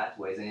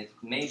pathways, and it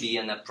may be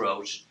an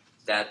approach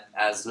that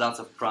has lots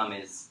of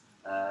promise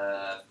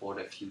for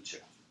the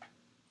future.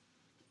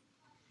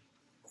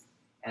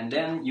 And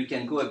then you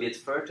can go a bit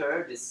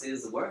further. This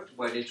is work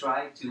where they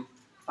try to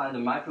find a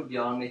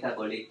microbiome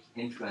metabolic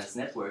influence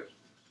network.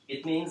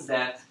 It means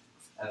that,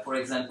 for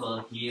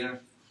example,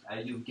 here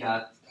you've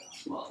got,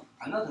 well,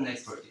 I'm not an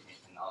expert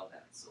in all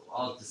that, so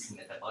all this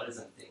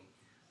metabolism thing,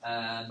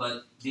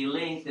 but they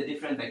link the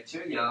different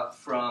bacteria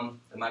from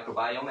the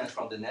microbiome and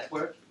from the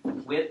network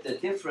with the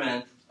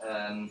different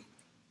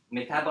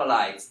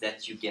metabolites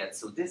that you get.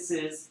 So this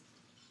is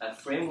a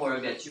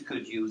framework that you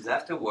could use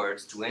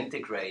afterwards to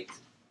integrate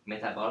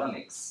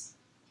metabolomics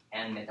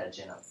and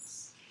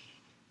metagenomics.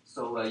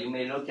 So you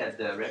may look at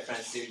the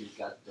reference here, you've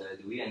got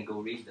Dewey, and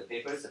go read the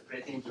paper. It's a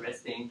pretty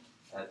interesting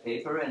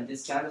paper, and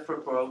this kind of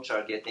approach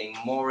are getting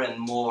more and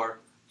more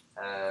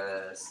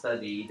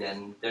studied,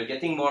 and they're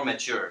getting more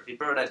mature.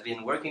 People have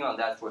been working on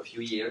that for a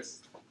few years,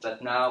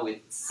 but now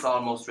it's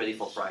almost ready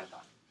for prime time.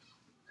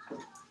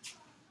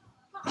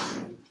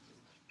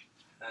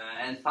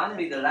 And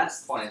finally, the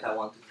last point I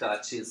want to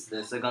touch is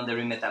the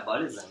secondary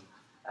metabolism.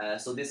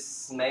 So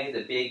this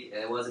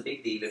was a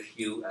big deal a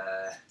few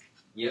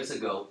years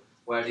ago,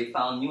 where they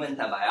found new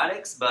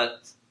antibiotics,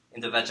 but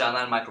in the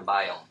vaginal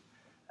microbiome.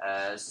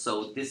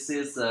 So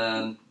these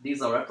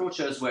are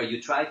approaches where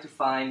you try to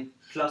find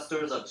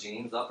clusters of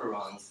genes,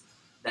 operons,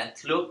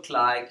 that look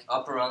like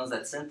operons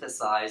that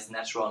synthesize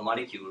natural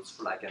molecules,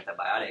 like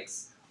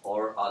antibiotics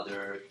or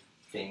other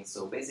things.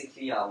 So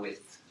basically,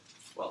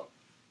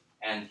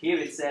 and here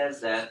it says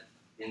that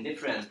in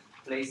different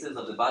places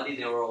of the body,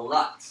 there are a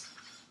lot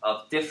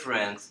of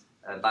different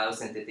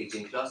biosynthetic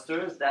gene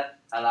clusters that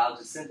allow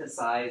to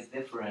synthesize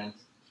different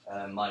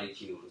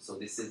molecule. So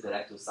this is the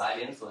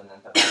lactocidin, so an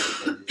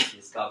antibiotic that is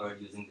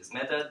discovered using this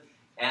method.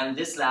 And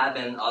this lab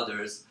and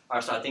others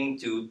are starting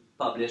to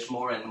publish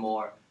more and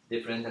more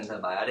different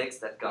antibiotics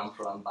that come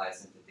from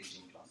biosynthetic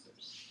gene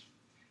clusters.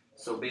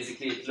 So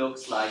basically it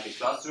looks like a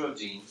cluster of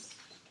genes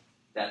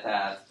that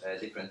have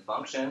different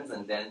functions,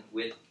 and then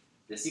with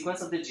the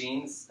sequence of the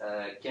genes,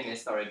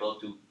 chemists are able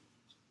to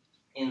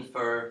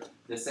infer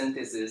the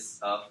synthesis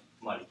of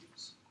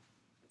molecules.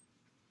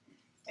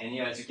 And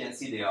here, as you can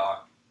see,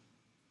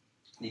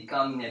 they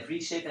come in every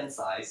shape and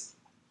size,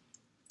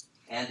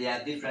 and they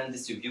have different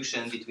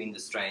distribution between the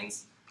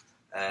strains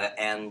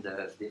and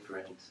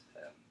different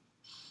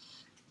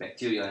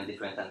bacteria in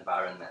different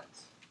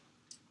environments.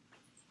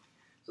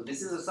 So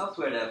this is a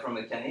software from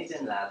a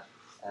Canadian lab.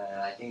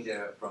 I think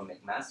they're from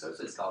McMaster,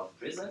 so it's called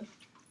PRISM.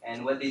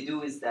 And what they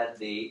do is that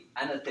they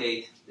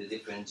annotate the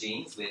different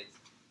genes with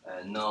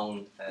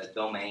known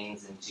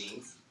domains and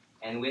genes.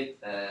 And with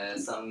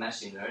some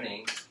machine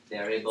learning,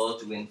 they're able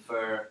to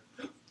infer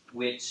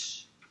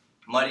which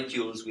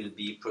molecules will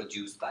be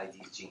produced by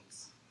these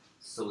genes.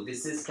 So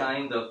this is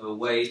kind of a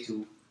way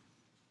to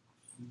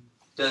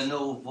de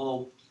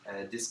novo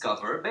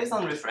discover, based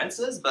on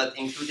references, but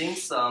including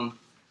some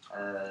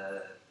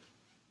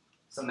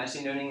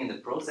machine learning in the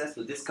process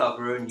to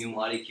discover new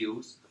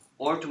molecules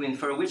or to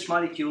infer which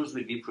molecules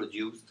will be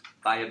produced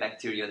by a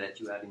bacteria that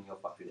you have in your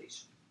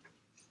population.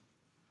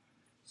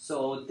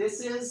 So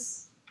this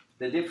is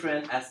the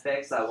different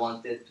aspects I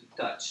wanted to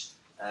touch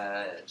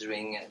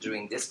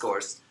during this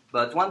course.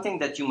 But one thing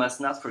that you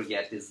must not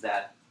forget is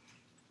that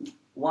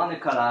one E.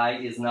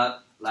 coli is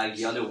not like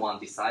the other one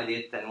beside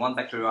it, and one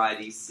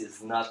Bacteroides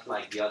is not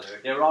like the other.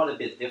 They're all a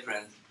bit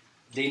different.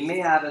 They may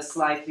have a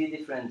slightly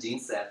different gene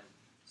set.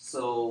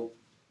 So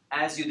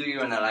as you do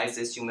your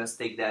analysis, you must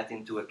take that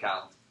into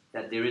account,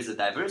 that there is a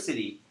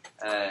diversity.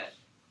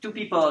 Two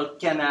people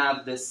can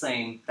have the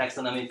same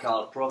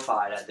taxonomical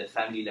profile at the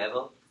family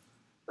level,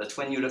 but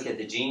when you look at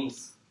the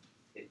genes,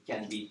 it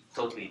can be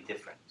totally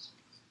different.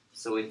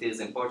 So it is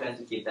important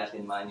to keep that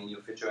in mind in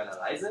your future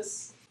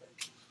analysis.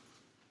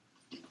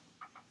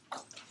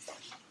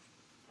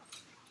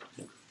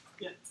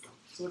 Yeah.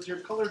 So with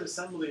your colored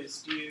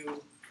assemblies,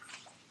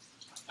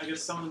 I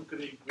guess some of them could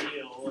be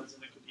real, as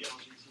in it could be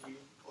LGT,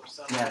 or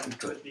some of them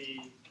could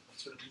be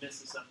sort of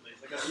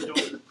misassemblies. I guess you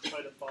don't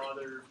try to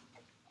bother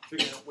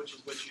figuring out which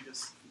is which, you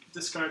just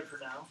discard for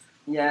now.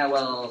 Yeah,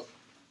 well,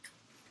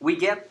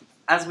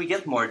 as we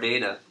get more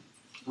data,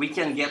 we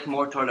can get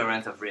more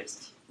tolerant of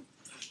risk.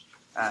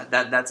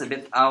 That's a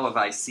bit how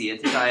I see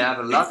it. If I have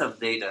a lot of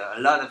data, a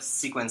lot of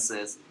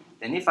sequences,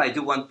 then if I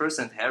do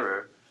 1%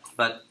 error,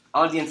 but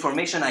all the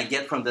information I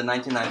get from the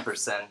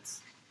 99%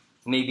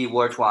 may be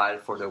worthwhile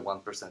for the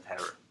 1%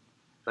 error.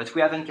 But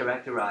we haven't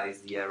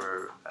characterized the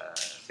error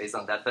based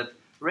on that. But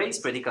Ray is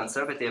pretty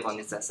conservative on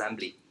its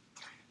assembly.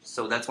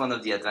 So that's one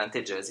of the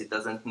advantages. It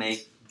doesn't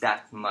make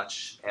that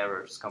much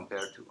errors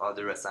compared to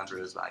other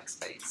assemblers like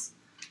Space,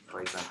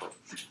 for example.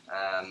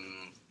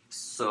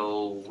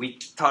 So we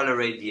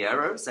tolerate the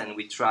errors and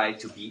we try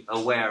to be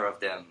aware of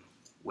them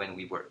when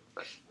we work.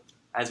 But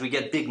as we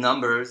get big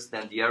numbers,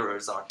 then the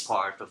errors are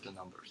part of the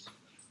numbers.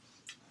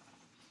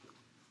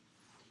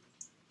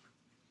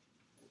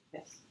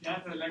 Yes? You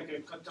have like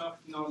a cutoff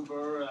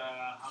number,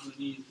 how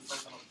many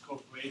total of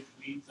corporate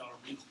reads or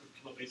reads per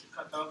kilobase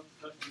cutoff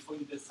before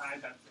you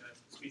decide that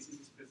the species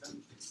is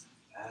present?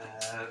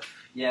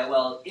 Yeah,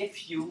 well,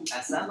 if you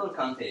assemble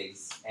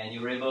configs and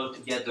you're able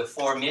to get the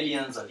 4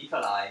 millions of E.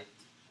 coli,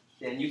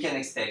 then you can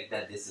expect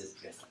that this is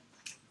present.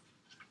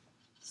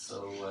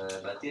 So,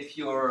 but if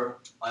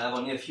I have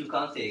only a few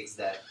configs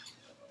that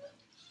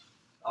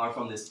are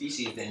from the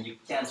species, then you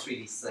can't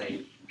really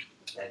say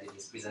that it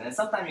is present. And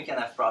sometimes you can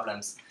have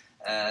problems.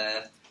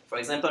 For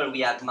example,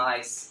 we had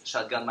mice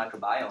shotgun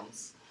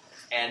microbiomes,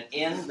 and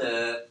in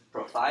the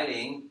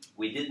profiling,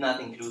 we did not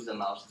include the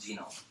mouse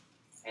genome.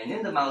 And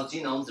in the mouse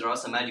genomes, there are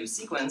some ALU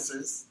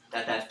sequences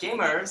that have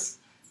k-mers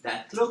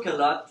that look a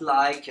lot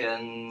like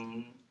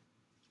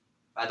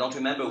I don't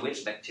remember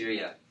which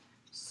bacteria.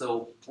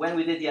 So when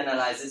we did the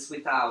analysis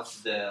without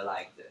the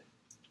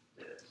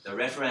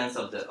reference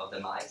of the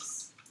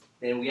mice,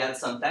 then we had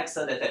some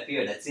taxa that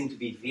appeared that seemed to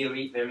be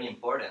very, very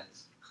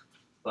important,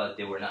 but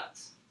they were not.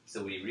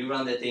 So we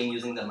rerun the thing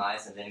using the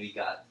mice, and then we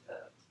got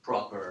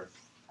proper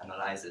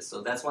analysis.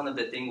 So that's one of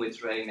the things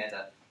with Ray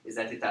Meta, is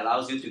that it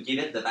allows you to give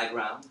it the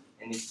background,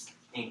 and it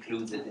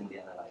includes it in the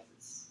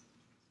analysis.